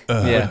on.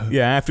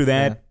 Yeah. After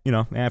that,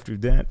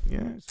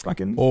 it's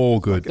fucking All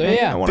good. So,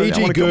 yeah. I wanna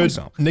Fiji kill good,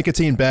 myself.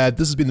 nicotine bad.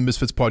 This has been the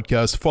Misfits podcast.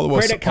 Follow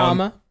us Credit on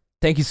Karma.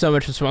 Thank you so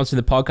much for sponsoring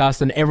the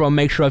podcast. And everyone,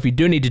 make sure if you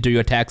do need to do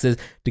your taxes,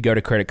 to go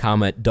to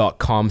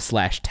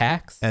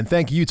creditkarma.com/tax. And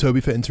thank you,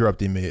 Toby, for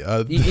interrupting me.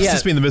 This Yeah,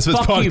 has been the Misfits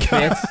fuck you,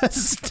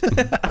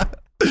 podcast.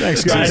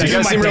 Thanks, Guys, guys. you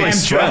guys my seem really damn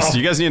stressed. job.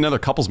 You guys need another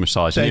couples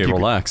massage. You Thank need to you.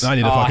 relax. I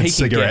need a fucking he can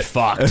cigarette. get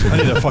fucked. I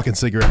need a fucking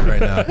cigarette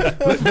right now.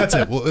 That's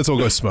it. Well, let's all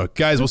go smoke.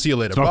 Guys, we'll see you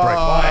later. Bye.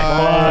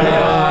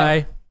 Bye.